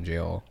people in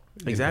jail.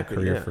 Exactly, in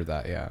her career yeah. for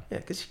that. Yeah. Yeah,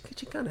 because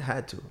she kind of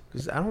had to.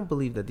 Because I don't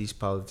believe that these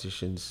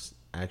politicians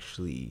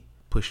actually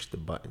push the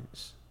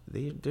buttons.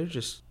 They're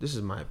just, this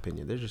is my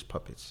opinion, they're just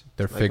puppets.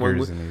 They're Like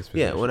figures in these positions.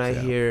 Yeah, when I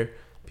hear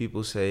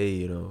people say,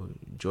 you know,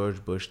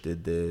 George Bush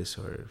did this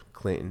or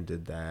Clinton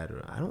did that,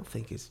 or I don't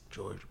think it's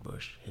George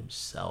Bush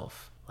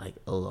himself, like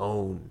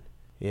alone.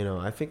 You know,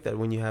 I think that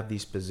when you have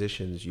these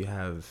positions, you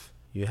have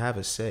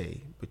a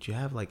say, but you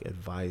have like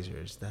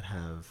advisors that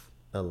have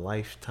a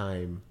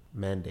lifetime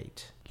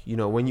mandate. You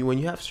know, when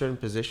you have certain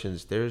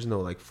positions, there is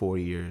no like 4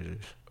 years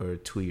or a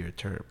 2-year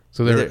term.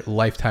 So they're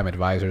lifetime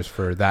advisors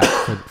for that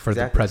for Exactly.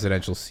 the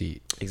presidential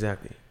seat.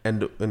 Exactly.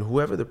 And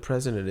whoever the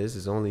president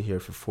is only here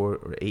for 4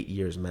 or 8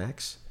 years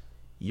max.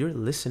 You're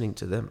listening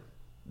to them.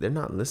 They're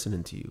not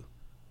listening to you.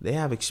 They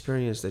have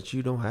experience that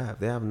you don't have.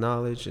 They have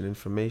knowledge and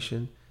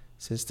information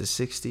since the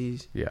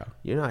 60s. Yeah.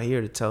 You're not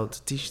here to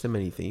teach them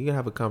anything. You can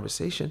have a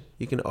conversation.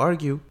 You can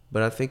argue.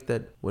 But I think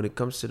that when it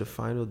comes to the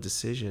final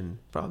decision,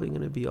 probably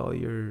going to be all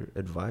your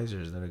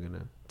advisors that are going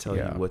to tell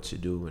you what to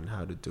do and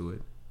how to do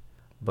it.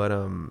 But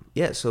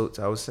so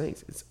I was saying,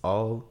 it's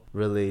all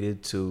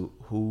related to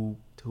who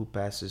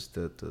passes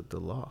the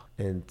law.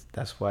 And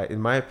that's why, in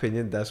my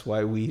opinion, that's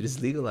why weed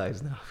is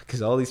legalized now.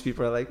 Because all these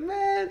people are like,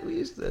 man,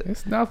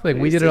 it's nothing.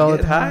 We did it all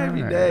the time.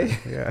 Every day.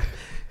 Yeah.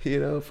 You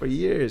know, for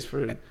years.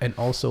 And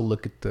also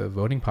look at the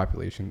voting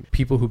population.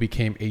 People who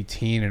became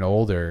 18 and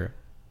older,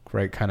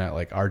 right, kind of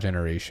like our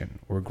generation,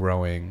 were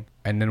growing.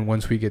 And then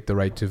once we get the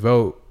right to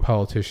vote,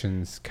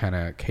 politicians kind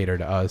of cater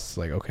to us.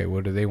 Like, okay,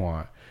 what do they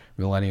want?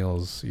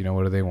 Millennials, you know,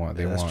 what do they want?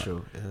 That's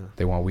true. Yeah.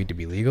 They want weed to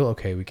be legal.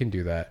 Okay, we can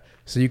do that.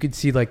 So you could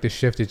see like the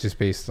shift is just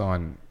based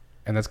on,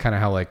 and that's kind of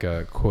how like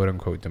a quote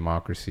unquote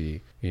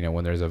democracy, you know,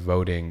 when there's a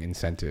voting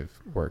incentive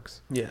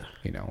works. Yeah.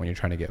 You know, when you're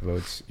trying to get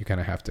votes, you kind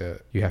of have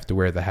to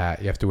wear the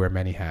hat. You have to wear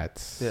many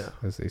hats,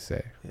 as they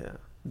say. Yeah.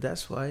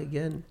 That's why,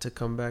 again, to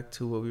come back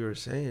to what we were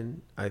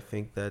saying, I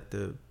think that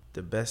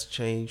the best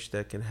change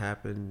that can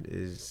happen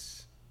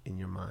is in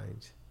your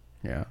mind.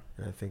 Yeah.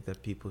 And I think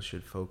that people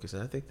should focus.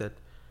 And I think that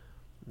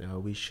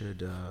we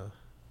should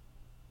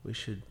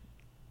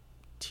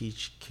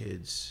teach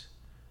kids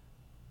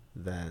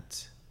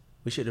that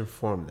we should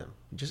inform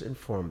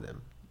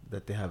them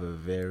that they have a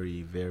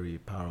very, very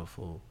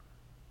powerful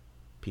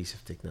piece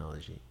of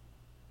technology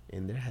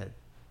in their head.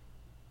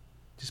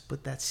 Just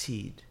put that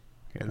seed,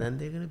 and then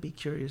they're going to be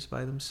curious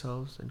by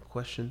themselves and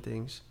question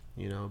things,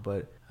 you know,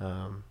 but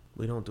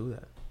we don't do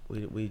that.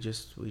 We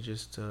just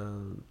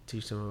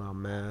teach them about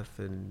math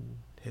and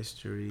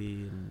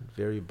history, and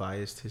very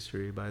biased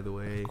history, by the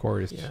way. Of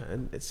course. Yeah,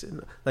 and it's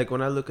like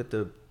when I look at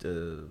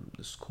the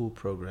school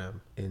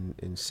program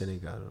in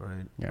Senegal,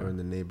 right, or in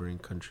the neighboring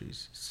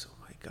countries. So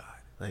my God,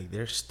 like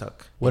they're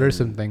stuck. What are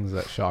some things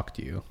that shocked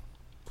you?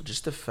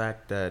 Just the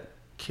fact that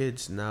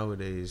kids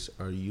nowadays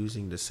are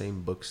using the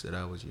same books that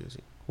I was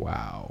using.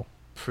 Wow.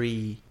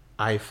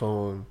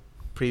 Pre-iPhone,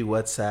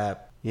 pre-WhatsApp,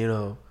 you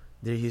know,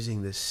 they're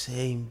using the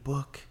same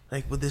book,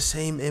 like with the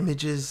same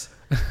images.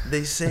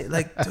 They say,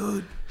 like,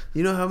 dude,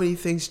 you know how many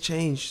things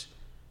changed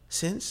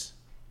since?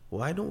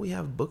 Why don't we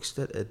have books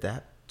that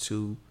adapt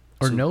to...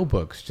 Or no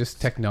books, just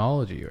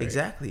technology, right?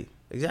 Exactly.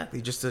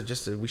 Exactly.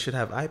 We should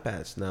have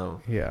iPads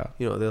now. Yeah.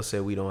 You know, they'll say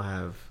we don't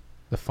have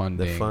The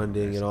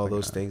funding and all like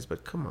those that. things,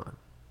 but come on,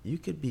 you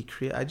could be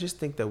creative. I just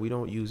think that we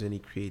don't use any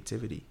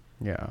creativity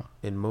Yeah.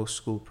 in most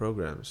school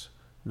programs.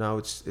 Now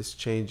it's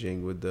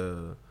changing with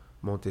the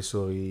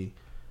Montessori,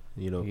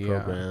 Yeah.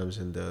 programs,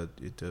 and the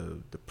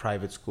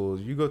private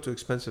schools. You go to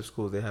expensive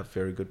schools, they have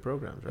very good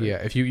programs, right? Yeah.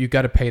 If you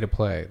got to pay to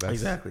play. That's,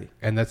 Exactly.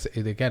 And that's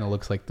it, again. It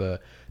looks like the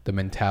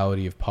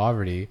mentality of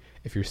poverty.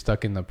 If you're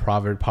stuck in the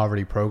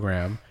poverty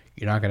program,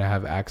 you're not going to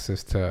have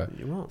access to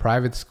You won't.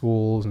 private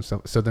schools and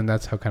stuff. So then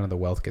that's how kind of the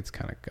wealth gets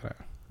kind of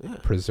Yeah.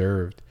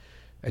 preserved,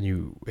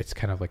 and it's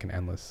kind of like an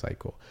endless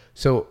cycle.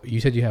 So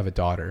you said you have a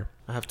daughter.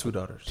 I have 2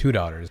 daughters. 2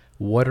 daughters.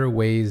 What are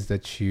ways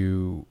that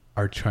you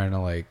are trying to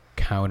like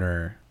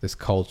counter this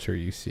culture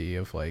you see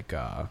of like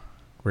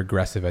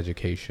regressive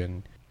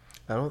education?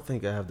 I don't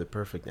think I have the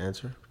perfect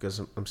answer because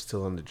I'm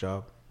still on the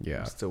job. Yeah.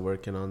 I'm still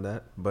working on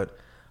that. But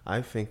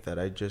I think that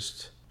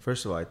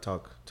first of all, I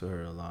talk to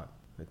her a lot.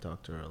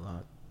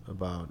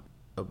 About,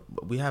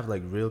 we have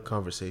like real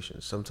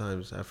conversations.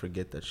 Sometimes I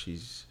forget that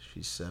she's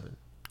 7.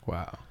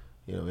 Wow.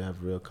 We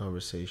have real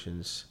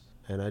conversations.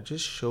 And I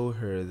just show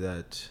her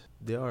that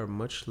there are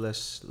much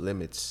less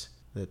limits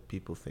that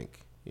people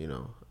think,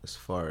 as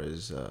far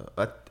as,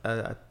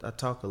 I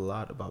talk a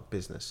lot about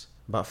business,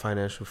 about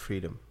financial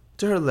freedom.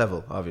 To her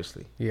level,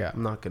 obviously. Yeah.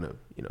 I'm not gonna,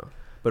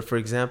 But for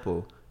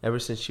example, ever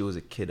since she was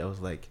a kid, I was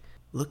like,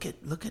 look at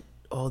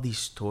all these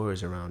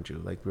stores around you.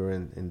 Like we were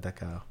in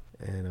Dakar,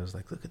 and I was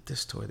like, look at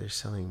this store. They're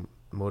selling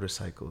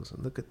motorcycles,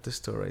 and look at this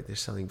store, right? They're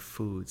selling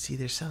food. See,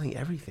 they're selling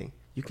everything.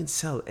 You can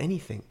sell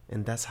anything,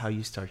 and that's how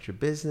you start your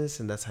business,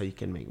 and that's how you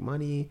can make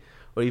money.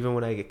 Or even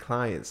when I get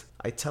clients,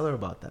 I tell her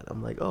about that.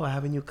 I'm like, oh, I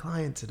have a new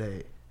client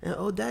today. And,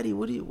 oh, Daddy,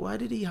 why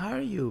did he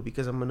hire you?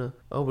 Because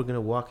we're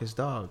gonna walk his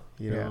dog,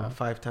 Yeah.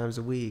 5 times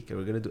a week, and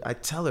we're gonna do. I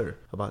tell her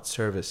about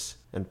service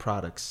and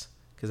products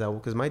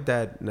because my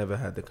dad never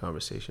had the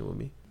conversation with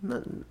me.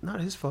 Not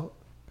his fault.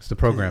 It's the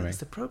programming. It's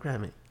the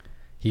programming.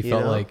 He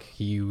felt like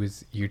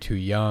you're too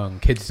young.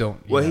 Kids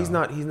don't. Well, he's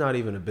not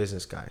even a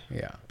business guy.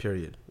 Yeah.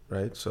 Period.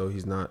 Right. So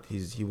he's not.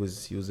 He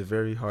was a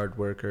very hard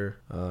worker.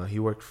 He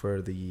worked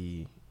for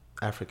the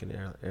African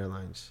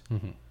Airlines.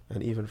 Mm-hmm.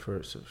 And even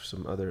for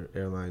some other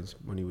airlines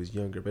when he was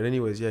younger. But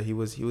anyways, yeah, he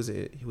was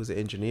an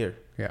engineer.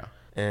 Yeah.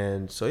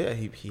 And so yeah,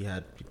 he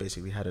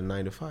basically had a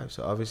 9 to 5.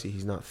 So obviously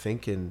he's not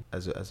thinking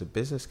as a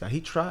business guy.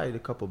 He tried a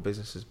couple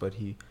businesses, but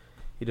he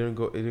didn't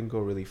go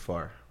really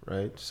far,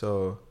 right?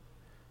 So,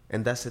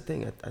 and that's the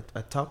thing.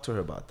 I talked to her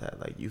about that.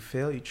 Like, you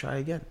fail, you try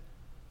again.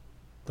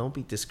 Don't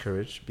be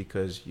discouraged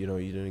because you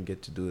didn't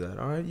get to do that.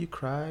 All right, you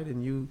cried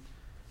and you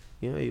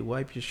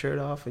wipe your shirt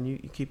off and you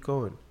keep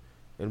going.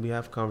 And we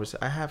have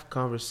I have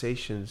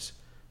conversations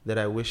that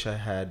I wish I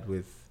had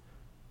with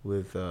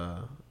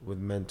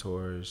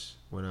mentors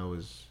when I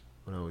was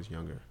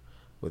younger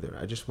with her.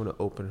 I just want to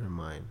open her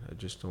mind. I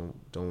just don't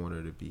want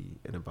her to be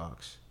in a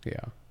box.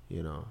 Yeah.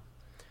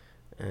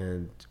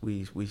 And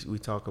we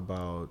talk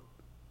about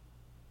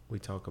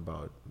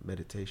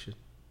meditation.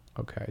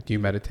 Okay. Do you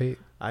meditate?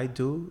 I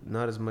do,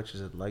 not as much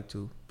as I'd like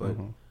to, but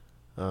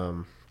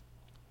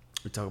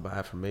we talk about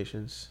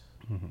affirmations.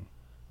 Mm-hmm.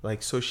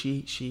 Like, so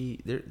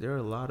there are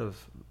a lot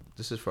of,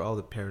 this is for all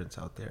the parents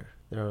out there.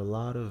 There are a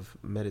lot of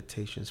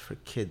meditations for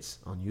kids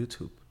on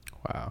YouTube.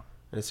 Wow.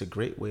 And it's a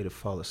great way to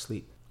fall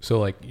asleep. So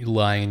like you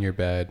lie in your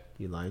bed.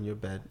 You lie in your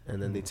bed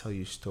and then they tell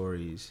you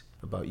stories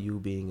about you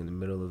being in the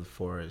middle of the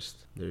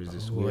forest. There's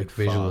this weird like fox.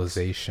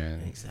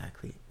 visualization.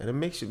 Exactly. And it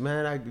makes you,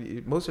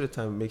 most of the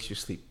time it makes you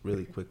sleep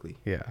really quickly.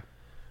 Yeah.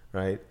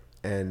 Right?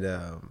 And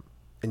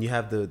you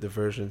have the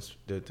versions,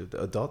 the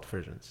adult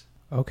versions.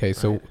 Okay,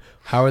 so right.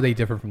 How are they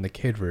different from the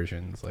kid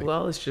versions? Like,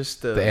 well, it's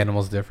just the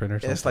animal's different or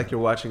something. It's like you're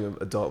watching an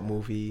adult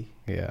movie.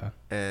 Yeah.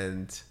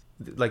 And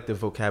like the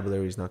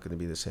vocabulary is not going to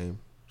be the same.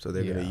 So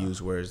they're going to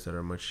use words that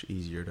are much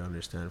easier to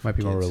understand. Might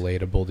be kids. more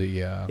relatable to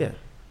Yeah.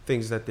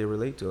 Things that they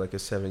relate to, like a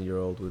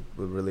 7-year-old would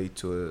relate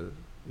to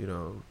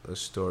a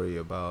story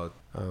about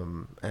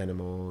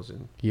animals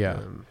and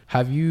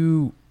Have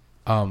you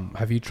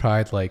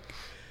tried like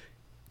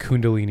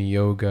Kundalini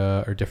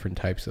yoga or different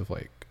types of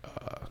like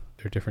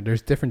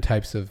there's different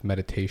types of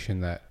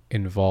meditation that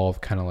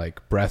involve kind of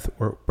like breath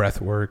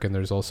work, and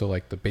there's also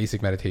like the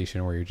basic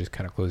meditation where you're just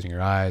kind of closing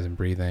your eyes and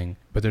breathing.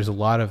 But there's a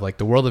lot of like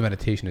the world of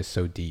meditation is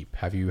so deep.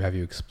 Have you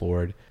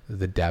explored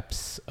the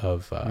depths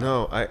of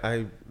No,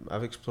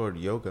 I've explored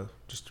yoga,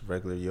 just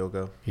regular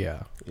yoga.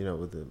 Yeah.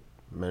 With the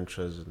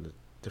mantras and the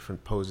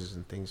different poses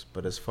and things,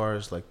 but as far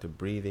as like the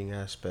breathing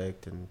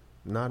aspect and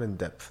not in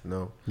depth,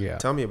 no. Yeah.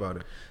 Tell me about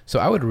it. So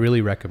I would really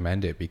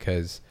recommend it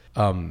because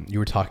you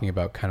were talking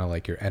about kind of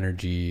like your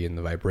energy and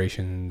the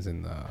vibrations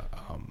and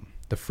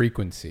the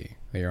frequency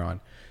that you're on.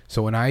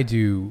 So when I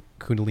do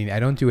Kundalini, I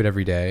don't do it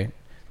every day,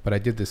 but I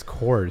did this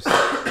course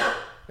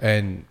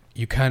and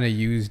you kind of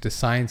use the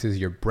sciences.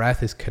 Your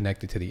breath is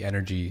connected to the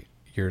energy,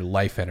 your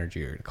life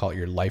energy, or call it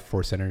your life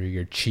force energy,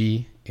 your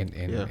chi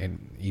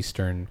in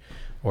Eastern,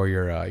 or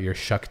your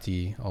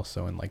Shakti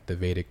also in like the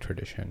Vedic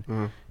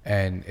tradition.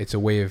 And it's a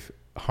way of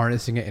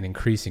harnessing it and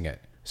increasing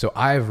it. So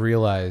I've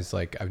realized,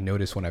 like, I've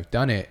noticed when I've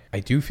done it, I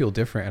do feel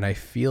different, and I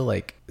feel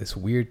like this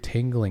weird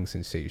tingling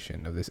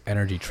sensation of this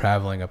energy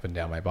traveling up and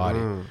down my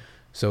body.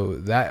 So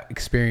that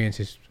experience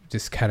is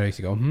just kind of makes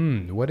you go,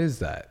 what is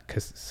that?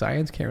 Because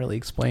science can't really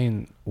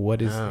explain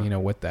what is,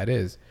 what that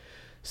is.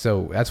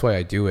 So that's why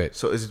I do it.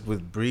 So is it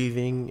with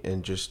breathing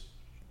and just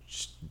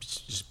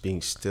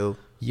being still?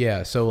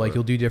 Yeah. So like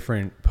you'll do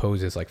different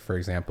poses. Like for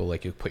example,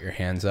 like you put your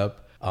hands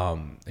up,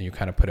 and you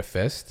kind of put a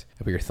fist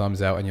and put your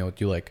thumbs out, and you'll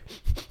do like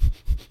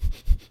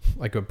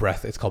a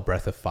breath. It's called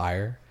breath of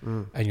fire,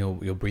 and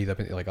you'll breathe up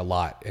like a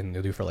lot, and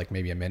you'll do for like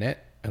maybe a minute,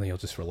 and then you'll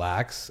just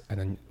relax. And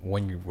then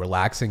when you're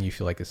relaxing, you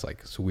feel like it's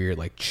like this weird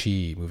like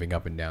chi moving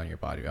up and down your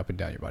body, up and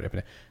down your body, up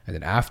and down. And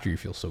then after you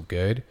feel so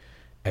good,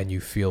 and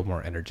you feel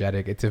more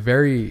energetic. It's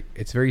very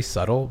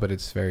subtle, but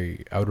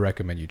I would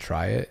recommend you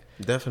try it.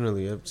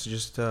 Definitely. It's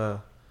just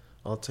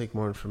I'll take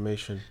more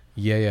information.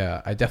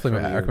 Yeah. I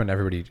recommend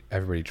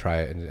everybody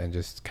try it and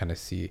just kind of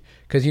see,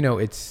 because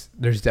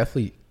there's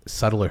definitely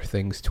subtler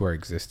things to our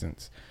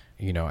existence.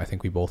 I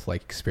think we both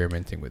like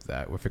experimenting with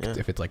that.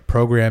 If it's like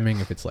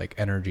programming, if it's like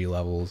energy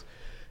levels,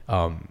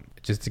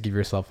 just to give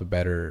yourself a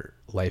better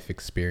life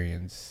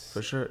experience.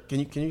 For sure.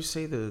 Can you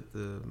say the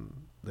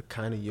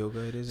kind of yoga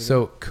it is again?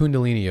 So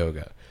Kundalini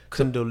yoga.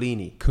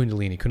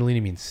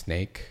 Kundalini means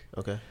snake.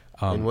 Okay.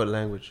 In what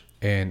language?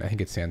 And I think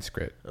it's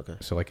Sanskrit. Okay.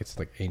 So like it's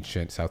like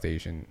ancient South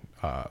Asian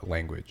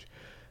language,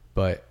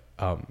 but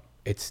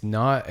it's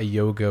not a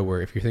yoga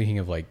where if you're thinking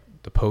of like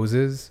the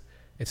poses,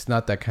 it's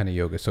not that kind of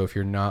yoga. So if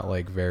you're not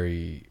like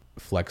very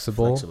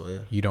flexible, yeah.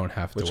 you don't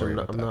have to worry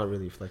about that. I'm not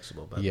really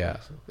flexible. By yeah.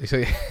 The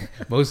way, so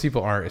most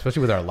people aren't,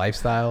 especially with our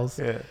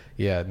lifestyles. Yeah.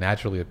 Yeah.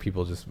 Naturally,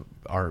 people just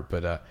aren't.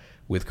 But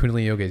with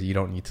Kundalini yoga, you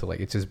don't need to like.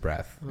 It's just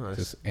breath.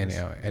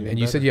 And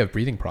you said you have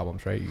breathing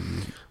problems, right?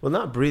 Well,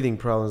 not breathing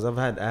problems. I've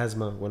had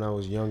asthma when I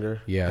was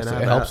younger. Yeah. And So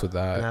it helps with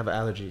that. And I have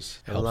allergies.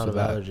 A lot of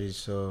allergies.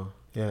 So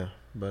yeah.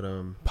 But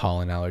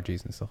pollen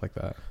allergies and stuff like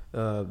that.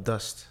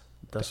 Dust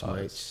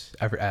mites.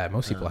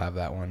 Most people have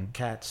that one.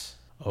 Cats.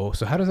 Oh,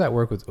 so how does that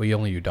work with? Well, you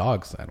only do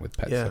dogs then with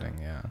pet sitting.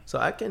 Yeah. So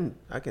I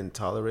can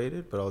tolerate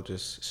it, but I'll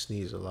just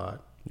sneeze a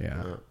lot.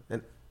 Yeah.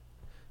 And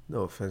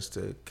no offense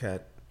to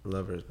cat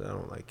lovers, but I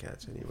don't like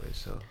cats anyway,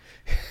 so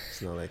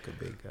it's not like a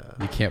big.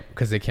 You can't,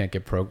 because they can't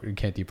you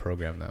can't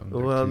deprogram them.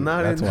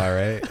 That's why,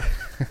 right?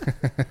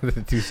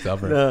 They're too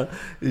stubborn. No,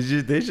 it's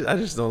just I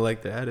just don't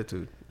like their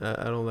attitude.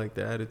 I don't like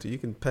their attitude. You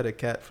can pet a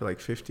cat for like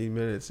 15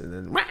 minutes and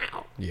then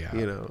wow. Yeah.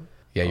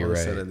 Yeah, you're all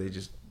right. of a sudden they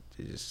just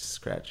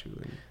scratch you.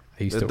 And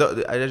I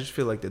I just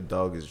feel like the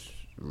dog is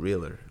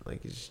realer.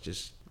 Like it's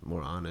just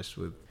more honest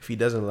with. If he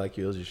doesn't like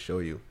you, he'll just show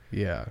you.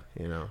 Yeah.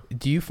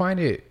 Do you find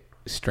it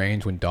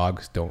strange when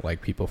dogs don't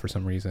like people for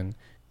some reason?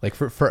 Like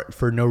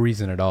for no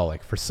reason at all.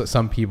 Like for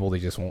some people, they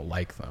just won't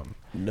like them.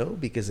 No,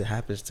 because it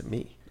happens to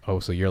me. Oh,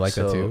 so you're like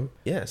that too?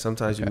 Yeah.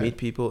 Sometimes you meet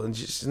people and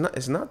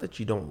it's not that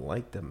you don't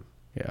like them.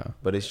 Yeah.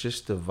 But it's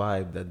just the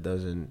vibe that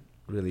doesn't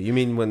really. You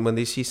mean when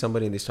they see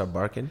somebody and they start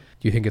barking?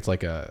 Do you think it's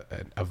like a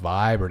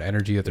vibe or an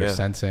energy that they're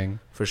sensing?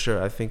 For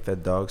sure. I think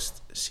that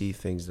dogs see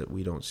things that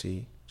we don't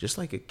see. Just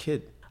like a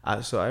kid.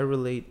 So I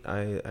relate.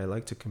 I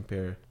like to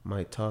compare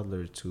my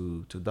toddler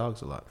to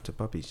dogs a lot, to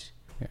puppies.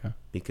 Yeah.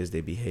 Because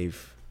they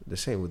behave the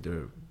same with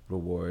their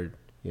reward.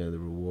 The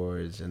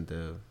rewards and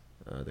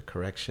the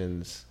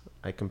corrections.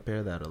 I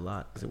compare that a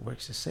lot. It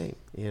works the same,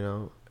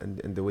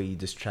 and the way you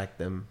distract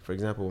them. For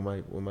example,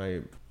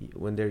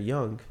 when they're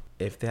young,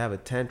 if they have a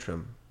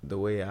tantrum,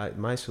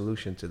 my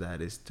solution to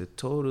that is to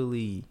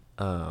totally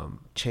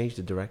change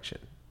the direction.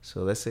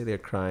 So let's say they're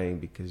crying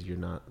because you're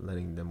not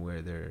letting them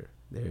wear their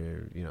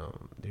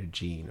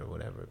jean or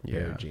whatever,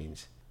 pair of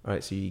jeans. All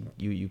right, so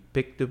you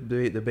pick the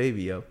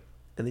baby up,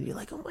 and then you're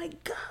like, oh my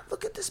God,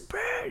 look at this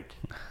bird.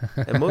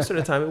 And most of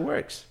the time it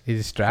works. He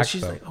distracts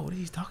them. She's like, oh, what are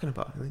you talking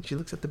about? And then she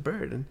looks at the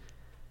bird, and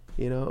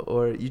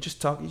or you just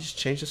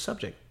change the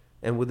subject.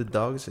 And with the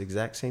dog, it's the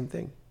exact same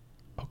thing.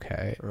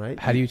 Okay. Right?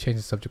 How do you change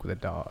the subject with a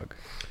dog?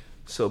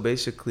 So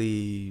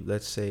basically,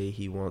 let's say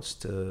he wants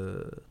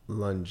to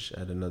lunge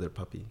at another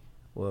puppy.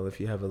 Well, if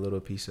you have a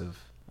little piece of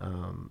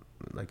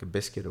like a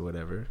biscuit or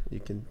whatever, you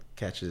can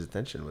catch his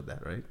attention with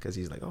that, right? Because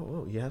he's like,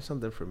 oh, you have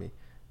something for me.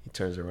 He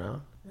turns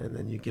around, and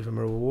then you give him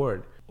a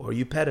reward, or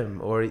you pet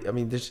him, or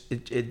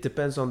it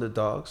depends on the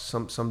dogs.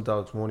 Some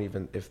dogs won't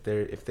even, if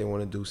they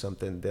want to do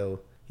something,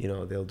 they'll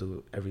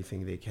do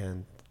everything they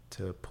can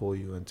to pull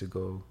you and to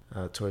go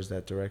towards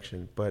that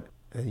direction. But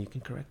then you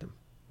can correct him.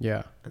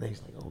 Yeah. And then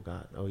he's like, oh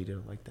God, he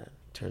didn't like that.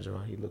 He turns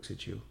around, he looks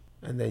at you,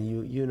 and then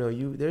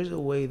you there's a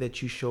way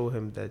that you show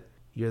him that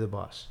you're the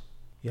boss.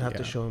 You have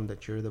to show him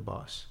that you're the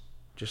boss,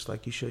 just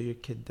like you show your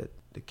kid that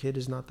the kid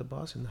is not the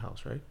boss in the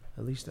house, right?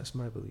 At least that's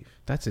my belief.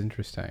 That's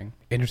interesting.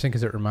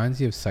 Because it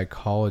reminds me of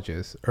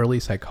psychologists. Early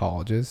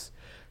psychologists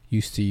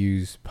used to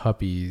use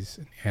puppies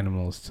and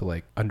animals to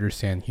like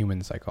understand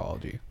human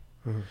psychology.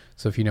 Mm-hmm.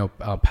 So if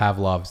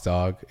Pavlov's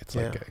dog, it's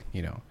like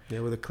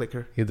with a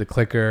clicker. He had the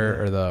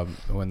clicker, or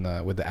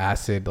with the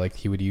acid, like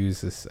he would use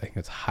this. I think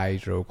it's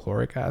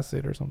hydrochloric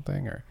acid or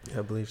something, or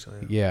I believe so.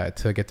 Yeah,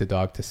 to get the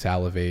dog to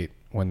salivate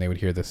when they would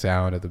hear the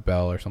sound of the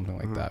bell or something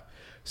like that.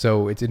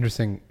 So it's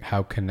interesting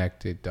how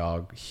connected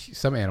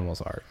some animals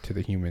are to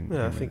the human.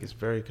 Yeah, I think it's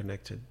very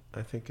connected.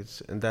 I think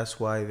and that's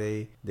why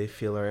they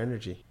feel our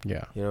energy.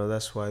 Yeah. You know,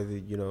 that's why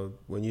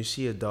when you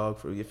see a dog,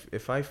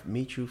 if I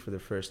meet you for the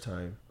first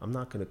time, I'm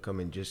not gonna come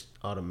and just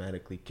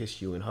automatically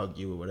kiss you and hug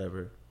you or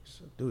whatever.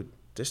 So, dude,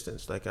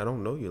 distance. Like, I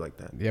don't know you like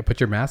that. Yeah, put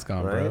your mask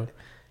on, right? bro. Yeah.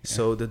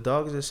 So the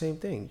dog is the same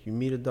thing. You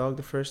meet a dog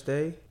the first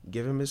day,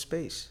 give him his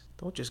space.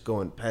 Don't just go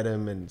and pet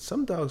him. And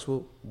some dogs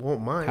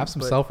won't mind. Have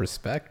some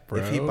self-respect, bro.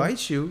 If he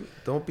bites you,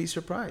 don't be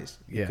surprised.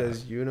 Yeah.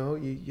 Because, you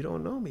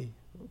don't know me.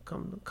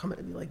 Don't come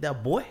at me like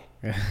that, boy.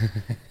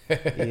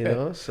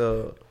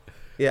 So,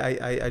 yeah,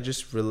 I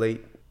just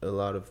relate a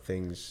lot of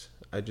things.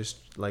 I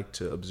just like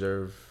to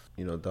observe,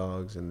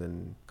 dogs and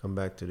then come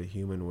back to the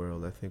human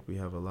world. I think we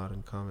have a lot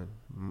in common,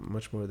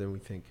 much more than we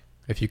think.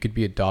 If you could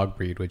be a dog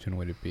breed, which one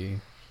would it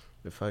be?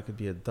 If I could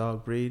be a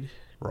dog breed,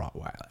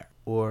 Rottweiler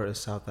or a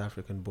South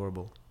African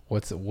Boerboel.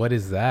 What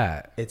is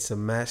that? It's a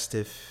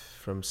Mastiff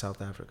from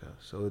South Africa,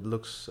 so it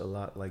looks a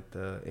lot like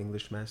the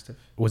English Mastiff.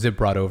 Was it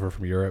brought over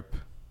from Europe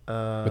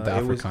with the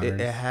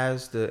Afrikaners? It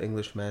has the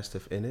English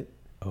Mastiff in it,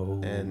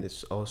 and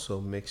it's also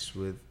mixed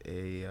with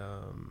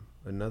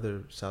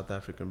another South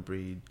African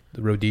breed,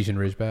 the Rhodesian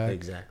Ridgeback.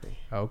 Exactly.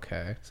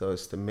 Okay. So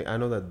I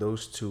know that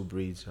those two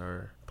breeds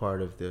are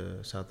part of the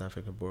South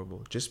African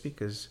Boerboel, just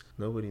because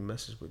nobody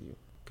messes with you.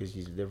 Because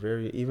they're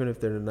even if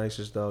they're the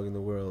nicest dog in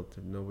the world,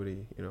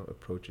 nobody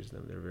approaches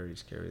them. They're very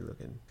scary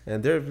looking,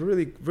 and they're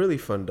really really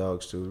fun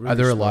dogs too. Really are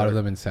there smart. a lot of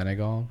them in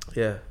Senegal?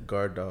 Yeah,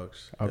 guard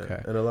dogs. Okay,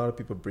 yeah. And a lot of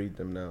people breed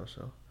them now.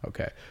 So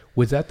okay,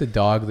 was that the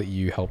dog that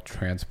you helped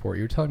transport?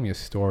 You were telling me a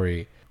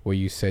story where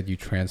you said you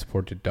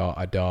transported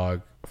a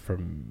dog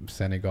from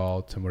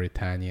Senegal to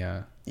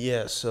Mauritania.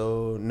 Yeah.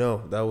 So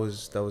no, that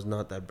was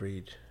not that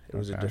breed. It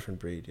was a different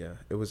breed. Yeah,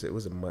 it was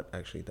a mutt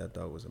actually. That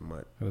dog was a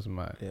mutt. It was a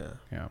mutt. Yeah.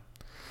 Yeah.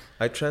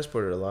 I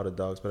transported a lot of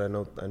dogs, but I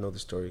know the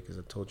story because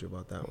I told you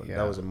about that one. Yeah.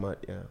 That was a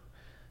mutt, yeah.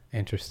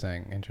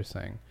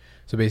 Interesting.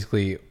 So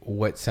basically,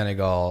 what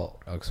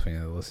Senegal, I'll explain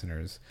to the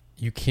listeners,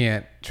 you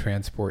can't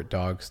transport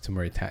dogs to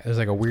Mauritania. There's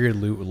like a weird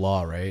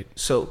law, right?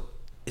 So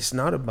it's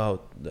not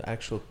about the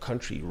actual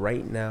country.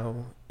 Right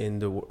now,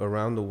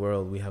 around the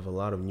world, we have a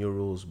lot of new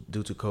rules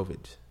due to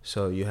COVID.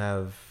 So you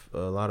have a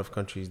lot of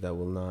countries that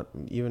will not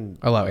even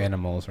allow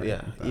animals, right?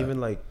 Yeah,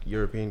 even like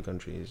European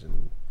countries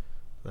and.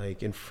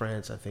 Like in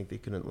France, I think they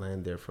couldn't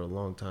land there for a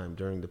long time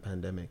during the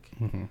pandemic.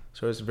 Mm-hmm.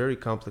 So it's very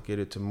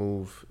complicated to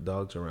move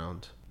dogs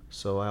around.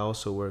 So I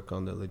also work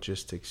on the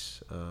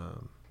logistics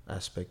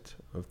aspect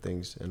of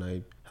things, and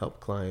I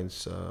help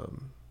clients,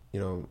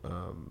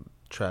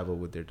 travel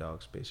with their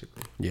dogs,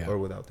 basically. Yeah. Or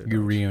without their dogs.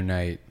 You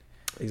reunite.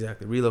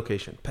 Exactly.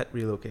 Relocation. Pet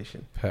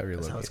relocation.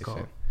 That's how it's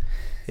called.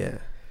 Yeah.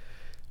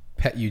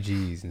 Pet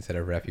UGs instead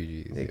of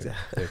refugees.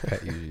 Exactly. They're pet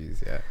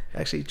UGs, yeah.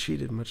 Actually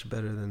treated much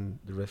better than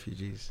the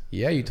refugees.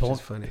 Yeah, you told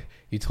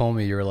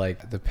me you were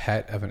like, the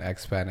pet of an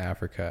expat in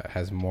Africa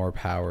has more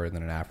power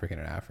than an African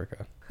in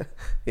Africa.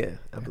 Yeah,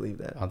 I believe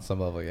that. On some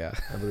level, yeah.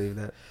 I believe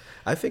that.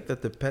 I think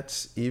that the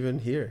pets even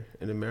here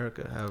in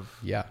America have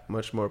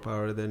much more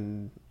power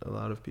than a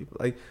lot of people.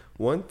 Like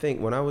one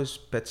thing, when I was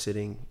pet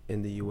sitting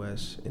in the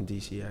U.S., in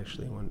D.C.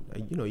 actually, when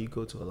you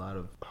go to a lot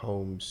of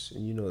homes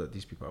and you know that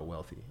these people are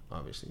wealthy,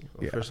 obviously.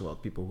 Well, first of all,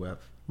 people who have,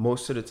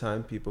 most of the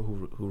time, people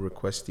who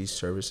request these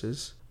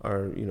services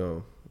are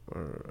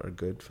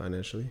good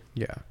financially.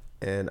 Yeah.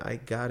 And I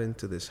got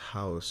into this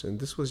house,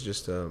 and this was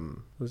just it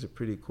was a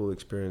pretty cool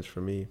experience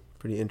for me,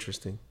 pretty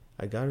interesting.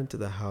 I got into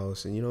the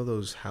house, and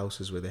those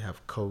houses where they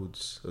have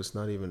codes. So it's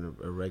not even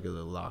a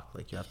regular lock.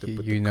 Like you have to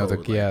put the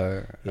code,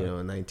 in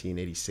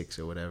 1986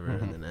 or whatever,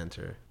 and then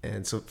enter.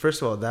 And so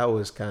first of all, that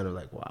was kind of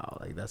like, wow,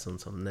 like that's on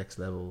some next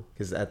level.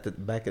 Because that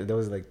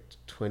was like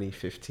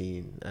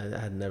 2015. I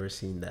had never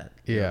seen that.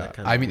 Yeah, that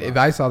kind of lock. If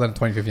I saw that in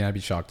 2015, I'd be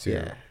shocked too.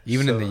 Yeah,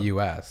 even in the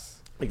U.S.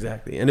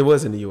 Exactly, and it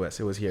was in the U.S.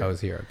 It was here. I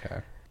was here,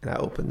 okay. And I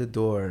opened the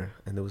door,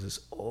 and there was this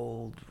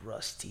old,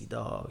 rusty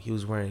dog. He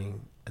was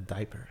wearing a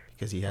diaper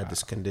because he had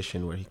this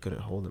condition where he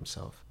couldn't hold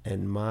himself.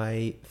 And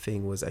my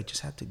thing was I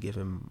just had to give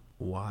him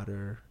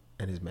water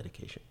and his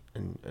medication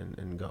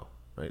and go,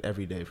 right,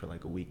 every day for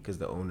like a week because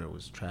the owner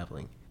was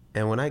traveling.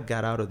 And when I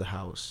got out of the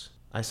house,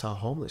 I saw a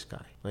homeless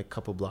guy like a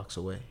couple blocks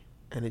away.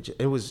 And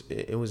it was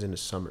in the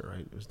summer,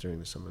 right? It was during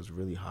the summer. It was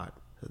really hot.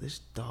 So this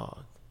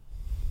dog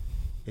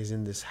is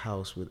in this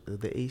house with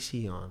the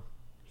AC on.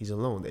 He's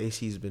alone. The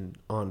AC's been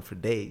on for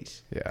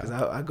days. Yeah. Because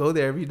I go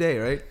there every day,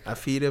 right? I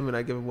feed him and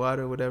I give him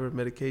water, whatever,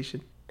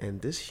 medication.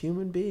 And this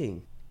human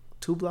being,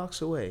 2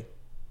 blocks away,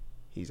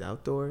 he's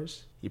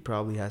outdoors. He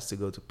probably has to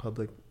go to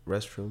public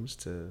restrooms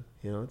to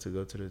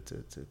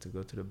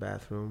go to the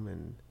bathroom.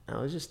 And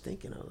I was just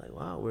thinking, I was like,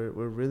 wow, we're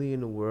really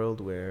in a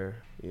world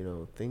where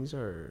things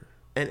are,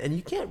 and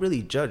you can't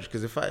really judge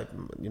because if I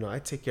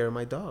take care of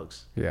my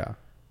dogs. Yeah.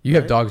 You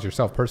have dogs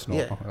yourself, personal.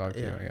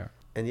 Yeah.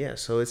 And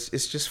so it's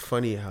just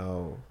funny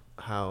how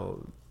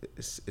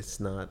it's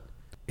not.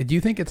 Do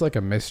you think it's like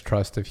a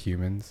mistrust of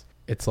humans?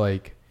 It's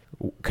like,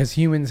 because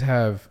humans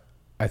have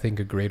I think,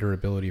 a greater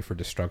ability for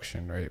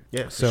destruction, right?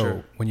 Yeah, for So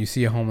sure. when you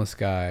see a homeless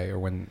guy, or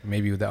when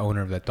maybe the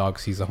owner of that dog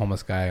sees a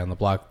homeless guy on the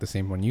block, the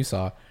same one you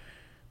saw,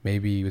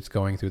 maybe what's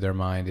going through their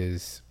mind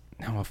is,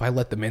 no, if I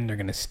let them in, they're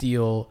going to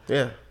steal.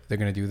 Yeah. They're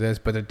going to do this.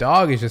 But the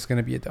dog is just going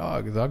to be a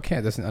dog. The dog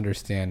doesn't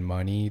understand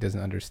money,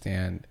 doesn't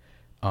understand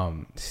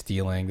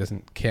stealing,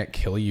 can't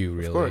kill you,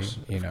 really.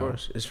 Of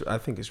course. I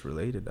think it's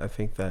related. I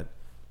think that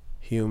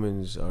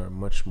humans are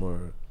much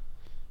more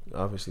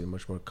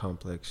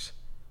complex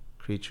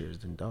creatures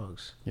than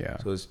dogs. Yeah.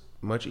 So it's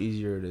much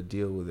easier to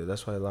deal with it.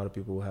 That's why a lot of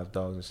people will have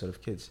dogs instead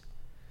of kids.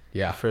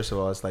 Yeah. First of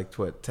all, it's like,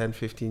 what, 10,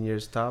 15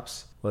 years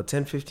tops? Well,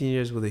 10, 15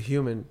 years with a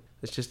human,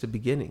 it's just the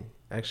beginning,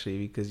 actually,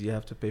 because you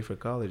have to pay for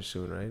college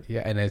soon, right?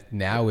 Yeah, and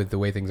now with the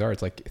way things are,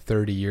 it's like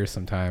 30 years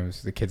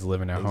sometimes the kids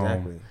living at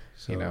home.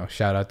 So,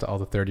 shout out to all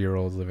the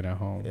 30-year-olds living at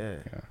home. Yeah,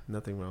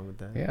 nothing wrong with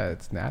that. Yeah,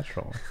 it's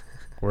natural.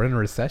 We're in a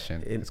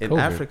recession. In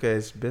Africa,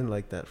 it's been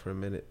like that for a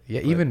minute. Yeah,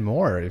 even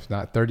more, if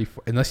not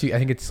 34. Unless I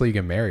think it's till you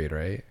get married,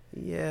 right?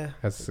 Yeah,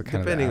 that's the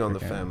kind depending of on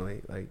the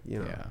family. Like,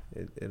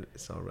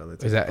 it's all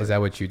relative. Is that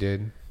what you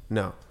did?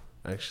 No,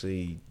 I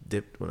actually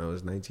dipped when I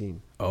was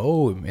 19.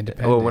 Oh,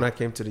 independent. Oh, when I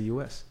came to the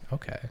U.S.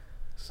 Okay.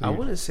 So I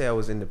wouldn't say I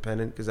was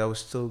independent because I was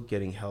still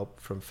getting help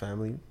from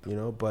family,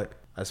 but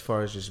as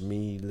far as just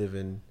me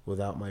living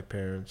without my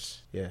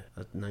parents,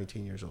 at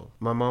 19 years old.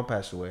 My mom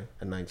passed away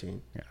at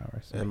 19. Yeah,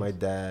 and my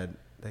dad,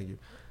 thank you.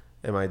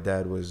 And my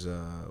dad was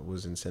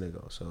in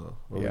Senegal. So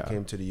when we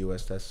came to the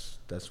U.S.,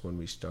 that's when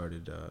we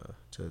started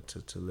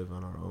to live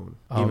on our own.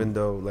 Even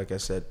though, like I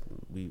said,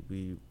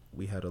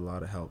 we had a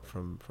lot of help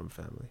from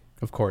family.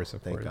 Of course.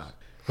 Thank God.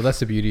 Well, that's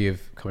the beauty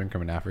of coming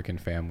from an African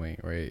family,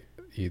 right?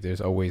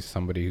 There's always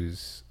somebody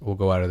will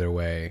go out of their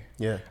way.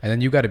 Yeah. And then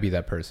you got to be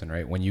that person,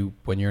 right? When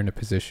you're in a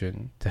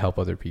position to help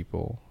other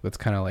people, that's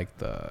kind of like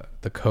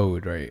the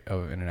code, right?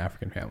 In an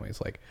African family.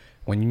 It's like,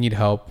 when you need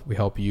help, we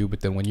help you.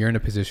 But then when you're in a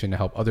position to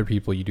help other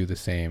people, you do the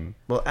same.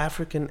 Well,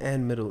 African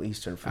and Middle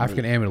Eastern for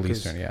African me, and Middle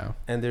Eastern, yeah.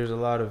 And there's a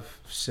lot of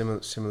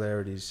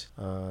similarities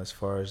as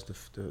far as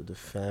the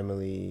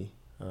family,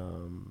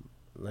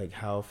 like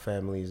how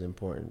family is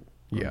important.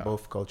 Yeah.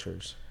 Both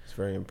cultures. It's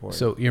very important.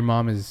 So your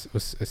mom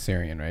was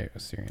Assyrian, right?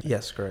 Assyrian.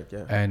 Yes, correct.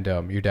 Yeah. And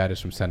your dad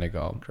is from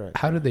Senegal. Correct.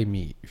 How did they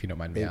meet, if you don't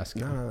mind me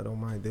asking? No, I don't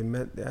mind.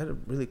 They had a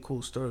really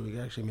cool story. We could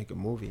actually make a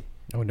movie.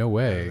 Oh, no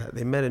way.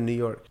 They met in New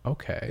York.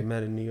 Okay. They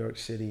met in New York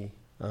City.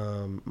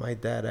 My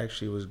dad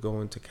actually was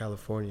going to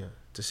California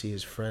to see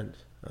his friend,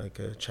 like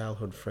a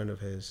childhood friend of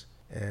his.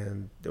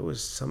 And there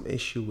was some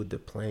issue with the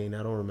plane.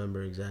 I don't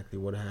remember exactly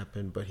what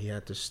happened, but he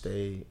had to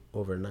stay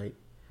overnight.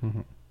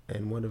 Mm-hmm.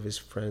 And one of his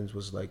friends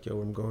was like,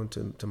 "Yo, I'm going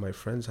to my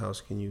friend's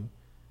house. You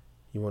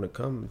want to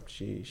come?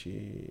 She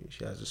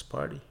has this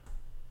party."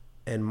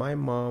 And my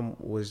mom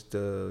was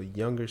the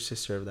younger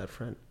sister of that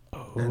friend.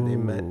 Oh. And they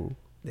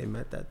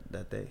met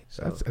that day.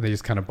 So And they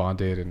just kind of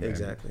bonded.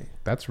 Exactly. And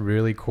that's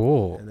really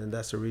cool. And then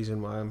that's the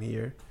reason why I'm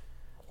here.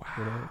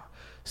 Wow.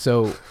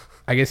 So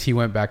I guess he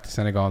went back to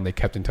Senegal and they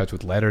kept in touch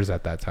with letters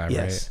at that time,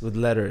 right? Yes, with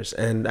letters.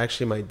 And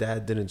actually my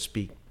dad didn't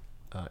speak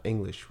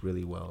English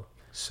really well.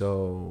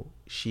 So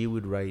she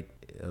would write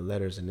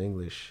letters in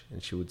English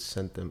and she would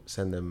send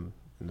them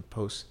in the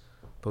post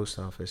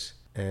office,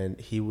 and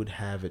he would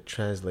have it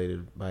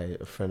translated by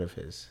a friend of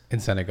his in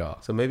Senegal.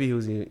 So maybe he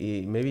was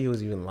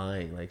even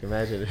lying. Like,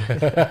 imagine.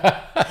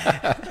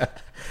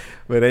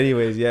 But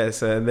anyways,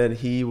 yes. And then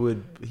he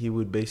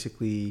would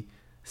basically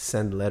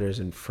send letters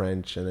in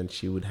French, and then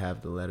she would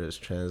have the letters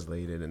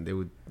translated, and they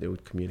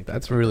would communicate.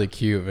 That's really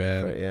cute,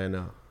 man. Right, yeah,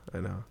 I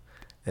know.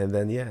 And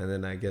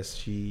then I guess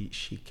she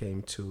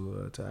came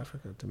to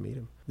Africa to meet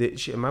him.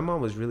 My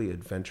mom was really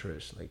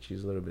adventurous. Like,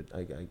 she's a little bit.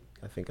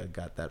 I think I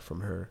got that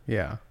from her.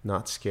 Yeah.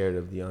 Not scared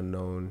of the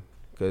unknown,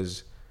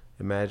 because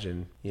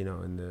imagine,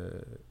 in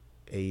the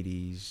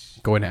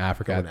 80s going to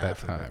Africa at that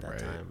time,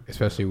 right?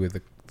 Especially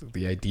with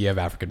the idea of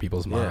African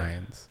people's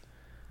minds.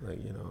 Like,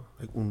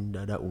 like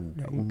undada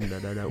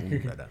undada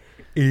undada.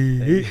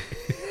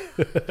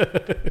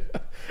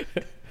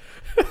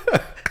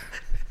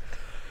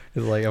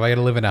 It's like, am I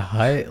gonna live in a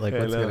hut? Like,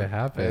 what's gonna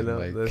happen? I know.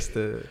 Like, that's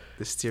the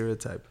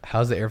stereotype.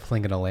 How's the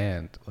airplane gonna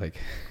land? Like,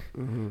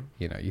 mm-hmm.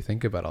 You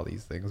think about all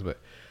these things, but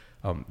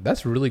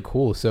that's really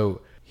cool.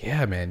 So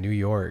yeah, man, New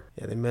York.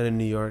 Yeah, they met in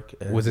New York.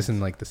 Was this in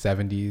like the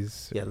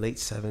 70s? Yeah, late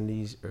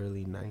 70s,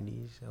 early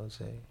 90s, I would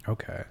say.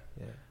 Okay.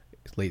 Yeah.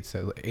 Early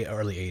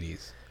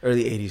 80s.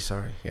 Early 80s,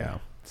 sorry. Yeah.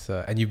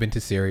 So, and you've been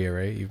to Syria,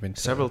 right? You've been to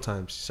several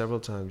times.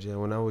 Yeah,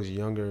 when I was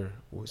younger,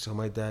 so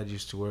my dad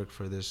used to work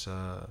for this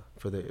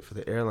for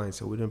the airline,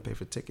 so we didn't pay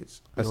for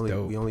tickets.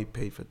 Dope. We only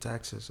paid for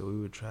taxes, so we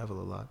would travel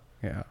a lot.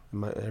 Yeah.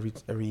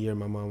 Every year,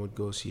 my mom would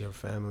go see her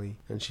family,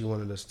 and she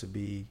wanted us to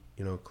be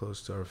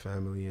close to our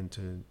family and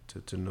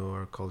to know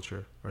our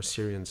culture, our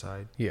Syrian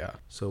side. Yeah.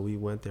 So we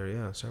went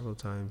there, several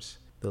times.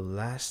 The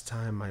last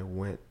time I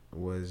went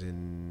was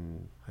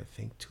in, I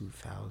think,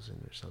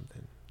 2000 or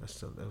something.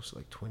 That was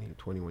like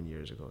 21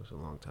 years ago. It's a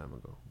long time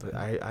ago. But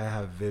I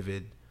have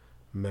vivid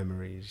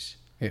memories.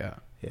 Yeah.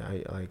 Yeah,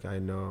 I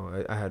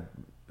know. I had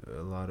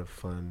a lot of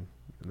fun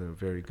They're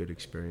very good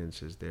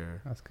experiences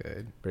there. That's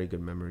good. Very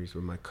good memories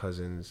with my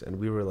cousins, and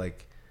we were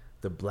like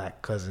the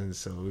black cousins,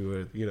 so we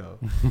were,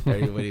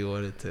 everybody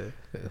wanted to.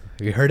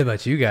 We heard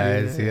about you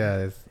guys. Yeah. Yeah,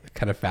 it's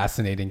kind of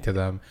fascinating to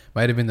them.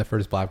 Might have been the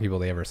first black people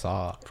they ever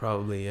saw.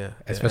 Probably, yeah.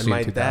 Especially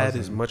and my in dad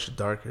 2000. is much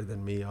darker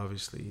than me,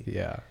 obviously.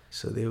 Yeah.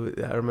 So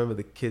I remember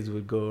the kids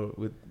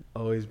would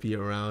always be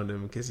around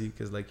him because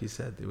like you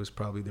said, it was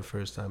probably the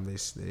first time they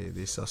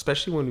saw,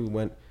 especially when we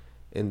went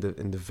in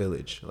the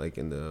village, like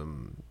in the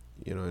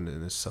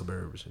in the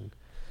suburbs and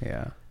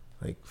Yeah.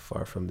 like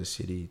far from the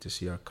city to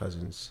see our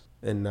cousins.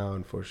 And now,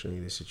 unfortunately,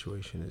 the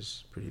situation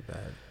is pretty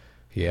bad.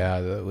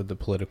 Yeah, with the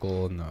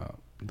political and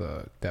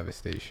the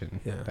devastation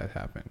that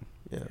happened.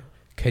 Yeah.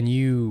 Do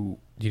you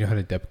know how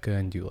to debka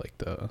and do like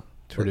the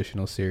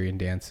traditional Syrian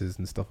dances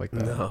and stuff like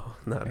that? No,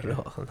 not at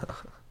all.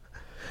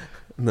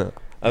 No.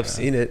 I've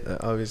seen it.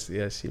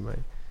 Obviously, I see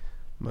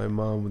my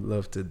mom would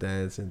love to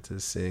dance and to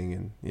sing,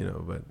 and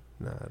but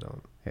no, I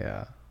don't.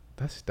 Yeah,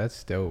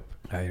 that's dope.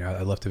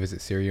 I'd love to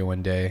visit Syria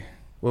one day.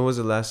 When was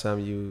the last time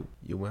you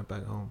went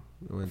back home?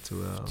 You went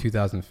to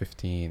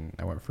 2015.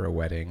 I went for a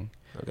wedding.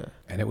 Okay.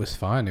 And it was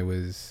fun. It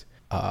was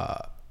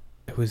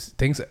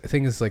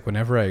things like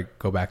whenever I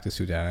go back to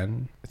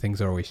Sudan,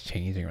 things are always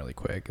changing really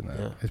quick, and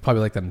it's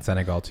probably like that in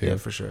Senegal too. Yeah,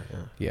 for sure.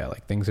 Yeah,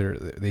 like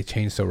they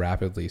change so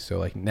rapidly. So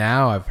like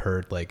now I've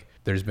heard like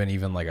there's been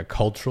even like a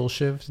cultural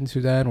shift in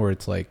Sudan where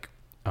it's like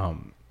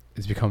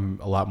it's become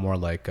a lot more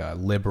like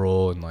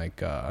liberal and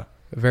like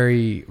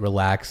very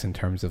relaxed in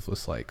terms of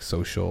just like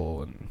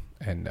social and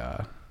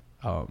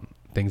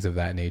things of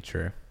that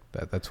nature.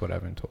 That's what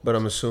I've been told. But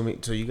I'm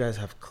assuming, so you guys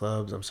have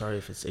clubs. I'm sorry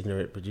if it's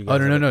ignorant, but you guys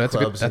Oh, no, have that's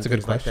clubs a good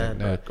and things like question.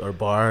 that? Or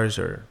bars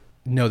or...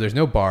 No, there's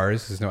no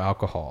bars. There's no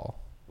alcohol.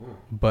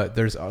 But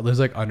there's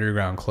like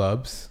underground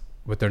clubs,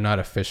 but they're not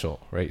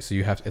official, right? So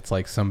it's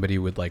like somebody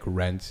would like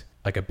rent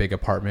like a big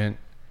apartment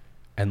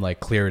and like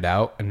clear it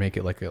out and make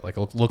it look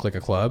like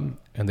a club,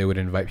 and they would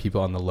invite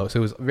people on the low. So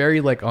it was very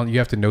like you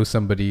have to know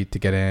somebody to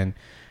get in.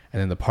 And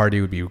then the party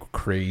would be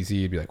crazy.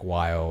 It'd be like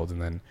wild. And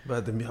then,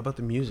 but how about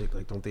the music?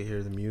 Like, don't they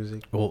hear the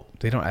music? Well,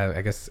 they don't.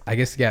 I guess.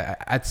 Yeah.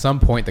 At some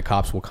point, the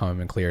cops will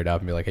come and clear it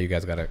up and be like, "Hey, you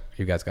guys gotta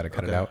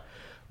cut it out."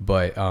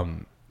 But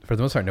for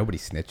the most part, nobody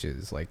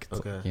snitches. Like,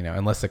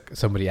 unless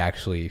somebody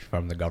actually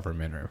from the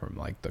government or from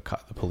like the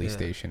police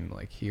station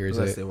like hears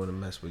unless it. they want to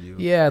mess with you.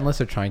 Yeah, unless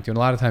they're trying to. And a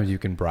lot of times you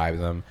can bribe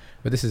them.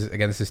 But this is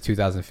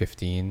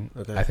 2015.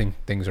 Okay. I think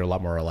things are a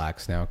lot more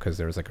relaxed now because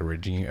there was like a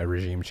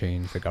regime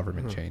change. The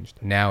government changed.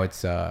 Now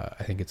it's I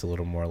think it's a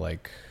little more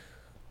like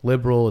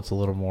liberal. It's a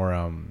little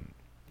more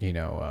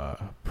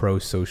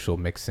pro-social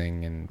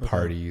mixing and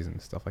parties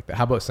and stuff like that.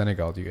 How about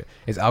Senegal?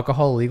 Is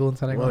alcohol legal in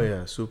Senegal? Oh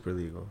yeah, super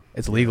legal.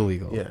 It's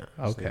legal. Yeah.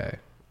 Okay.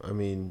 I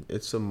mean,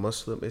 it's a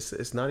Muslim.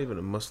 It's not even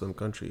a Muslim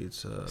country.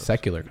 It's a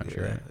secular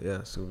country, right?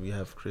 Yeah. So we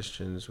have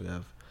Christians. We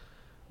have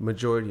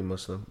majority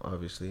Muslim,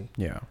 obviously.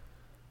 Yeah.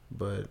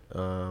 But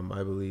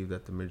I believe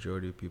that the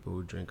majority of people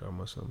who drink are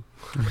Muslim.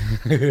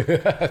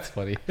 That's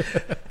funny.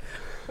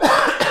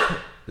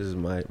 This is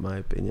my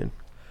opinion.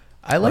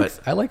 I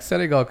like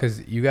Senegal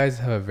because you guys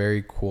have a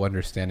very cool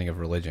understanding of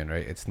religion,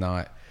 right? It's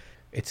not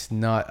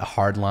a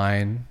hard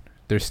line.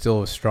 There's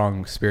still a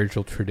strong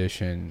spiritual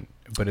tradition,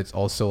 but it's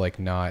also like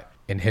not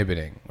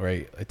inhibiting,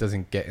 right? It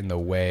doesn't get in the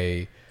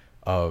way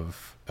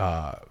of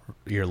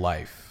your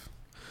life.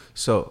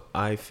 So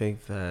I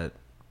think that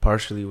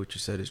partially what you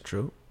said is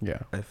true. Yeah.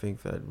 I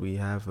think that we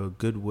have a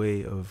good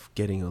way of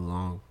getting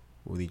along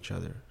with each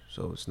other.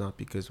 So it's not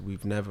because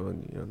we've never,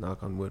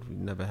 knock on wood, we've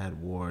never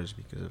had wars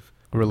because of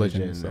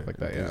religion and stuff like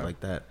that. Things Yeah. like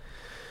that.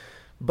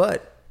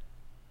 But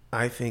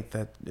I think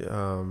that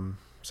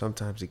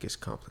sometimes it gets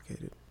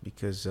complicated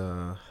because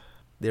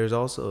there's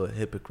also a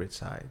hypocrite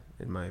side,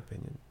 in my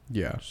opinion.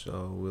 Yeah.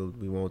 So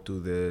we won't do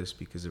this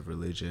because of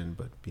religion,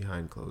 but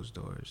behind closed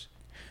doors.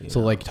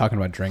 So like talking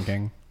about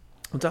drinking.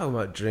 I'm talking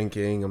about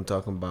drinking. I'm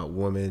talking about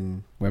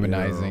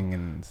womenizing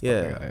and stuff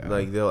like that. Yeah.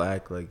 Like they'll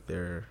act like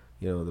they're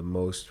the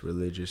most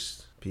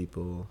religious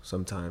people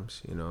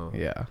sometimes.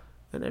 Yeah.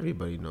 And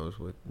everybody knows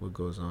what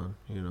goes on.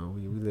 We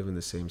live in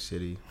the same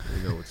city.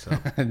 We know what's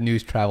up.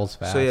 News travels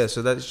fast.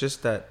 So that's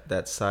just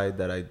that side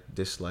that I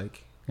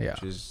dislike. Yeah.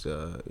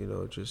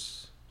 Which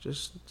is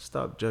just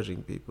stop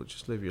judging people.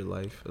 Just live your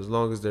life. As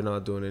long as they're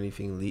not doing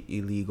anything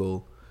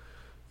illegal,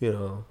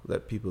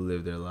 let people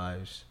live their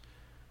lives.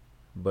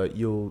 But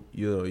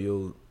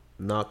you'll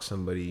knock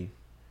somebody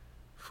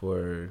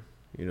for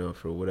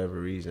whatever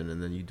reason,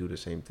 and then you do the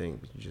same thing,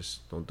 but you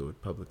just don't do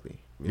it publicly.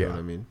 You know what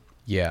I mean?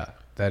 Yeah,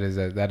 that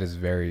is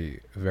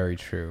very, very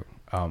true.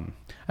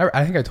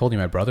 I think I told you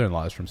my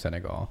brother-in-law is from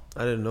Senegal.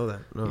 I didn't know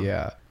that. No.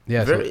 Yeah.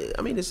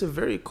 It's a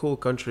very cool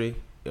country.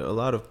 A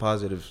lot of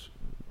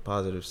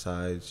positive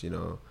sides.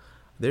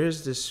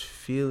 There's this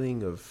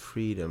feeling of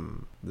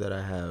freedom that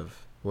I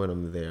have when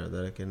I'm there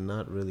that I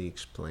cannot really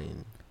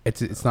explain.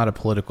 It's not a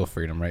political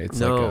freedom, right? It's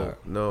no,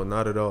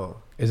 not at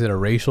all. Is it a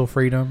racial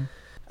freedom?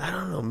 I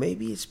don't know.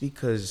 Maybe it's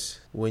because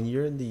when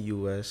you're in the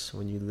U.S.,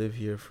 when you live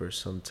here for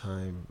some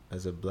time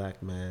as a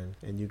black man,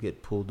 and you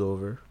get pulled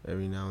over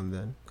every now and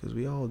then, because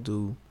we all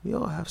do. We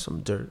all have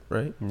some dirt,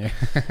 right? Yeah.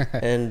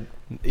 And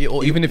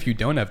Even if you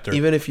don't have dirt,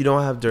 even if you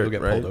don't have dirt, You'll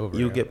get right? pulled over,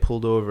 You'll yeah. get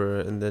pulled over,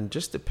 and then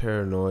just the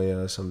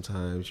paranoia.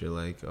 Sometimes you're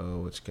like, "Oh,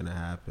 what's gonna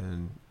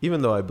happen?"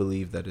 Even though I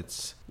believe that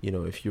it's,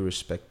 if you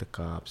respect the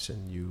cops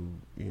and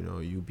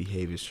you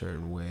behave a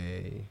certain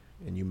way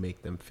and you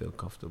make them feel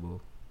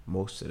comfortable,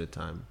 most of the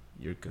time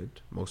you're good.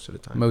 Most of the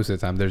time. most of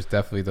the time, there's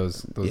definitely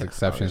those Yeah,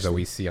 exceptions that obviously.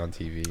 we see on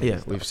TV. and Yeah,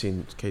 stuff. we've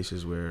seen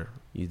cases where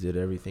you did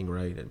everything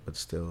right, but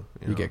still,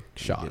 You get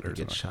shot you or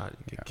get something. shot,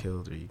 you get Yeah.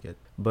 killed, or you get.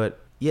 But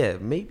yeah,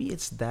 maybe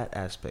it's that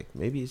aspect.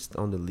 Maybe it's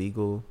on the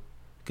legal,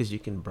 because you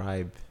can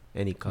bribe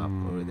any cop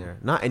over there.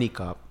 Not any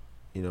cop.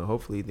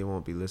 Hopefully they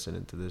won't be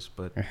listening to this,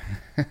 but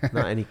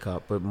not any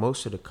cop, but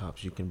most of the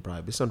cops you can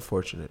bribe. It's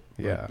unfortunate.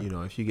 But,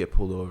 Yeah. if you get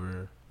pulled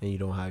over and you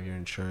don't have your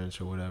insurance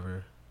or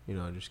whatever,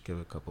 just give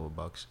a couple of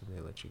bucks and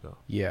they let you go.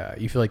 Yeah,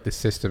 you feel like the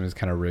system is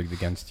kind of rigged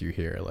against you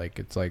here. Like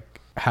it's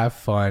like have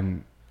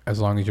fun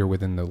as long as you're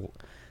within the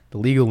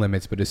legal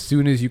limits, but as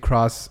soon as you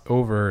cross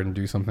over and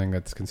do something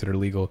that's considered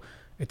illegal,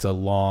 it's a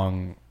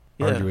long,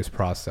 arduous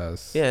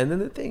process. Yeah, and then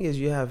the thing is,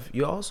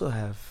 you also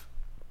have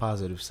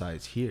positive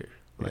sides here,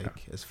 Yeah.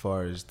 like as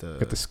far as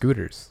Got the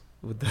scooters.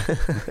 with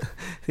the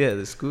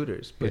the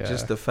scooters, but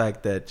just Yeah. the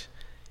fact that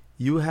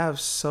you have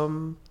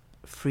some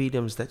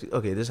freedoms that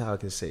this is how I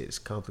can say it. It's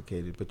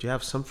complicated, but you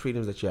have some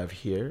freedoms that you have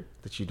here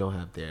that you don't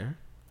have there.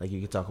 Like you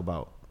can talk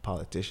about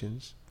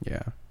politicians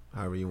Yeah.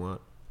 however you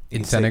want. You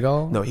In can say-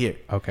 Senegal? no, here.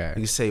 Okay. You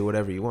can say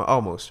whatever you want,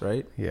 almost,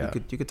 right? Yeah.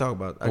 You could talk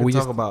about. I Well, we can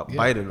talk just- about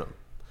yeah. Biden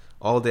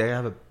all day. I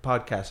have a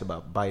podcast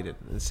about Biden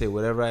and say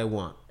whatever I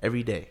want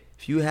every day.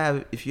 If you have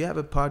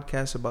a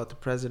podcast about the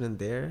president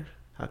there,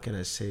 how can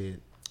I say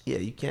it? Yeah,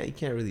 you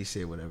can't really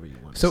say whatever you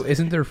want. So to say.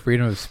 isn't there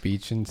freedom of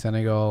speech in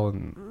Senegal?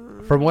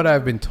 And from what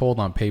I've been told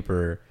on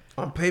paper,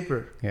 on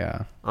paper,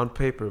 yeah.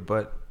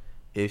 but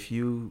if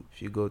you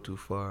go too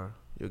far,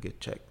 you'll get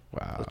checked.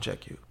 Wow. They'll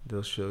check you.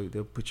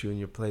 They'll put you in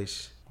your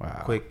place.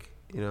 Wow. Quick,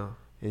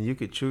 and you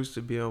could choose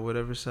to be on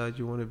whatever side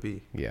you want to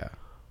be. Yeah.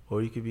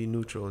 Or you could be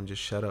neutral and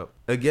just shut up.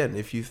 Again,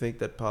 if you think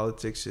that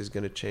politics is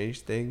going to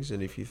change things,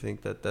 and if you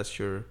think that that's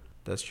your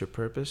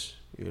purpose,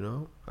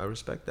 I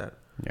respect that.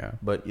 Yeah.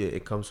 But yeah,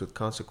 it comes with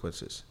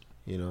consequences.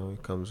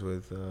 It comes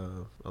with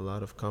a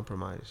lot of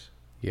compromise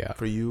Yeah.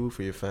 for you,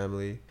 for your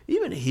family.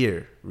 Even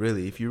here,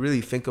 really, if you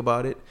really think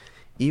about it,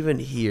 even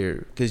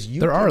here, because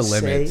There are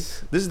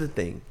limits. This is the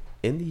thing.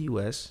 In the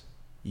U.S.,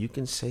 you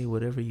can say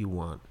whatever you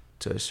want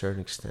to a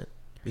certain extent.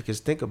 Because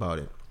think about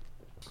it.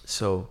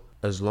 So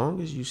as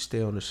long as you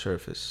stay on the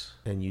surface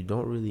and you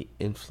don't really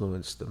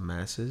influence the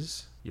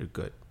masses, you're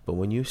good. But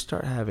when you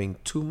start having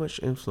too much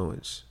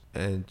influence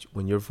and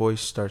when your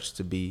voice starts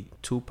to be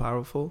too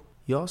powerful,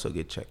 you also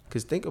get checked.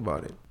 Because think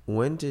about it.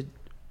 When did,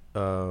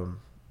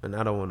 and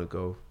I don't want to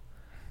go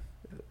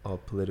all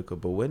political,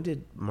 but when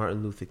did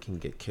Martin Luther King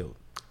get killed?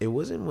 It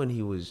wasn't when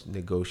he was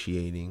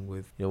negotiating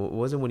with, it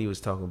wasn't when he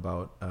was talking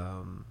about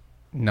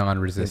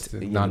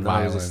Non-resistant,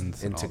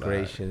 non-violence,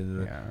 integration. And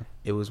all that. Yeah.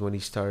 It was when he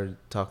started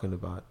talking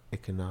about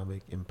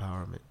economic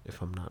empowerment,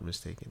 if I'm not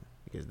mistaken.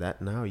 Because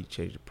that now you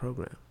change the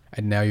program.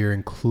 And now you're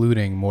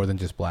including more than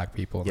just black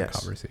people in Yes. the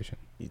conversation.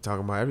 You're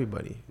talking about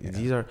everybody. Yeah.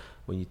 These are,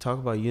 when you talk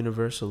about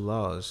universal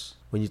laws,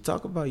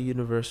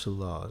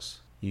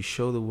 you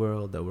show the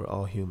world that we're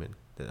all human.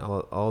 That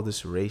all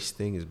this race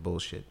thing is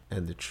bullshit.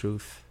 And the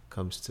truth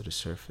comes to the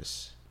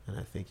surface. And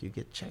I think you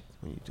get checked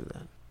when you do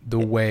that. The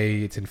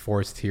way it's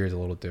enforced here is a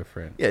little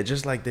different. Yeah,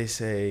 just like they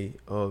say,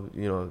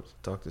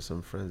 talk to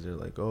some friends. They're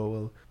like,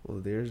 well,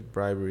 there's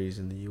briberies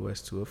in the U.S.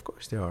 too. Of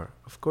course there are.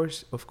 Of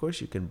course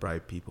you can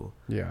bribe people.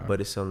 Yeah. But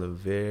it's on a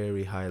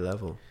very high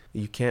level.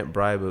 You can't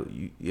bribe.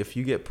 If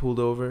you get pulled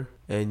over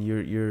and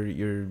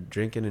you're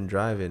drinking and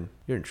driving,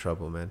 you're in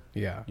trouble, man.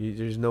 Yeah.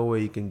 There's no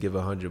way you can give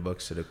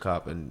 $100 to the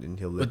cop and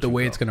he'll let you But the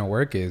way go. it's going to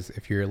work is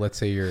if let's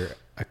say you're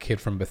a kid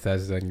from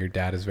Bethesda and your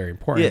dad is very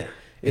important.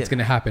 It's going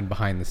to happen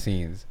behind the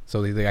scenes.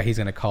 So he's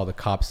going to call the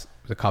cop's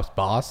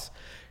boss,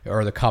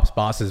 or the cop's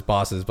boss's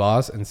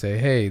boss, and say,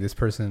 "Hey, this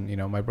person,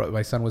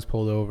 my son was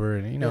pulled over,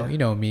 and you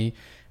know me."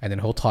 And then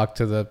he'll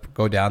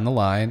go down the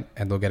line,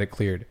 and they'll get it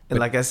cleared. And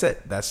like I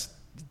said,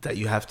 that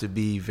you have to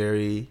be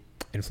very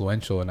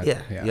influential, and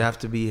you have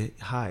to be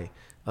high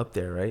up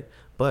there, right?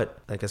 But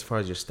like as far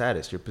as your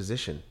status, your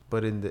position.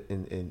 But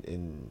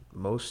in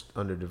most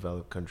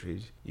underdeveloped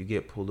countries, you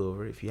get pulled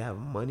over if you have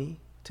money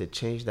to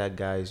change that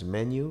guy's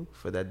menu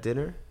for that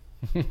dinner,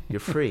 you're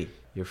free.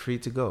 You're free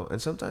to go.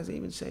 And sometimes they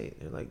even say,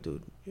 they're like,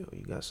 dude, you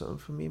got something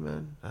for me,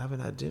 man? I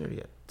haven't had dinner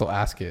yet. They'll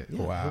ask it.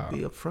 Yeah, Wow. he'll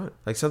be up front.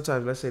 Like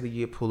sometimes, let's say that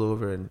you get pulled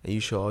over and you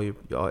show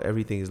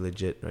everything is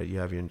legit, right? You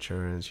have your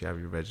insurance, you have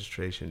your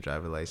registration,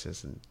 driver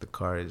license, and the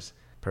car is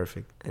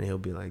perfect. And he'll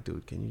be like,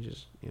 dude, can you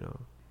just,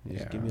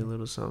 just give me a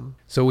little something?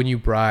 So when you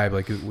bribe,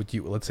 like,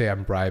 let's say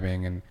I'm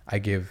bribing and I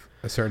give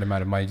a certain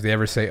amount of money, do they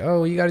ever say,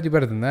 "Oh, you got to do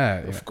better than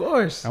that"? Of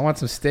course. I want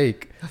some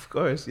steak. Of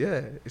course,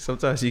 yeah.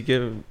 Sometimes you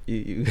give them,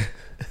 you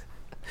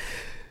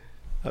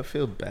I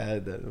feel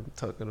bad that I'm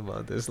talking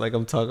about this. Like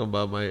I'm talking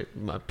about my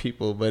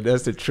people, but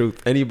that's the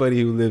truth.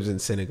 Anybody who lives in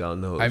Senegal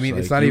knows. I mean,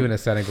 like, it's not even a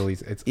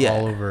Senegalese. It's Yeah.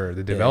 all over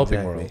the developing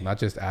exactly. world, not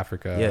just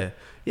Africa.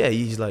 Yeah.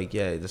 He's like,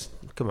 yeah, just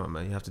come on,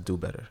 man. You have to do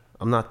better.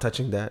 I'm not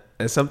touching that.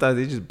 And sometimes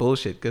they just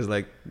bullshit because,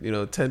 like,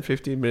 10,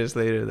 15 minutes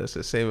later, that's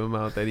the same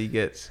amount that he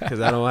gets because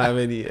I don't have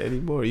any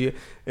more.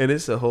 And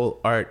it's a whole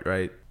art,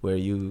 right, where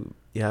you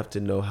have to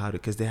know how to,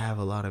 because they have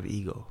a lot of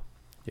ego.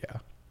 Yeah.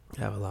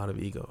 They have a lot of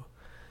ego.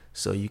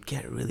 So you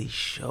can't really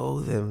show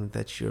them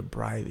that you're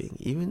bribing,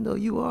 even though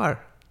you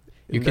are.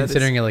 You're And that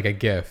considering is- it like a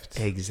gift.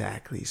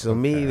 Exactly. So Okay.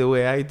 me, the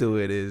way I do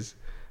it is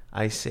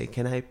I say,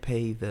 can I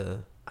pay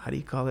how do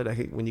you call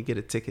it? When you get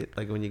a ticket,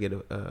 like when you get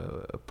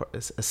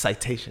a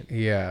citation.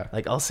 Yeah.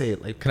 Like I'll say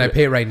it like, Can I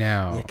pay it right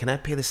now? Yeah, can I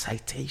pay the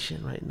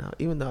citation right now?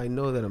 Even though I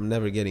know that I'm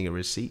never getting a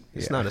receipt.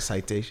 It's Yeah. not a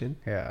citation.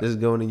 Yeah. This is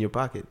going in your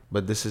pocket.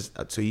 But this is,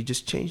 so you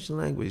just change the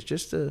language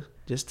just to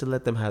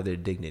let them have their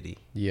dignity.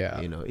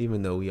 Yeah.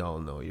 Even though we all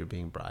know you're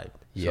being bribed.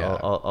 So Yeah.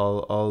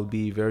 I'll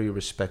be very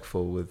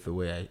respectful with the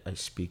way I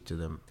speak to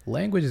them.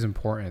 Language is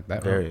important.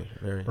 That Very.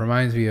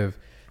 reminds me of.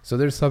 So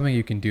there's something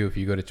you can do if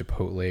you go to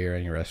Chipotle or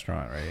any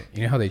restaurant, right?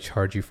 You know how they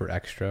charge you for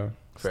extra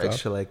stuff?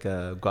 Extra like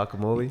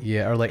guacamole.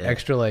 Yeah, or like Yeah.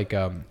 extra like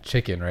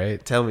chicken,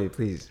 right? Tell me,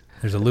 please.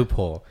 There's a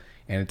loophole,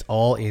 and it's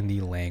all in the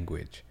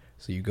language.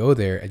 So you go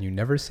there and you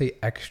never say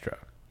extra.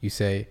 You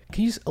say,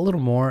 "Can you just a little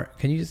more?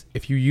 Can you just?"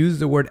 If you use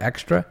the word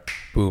extra,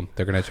 boom,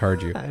 they're gonna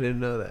charge you. I didn't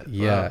know that.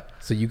 Yeah. Wow.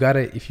 So you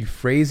gotta, if you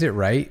phrase it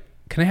right,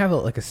 can I have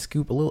a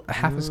scoop, a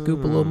half a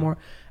scoop, a little more?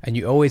 And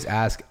you always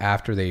ask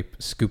after they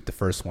scoop the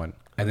first one,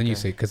 and then you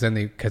say, because then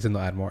they'll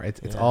add more. It's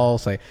Yeah. all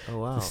like Oh,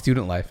 wow. the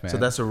student life, man. So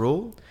that's a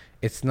rule?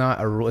 It's not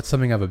a rule. It's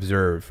something I've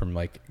observed from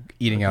like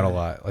eating out a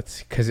lot.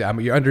 Because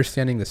you're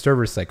understanding the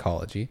server's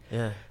psychology.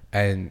 Yeah.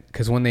 And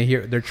because when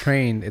they're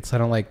trained, it's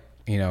kind of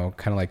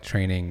like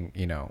training,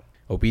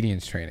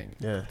 obedience training.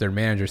 Yeah. Their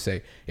managers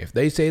say, if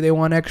they say they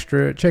want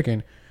extra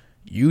chicken,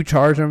 you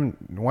charge them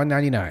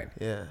 $1.99.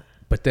 Yeah.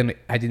 But then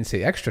I didn't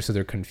say extra, so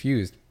they're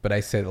confused. But I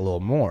said a little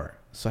more.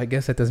 So I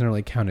guess that doesn't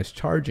really count as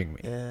charging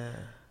me. Yeah.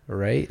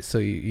 Right? So,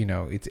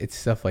 it's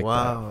stuff like that.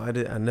 Wow,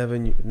 I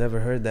never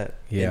heard that.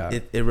 Yeah.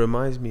 It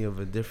reminds me of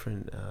a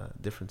different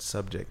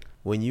subject.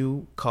 When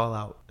you call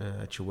out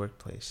at your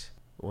workplace.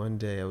 One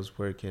day I was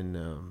working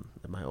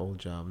at my old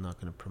job. I'm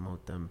not going to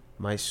promote them.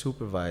 My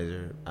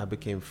supervisor, I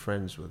became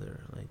friends with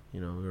her. Like, we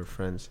were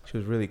friends. She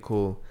was really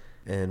cool.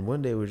 And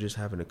one day we were just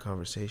having a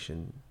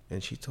conversation.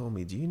 And she told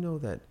me, do you know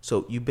that?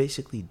 So you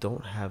basically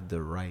don't have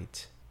the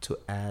right to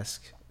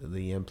ask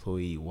the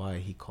employee why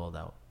he called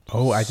out.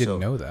 Oh, I didn't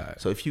know that.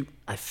 So if you,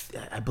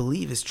 I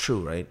believe it's true,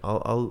 right?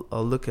 I'll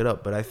look it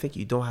up, but I think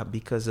you don't have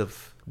because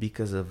of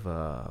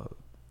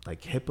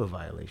like HIPAA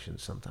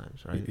violations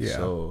sometimes, right? Yeah.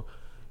 So,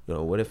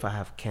 what if I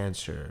have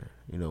cancer?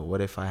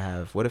 What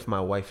if my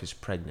wife is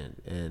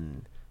pregnant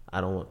and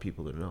I don't want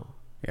people to know?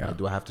 Yeah. Like,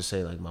 do I have to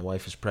say like my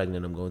wife is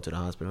pregnant? I'm going to the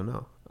hospital?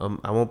 No.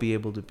 I won't be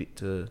able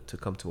to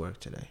come to work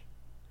today.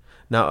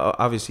 Now,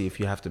 obviously, if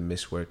you have to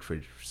miss work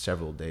for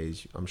several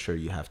days, I'm sure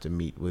you have to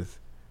meet with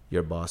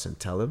your boss and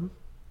tell him.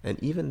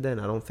 And even then,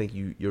 I don't think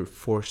you're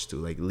forced to,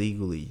 like,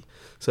 legally.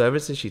 So ever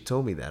since she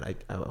told me that,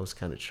 I was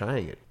kind of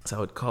trying it. So I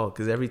would call,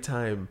 because every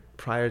time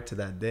prior to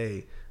that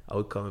day, I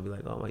would call and be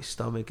like, oh, my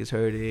stomach is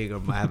hurting,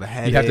 or I have a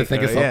headache. You have to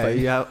think of something.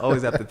 Yeah, you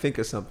always have to think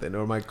of something,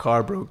 or my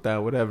car broke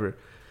down, whatever.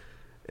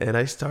 And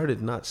I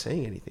started not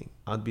saying anything.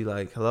 I'd be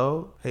like,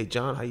 hello? Hey,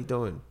 John, how you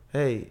doing?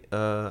 Hey,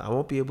 I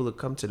won't be able to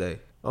come today.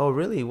 Oh,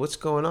 really? What's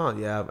going on?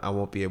 Yeah, I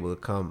won't be able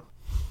to come.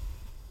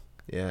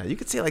 Yeah, you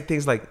could say like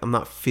things like I'm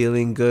not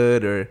feeling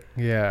good, or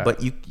Yeah.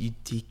 but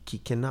he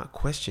cannot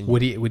question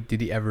you.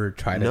 Did he ever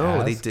try to No,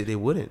 ask? they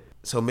wouldn't.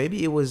 So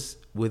maybe it was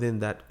within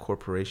that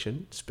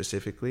corporation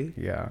specifically.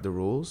 Yeah. The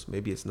rules.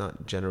 Maybe it's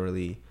not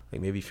generally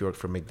like, maybe if you work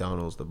for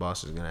McDonald's, the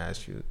boss is gonna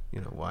ask you,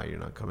 why you're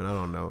not coming. I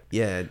don't know.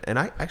 Yeah, and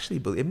I actually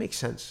believe it makes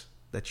sense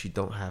that you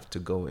don't have to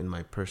go in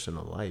my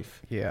personal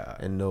life. Yeah.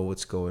 And know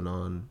what's going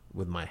on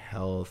with my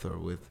health or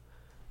with,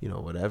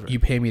 whatever. You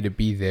pay me to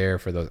be there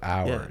for those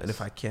hours. Yeah, and if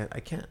I can't, I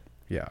can't.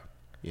 Yeah.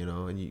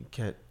 And you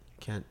can't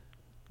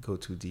go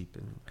too deep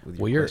with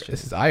your Well, questions.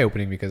 this is eye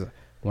opening, because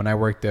when I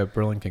worked at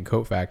Burlington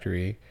Coat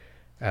Factory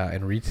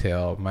in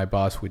retail, my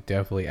boss would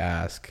definitely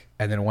ask.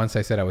 And then once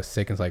I said I was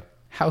sick, it's like,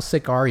 how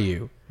sick are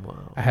you?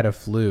 Wow. I had a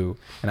flu,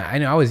 and I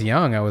know I was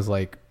young. I was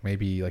like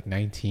maybe like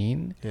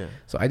 19. Yeah.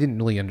 So I didn't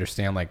really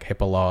understand like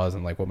HIPAA laws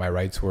and like what my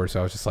rights were. So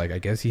I was just like, I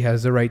guess he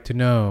has the right to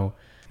know.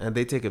 And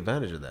they take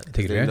advantage of that.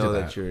 Take they advantage know of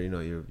that that.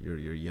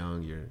 you're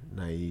young, you're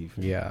naive.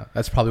 Yeah,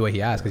 that's probably what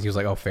he asked, because he was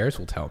like, "Oh, Ferris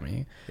will tell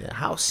me." Yeah.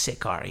 How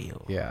sick are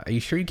you? Yeah. Are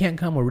you sure you can't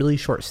come? We're really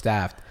short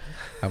staffed.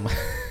 I'm like,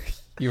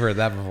 you've heard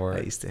that before.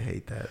 I used to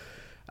hate that.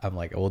 I'm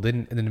like, well,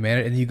 and then the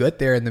manager, and you get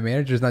there and the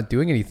manager's not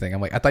doing anything.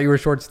 I'm like, I thought you were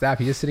short staffed.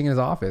 He's just sitting in his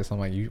office. I'm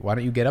like, why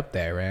don't you get up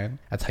there, man?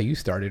 That's how you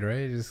started,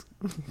 right? Just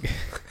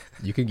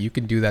you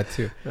can do that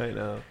too. I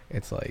know.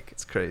 It's like,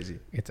 It's crazy.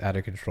 it's out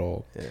of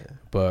control. Yeah.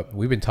 But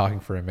we've been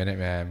talking for a minute,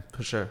 man,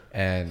 For sure.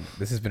 and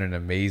this has been an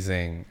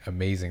amazing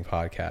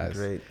podcast.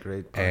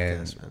 Great podcast,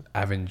 And man.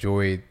 I've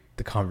enjoyed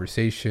the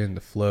conversation,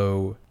 the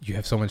flow. You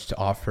have so much to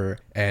offer,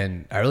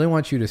 and I really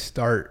want you to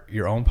start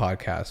your own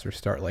podcast or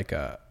start like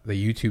the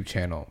YouTube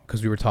channel,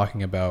 because we were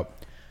talking about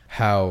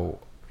how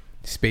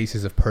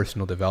spaces of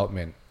personal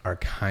development are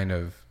kind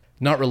of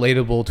not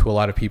relatable to a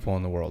lot of people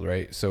in the world,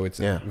 right? So it's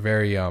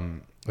very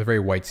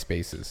white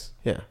spaces.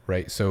 Yeah.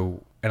 Right.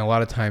 So, and a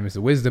lot of times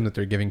the wisdom that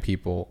they're giving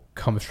people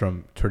comes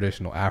from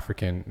traditional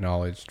African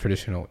knowledge,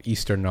 traditional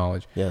Eastern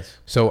knowledge. Yes.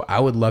 So I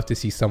would love to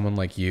see someone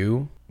like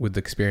you, with the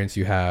experience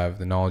you have,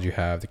 the knowledge you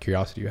have, the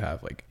curiosity you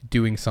have, like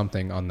doing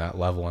something on that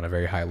level, on a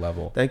very high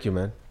level. Thank you,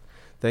 man.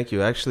 Thank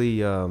you.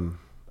 Actually,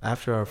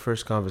 after our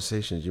first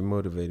conversations, you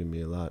motivated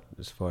me a lot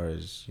as far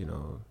as,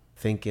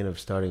 thinking of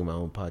starting my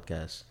own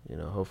podcast.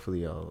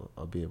 Hopefully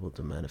I'll be able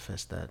to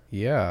manifest that.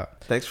 Yeah.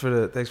 Thanks for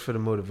the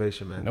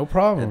motivation, man. No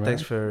problem. And man.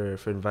 Thanks for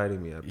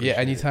inviting me. Yeah,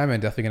 anytime. I'm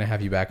definitely gonna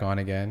have you back on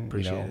again.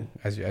 Appreciate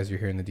it. As you're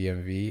here in the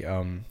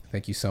DMV.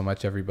 Thank you so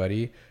much,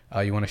 everybody.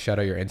 You want to shout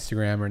out your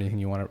Instagram or anything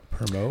you want to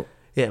promote?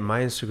 Yeah,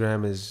 my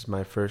Instagram is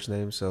my first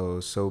name, so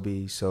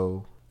Sobi.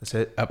 So that's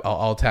it.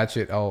 I'll attach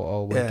it.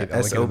 I'll link it.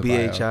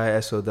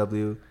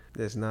 SOBHISOW.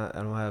 I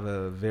don't have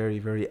a very,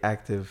 very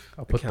active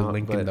I'll put account, the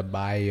link in the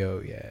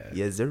bio. Yeah.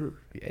 Yes, sir.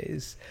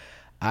 Yes.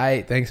 All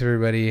right. Thanks,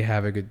 everybody.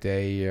 Have a good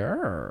day.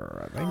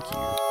 Thank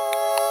you.